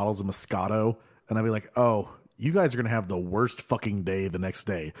 5 bottles of Moscato, and I'd be like, oh, you guys are gonna have the worst fucking day the next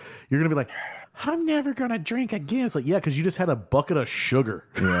day. You're gonna be like, I'm never gonna drink again. It's like, yeah, because you just had a bucket of sugar.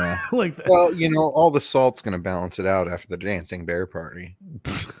 Yeah. Like, Well, all the salt's going to balance it out after the dancing bear party.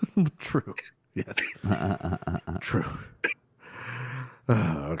 true. Yes. True.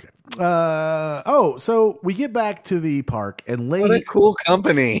 Okay. So we get back to the park, and What a cool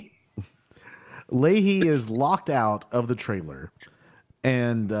company. Leahy is locked out of the trailer,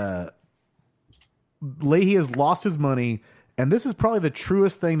 and Leahy has lost his money. And this is probably the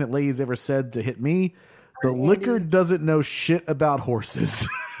truest thing that Leahy's ever said to hit me. The liquor doesn't know shit about horses.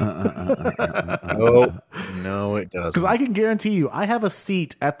 No, it doesn't. Because I can guarantee you, I have a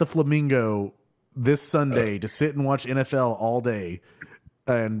seat at the Flamingo this Sunday to sit and watch NFL all day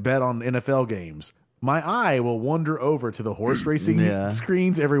and bet on NFL games. My eye will wander over to the horse racing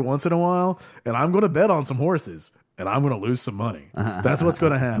screens every once in a while, and I'm going to bet on some horses, and I'm going to lose some money. That's what's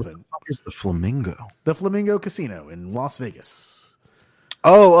going to happen. What is the Flamingo? The Flamingo Casino in Las Vegas.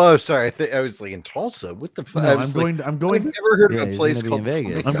 Oh, sorry. I was like in Tulsa. What the fuck? No, I've never heard of a place called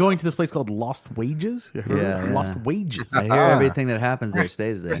Vegas. I'm going to this place called Lost Wages. You heard of it? Yeah. Lost Wages. I hear everything that happens there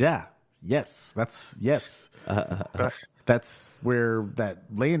stays there. Yeah. Yes. That's where that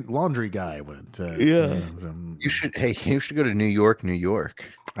laundry guy went. You should go to New York.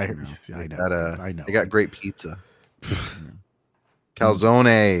 I know. I know. They got great pizza.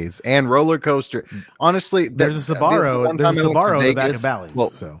 Calzones and roller coaster. Honestly, there's a Sbarro. There's a Sbarro in the back of Bally's.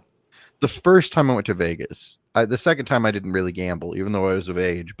 Well, so the first time I went to Vegas, the second time I didn't really gamble, even though I was of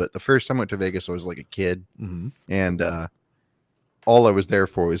age. But the first time I went to Vegas, I was like a kid, and all I was there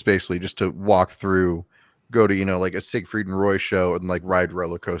for was basically just to walk through, go to like a Siegfried and Roy show, and like ride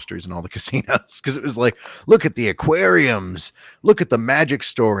roller coasters in all the casinos, because it was like, look at the aquariums, look at the magic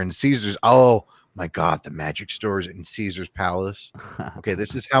store in Caesar's. Oh my God, the magic stores in Caesar's Palace. Okay,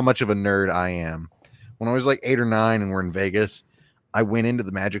 this is how much of a nerd I am. When I was like 8 or 9 and we're in Vegas, I went into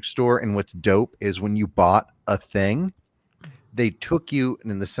the magic store, and what's dope is when you bought a thing, they took you,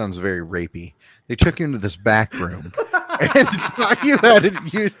 and this sounds very rapey, they took you into this back room and taught you how to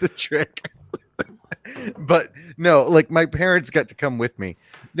use the trick. But no, like my parents got to come with me.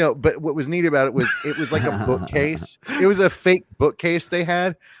 No, but what was neat about it was like a bookcase. It was a fake bookcase they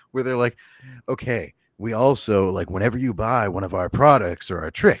had where they're like, okay, we also, like, whenever you buy one of our products or our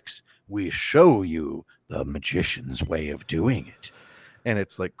tricks, we show you the magician's way of doing it. And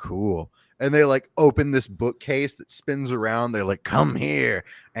it's like, cool. And they like open this bookcase that spins around. They're like, come here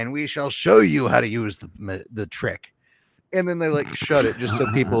and we shall show you how to use the trick. And then they like shut it just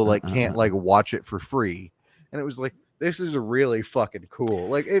so people like can't like watch it for free. And it was like, this is really fucking cool.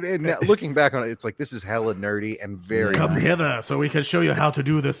 Like, and now, looking back on it, it's like, this is hella nerdy and very. Come hither so we can show you how to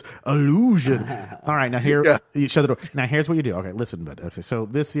do this illusion. All right, now here, you shut the door. Now here's what you do. Okay, listen, but okay, so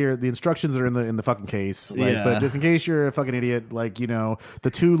this year the instructions are in the fucking case. Like, but just in case you're a fucking idiot, like, the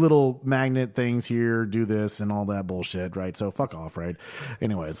 2 little magnet things here do this and all that bullshit, right? So fuck off, right?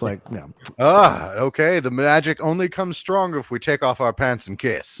 Anyways, like, yeah. Okay. The magic only comes strong if we take off our pants and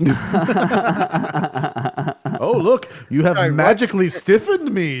kiss. Oh, look, you have magically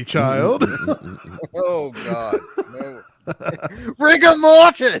stiffened me, child. Oh, God. No. Rigor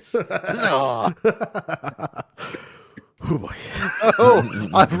mortis! Oh. Oh, boy. Oh,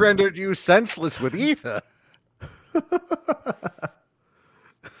 I've rendered you senseless with ether.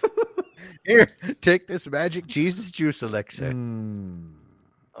 Here, take this magic Jesus juice elixir.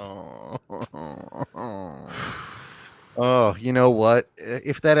 Oh, you know what?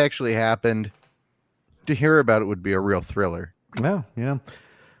 If that actually happened, to hear about it would be a real thriller. Yeah. Yep.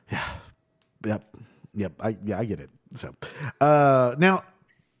 I get it. So, now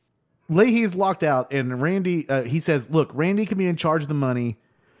Leahy's locked out, and Randy. He says, "Look, Randy can be in charge of the money.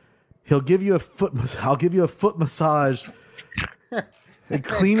 He'll give you a foot. I'll give you a foot massage, and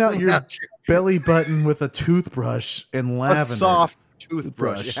clean out your belly button with a toothbrush and lavender. A soft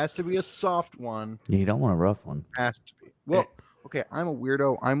toothbrush. It has to be a soft one. Yeah, you don't want a rough one. Has to be. Well, okay. I'm a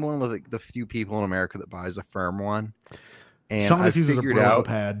weirdo. I'm one of the few people in America that buys a firm one. And Sean just uses a Brillo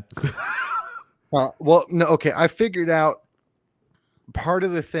pad. Well, no, okay. I figured out part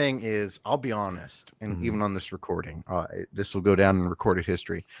of the thing is, I'll be honest, and even on this recording, this will go down in recorded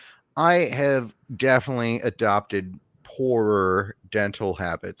history. I have definitely adopted poorer dental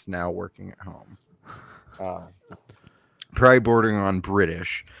habits now working at home. Probably bordering on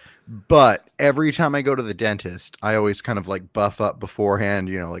British. But every time I go to the dentist, I always kind of like buff up beforehand,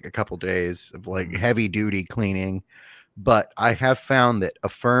 like a couple days of like heavy duty cleaning. But I have found that a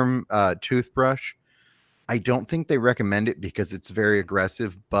firm toothbrush, I don't think they recommend it because it's very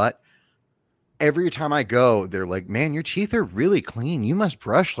aggressive. But every time I go, they're like, man, your teeth are really clean. You must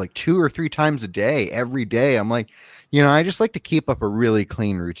brush like 2 or 3 times a day, every day. I'm like, I just like to keep up a really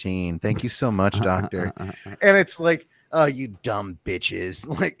clean routine. Thank you so much, doctor. And it's like, oh, you dumb bitches.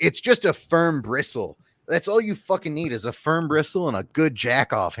 Like, it's just a firm bristle. That's all you fucking need is a firm bristle and a good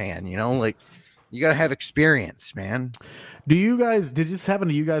jack off hand, like. You got to have experience, man. Did this happen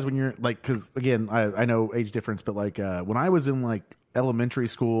to you guys when you're like, because again, I know age difference, but like when I was in like elementary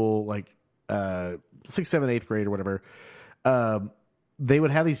school, like 6th, 7th, 8th grade or whatever, they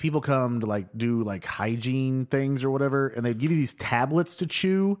would have these people come to like do like hygiene things or whatever, and they'd give you these tablets to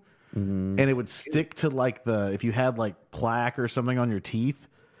chew, and it would stick to like if you had like plaque or something on your teeth.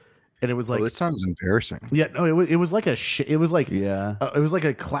 And it was like, this sounds embarrassing. Yeah, no, it was like it was like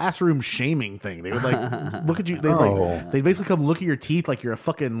a classroom shaming thing. They would like look at you. They basically come look at your teeth like you're a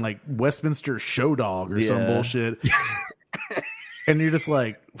fucking like Westminster show dog or some bullshit. And you're just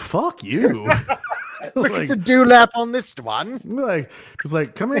like, fuck you. Look at the dewlap on this one. Like, just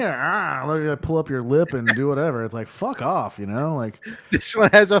like, come here. Let me pull up your lip and do whatever. It's like, fuck off, like this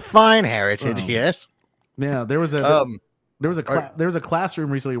one has a fine heritage. Yes. Yeah, there was a classroom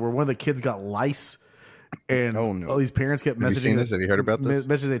recently where one of the kids got lice, and all these parents kept messaging. Have you heard about this?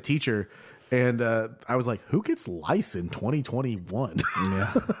 Messaging the teacher, and I was like, "Who gets lice in 2021?"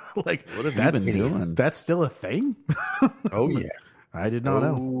 Yeah, like what have you been doing? That's still a thing. Oh yeah, I did not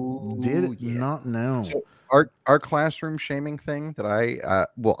know. Not know. So our classroom shaming thing that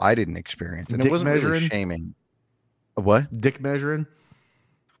I didn't experience, and Dick it wasn't measuring? really shaming. What? Dick measuring?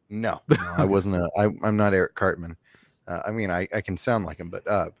 No, I wasn't. I'm not Eric Cartman. I can sound like him, but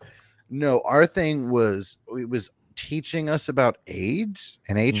no, our thing was teaching us about AIDS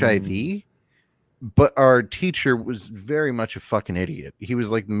and HIV, but our teacher was very much a fucking idiot. He was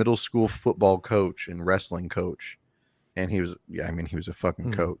like the middle school football coach and wrestling coach, and he was a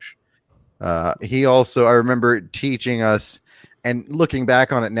fucking coach. He also, I remember teaching us, and looking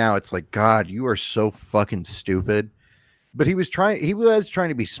back on it now, it's like, God, you are so fucking stupid. But he was trying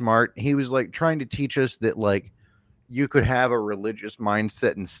to be smart. He was like trying to teach us that like, you could have a religious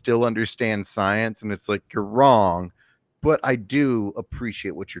mindset and still understand science. And it's like, you're wrong, but I do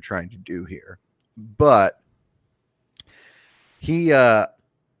appreciate what you're trying to do here. But he, where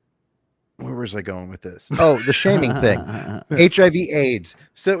was I going with this? Oh, the shaming thing, HIV AIDS.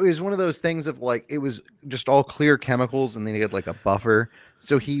 So it was one of those things of like, it was just all clear chemicals and then he had like a buffer.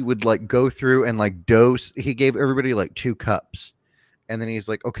 So he would like go through and like dose. He gave everybody like 2 cups. And then he's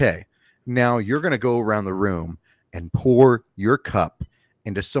like, okay, now you're going to go around the room and pour your cup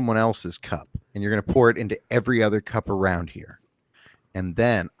into someone else's cup. And you're going to pour it into every other cup around here. And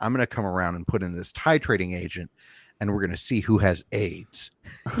then I'm going to come around and put in this titrating agent, and we're going to see who has AIDS.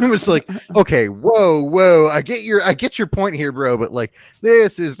 And it was like, okay, whoa. I get your point here, bro. But like,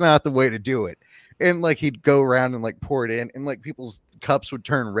 this is not the way to do it. And like, he'd go around and like pour it in, and like people's cups would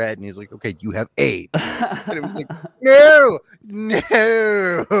turn red. And he's like, okay, you have AIDS. And it was like, no.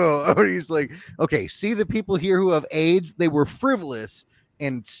 And he's like, okay, see the people here who have AIDS? They were frivolous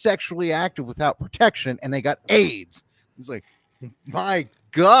and sexually active without protection, and they got AIDS. He's like, my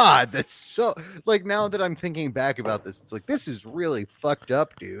God, that's so like now that I'm thinking back about this, it's like this is really fucked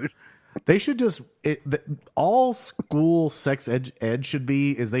up, dude. They should just all school sex ed should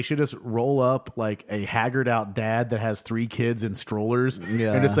be is they should just roll up like a haggard out dad that has 3 kids in strollers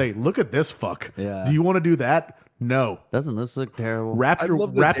and just say, "Look at this fuck. Yeah. Do you want to do that? No. Doesn't this look terrible? Wrap your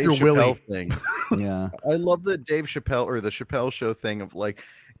Dave willy Chappelle thing. Yeah. I love the Dave Chappelle or the Chappelle Show thing of like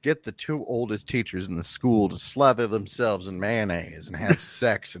get the 2 oldest teachers in the school to slather themselves in mayonnaise and have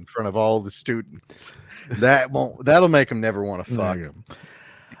sex in front of all the students. That'll make them never want to fuck.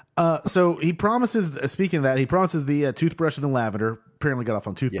 So he promises. Speaking of that, he promises the toothbrush and the lavender. Apparently, got off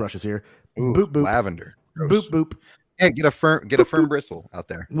on toothbrushes here. Ooh, boop boop. lavender. Gross. Boop boop. Yeah, get a firm bristle out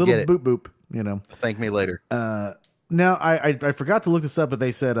there. Little boop boop. You know. Thank me later. Now I forgot to look this up, but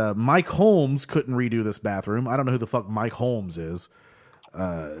they said Mike Holmes couldn't redo this bathroom. I don't know who the fuck Mike Holmes is.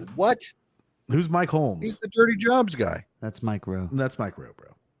 What? Who's Mike Holmes? He's the Dirty Jobs guy. That's Mike Rowe. That's Mike Rowe, bro.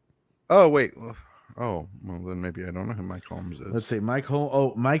 Oh wait. Oh well, then maybe I don't know who Mike Holmes is. Let's see, Mike Holmes.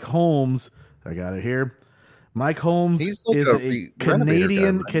 Oh, Mike Holmes. I got it here. Mike Holmes He's like is a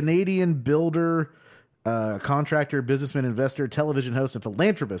Canadian guy, right? Canadian builder, contractor, businessman, investor, television host, and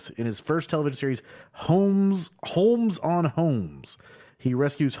philanthropist. In his first television series, Holmes on Homes, he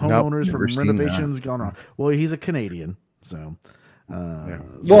rescues homeowners from renovations gone wrong. Well, he's a Canadian, so.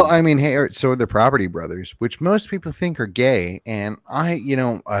 Well, I mean, hey, so are the Property Brothers, which most people think are gay, and I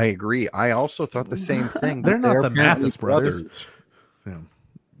agree. I also thought the same thing. They're not the Mathis brothers. Yeah.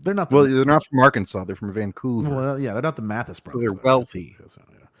 They're not. They're not from Arkansas. They're from Vancouver. Well, yeah, they're not the Mathis brothers. So they're wealthy, so,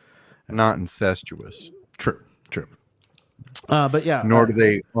 yeah. not incestuous. True. But yeah, nor do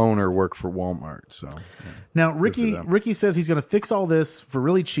they own or work for Walmart. So yeah. Now Ricky says he's going to fix all this for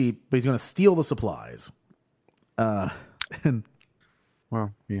really cheap, but he's going to steal the supplies. And.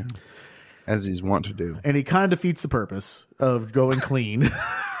 Well, yeah, as he's wont to do. And he kind of defeats the purpose of going clean.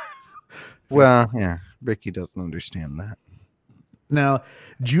 Well, yeah, Ricky doesn't understand that. Now,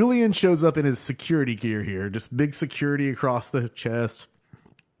 Julian shows up in his security gear here, just big security across the chest.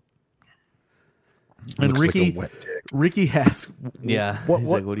 And Ricky, like a wet dick. Ricky asks, "Yeah, he's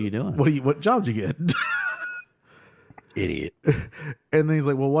like, what are you doing? What job did you get?" Idiot. And then he's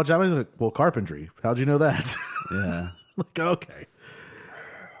like, "Well, what job is it?" "Well, carpentry." "How'd you know that?" Yeah. Like, okay.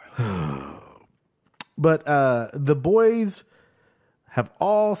 But the boys have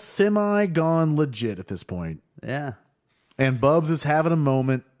all semi gone legit at this point. Yeah. And Bubs is having a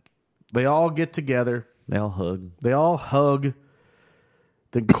moment. They all get together. They all hug.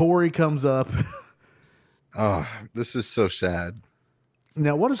 Then Corey comes up. Oh, this is so sad.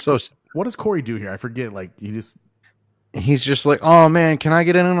 Now, what does Corey do here? I forget. Like, he's just like, "Oh man, can I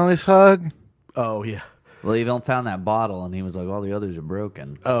get in on this hug?" Oh yeah. Well, he found that bottle, and he was like, "All the others are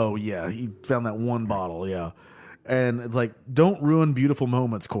broken." Oh yeah, he found that one bottle. Yeah, and it's like, don't ruin beautiful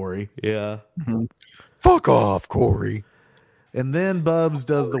moments, Corey. Yeah. Mm-hmm. Fuck off, Corey. And then Bubs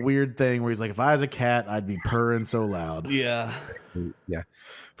does the weird thing where he's like, "If I was a cat, I'd be purring so loud." Yeah. Yeah.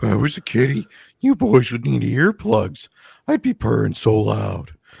 If I was a kitty, you boys would need earplugs. I'd be purring so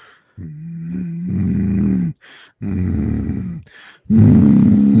loud.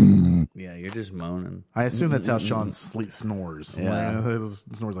 Yeah, you're just moaning. I assume that's how Sean snores. Yeah.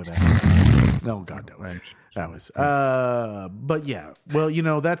 Snores like that. No, God, no. That was. But yeah. Well,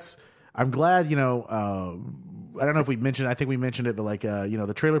 I'm glad. I don't know if we mentioned. I think we mentioned it, but like,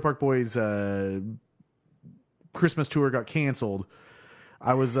 the Trailer Park Boys Christmas tour got canceled.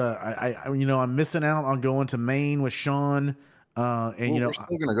 I was, I'm missing out on going to Maine with Sean. We're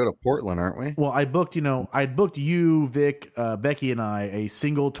still gonna go to Portland, aren't we? Well, I booked you, Vic, Becky, and I a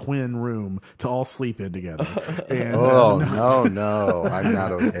single twin room to all sleep in together. And, no, I'm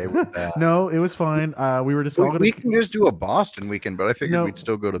not okay with that. No, it was fine. We were just all gonna. We can just do a Boston weekend, but I figured we'd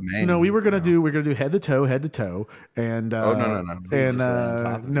still go to Maine. No, we're gonna do head to toe, and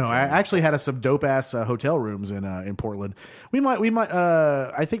no. I actually had some dope ass hotel rooms in Portland. We might.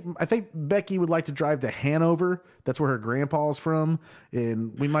 I think Becky would like to drive to Hanover. That's where her grandpa's from,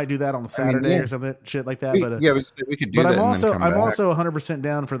 and we might do that on a Saturday or something, shit like that. We could do that. But I'm also 100%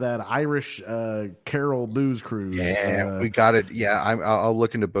 down for that Irish Carol booze cruise. Yeah, we got it. Yeah, I'll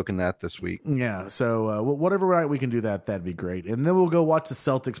look into booking that this week. Yeah, so whatever right we can do that'd be great, and then we'll go watch the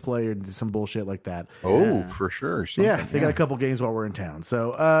Celtics play or do some bullshit like that. Oh, for sure. Yeah, they got a couple games while we're in town.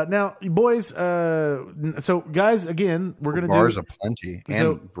 So now, boys. So guys, again, we're gonna bars aplenty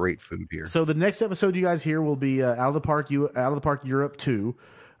and great food here. So the next episode you guys hear will be Out of the Park Europe 2,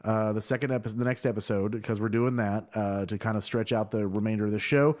 the next episode, because we're doing that to kind of stretch out the remainder of the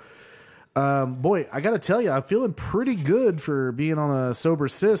show. Boy, I got to tell you, I'm feeling pretty good for being on a sober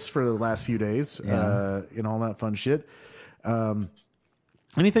cis for the last few days, and all that fun shit.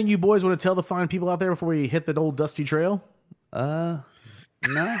 Anything you boys want to tell the fine people out there before we hit that old dusty trail? No.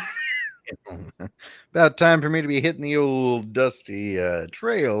 About time for me to be hitting the old dusty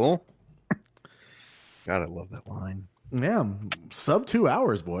trail. God, I love that line. Yeah, sub 2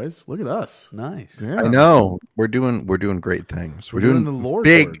 hours, boys. Look at us. Nice. Yeah. I know we're doing great things. We're doing the Lord's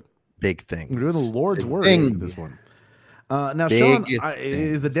big things. We're doing the Lord's word things. with this one. Now, Sean,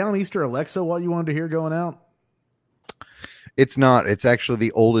 is the Down Easter Alexa what you wanted to hear going out? It's not. It's actually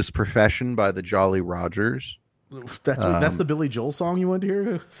The Oldest Profession by the Jolly Rogers. That's the Billy Joel song you wanted to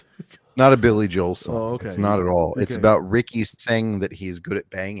hear? It's not a Billy Joel song. Oh, okay. It's not at all. Okay. It's about Ricky saying that he's good at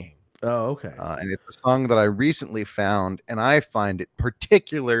banging. Oh, okay. And it's a song that I recently found, and I find it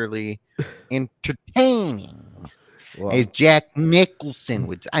particularly entertaining. Well, As Jack Nicholson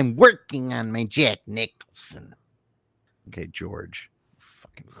would, I'm working on my Jack Nicholson. Okay, George,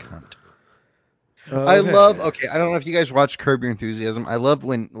 fucking cunt. I love. Okay, I don't know if you guys watch Curb Your Enthusiasm. I love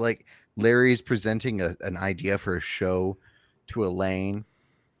when like Larry's presenting an idea for a show to Elaine,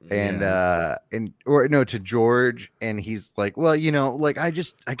 to George, and he's like, well, like I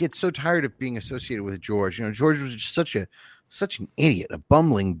get so tired of being associated with George. George was just such an idiot, a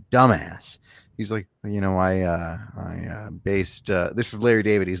bumbling dumbass. He's like, I based this is Larry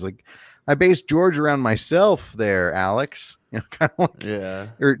David. He's like, I based George around myself there, Alex. Kind of like, Yeah.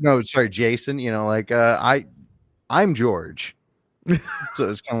 Or no, sorry, Jason. I'm George. So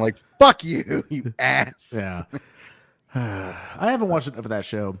it's kind of like, fuck you, you ass. Yeah. I haven't watched enough of that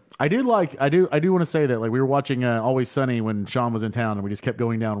show. I do want to say that like we were watching Always Sunny when Sean was in town, and we just kept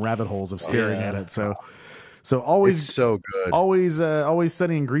going down rabbit holes of staring at it. So always It's so good. always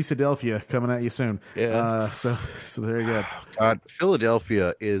Sunny in Greaseadelphia coming at you soon. Yeah. So there you go. God,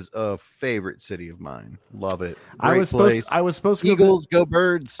 Philadelphia is a favorite city of mine. Love it. I was supposed to go Eagles, go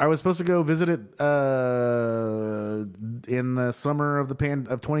Birds. I was supposed to go visit it in the summer of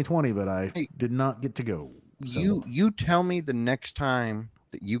 2020, but I did not get to go. So. You tell me the next time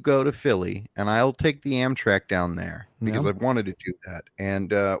that you go to Philly, and I'll take the Amtrak down there because I've wanted to do that.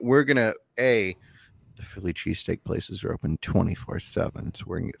 And we're gonna the Philly cheesesteak places are open 24/7, so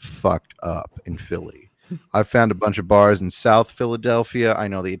we're gonna get fucked up in Philly. I found a bunch of bars in South Philadelphia. I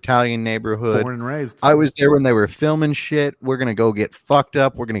know the Italian neighborhood. Born and raised. I was there when they were filming shit. We're gonna go get fucked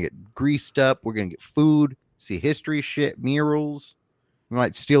up. We're gonna get greased up. We're gonna get food, see history shit, murals. We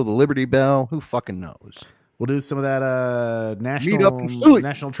might steal the Liberty Bell. Who fucking knows? We'll do some of that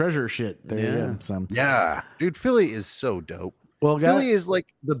national treasure shit there. Yeah. So. Yeah, dude, Philly is so dope. Well, Philly is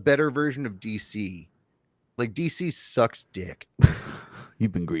like the better version of DC. Like DC sucks dick.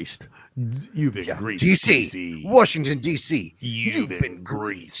 You've been greased. You've been greased. DC, Washington DC. You've been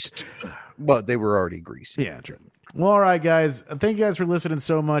greased. But they were already greased. Yeah, true. Well, all right, guys. Thank you guys for listening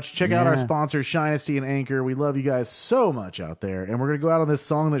so much. Check out our sponsors, Shinesty and Anchor. We love you guys so much out there. And we're going to go out on this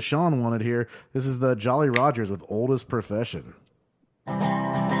song that Sean wanted here. This is the Jolly Rogers with Oldest Profession.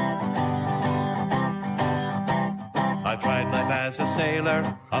 I tried life as a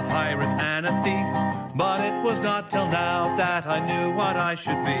sailor, a pirate and a thief, but it was not till now that I knew what I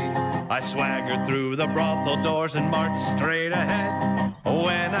should be. I swaggered through the brothel doors and marched straight ahead.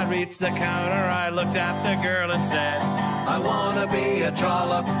 When I reached the counter, I looked at the girl and said, I wanna be a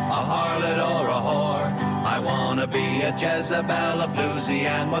trollop, a harlot or a whore. I wanna be a Jezebel, a floozy,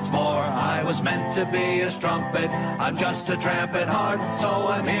 and what's more, I was meant to be a strumpet. I'm just a tramp at heart, so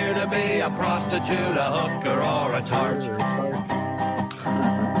I'm here to be a prostitute, a hooker, or a tart.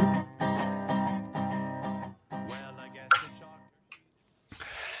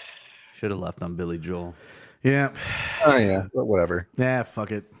 Should have left on Billy Joel. Yeah. Oh yeah, but whatever. Yeah, fuck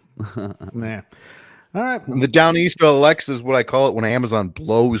it. Nah. All right. The Down Easter Alexa is what I call it when Amazon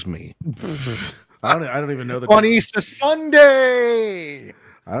blows me. I don't even know the on Easter Sunday.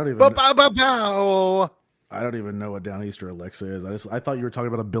 I don't even. Bow. I don't even know what Down Easter Alexa is. I thought you were talking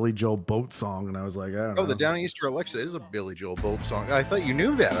about a Billy Joel boat song, and I was like, I don't know. The Down Easter Alexa is a Billy Joel boat song. I thought you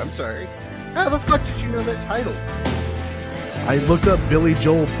knew that. I'm sorry. How the fuck did you know that title? I looked up Billy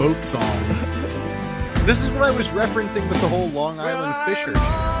Joel boat song. This is what I was referencing with the whole Long Island Fisher.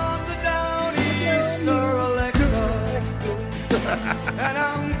 On the Down Easter Alexa, and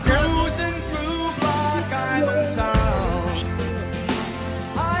I'm cruising through Block Island Sound.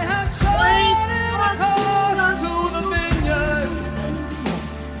 I have charted a course to the vineyard,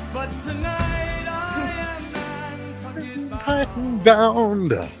 but tonight I am Nantucket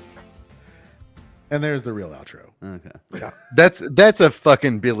bound. And there's the real outro. Okay. Yeah. That's a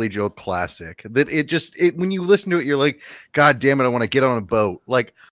fucking Billy Joel classic. That it when you listen to it, you're like, God damn it, I want to get on a boat. Like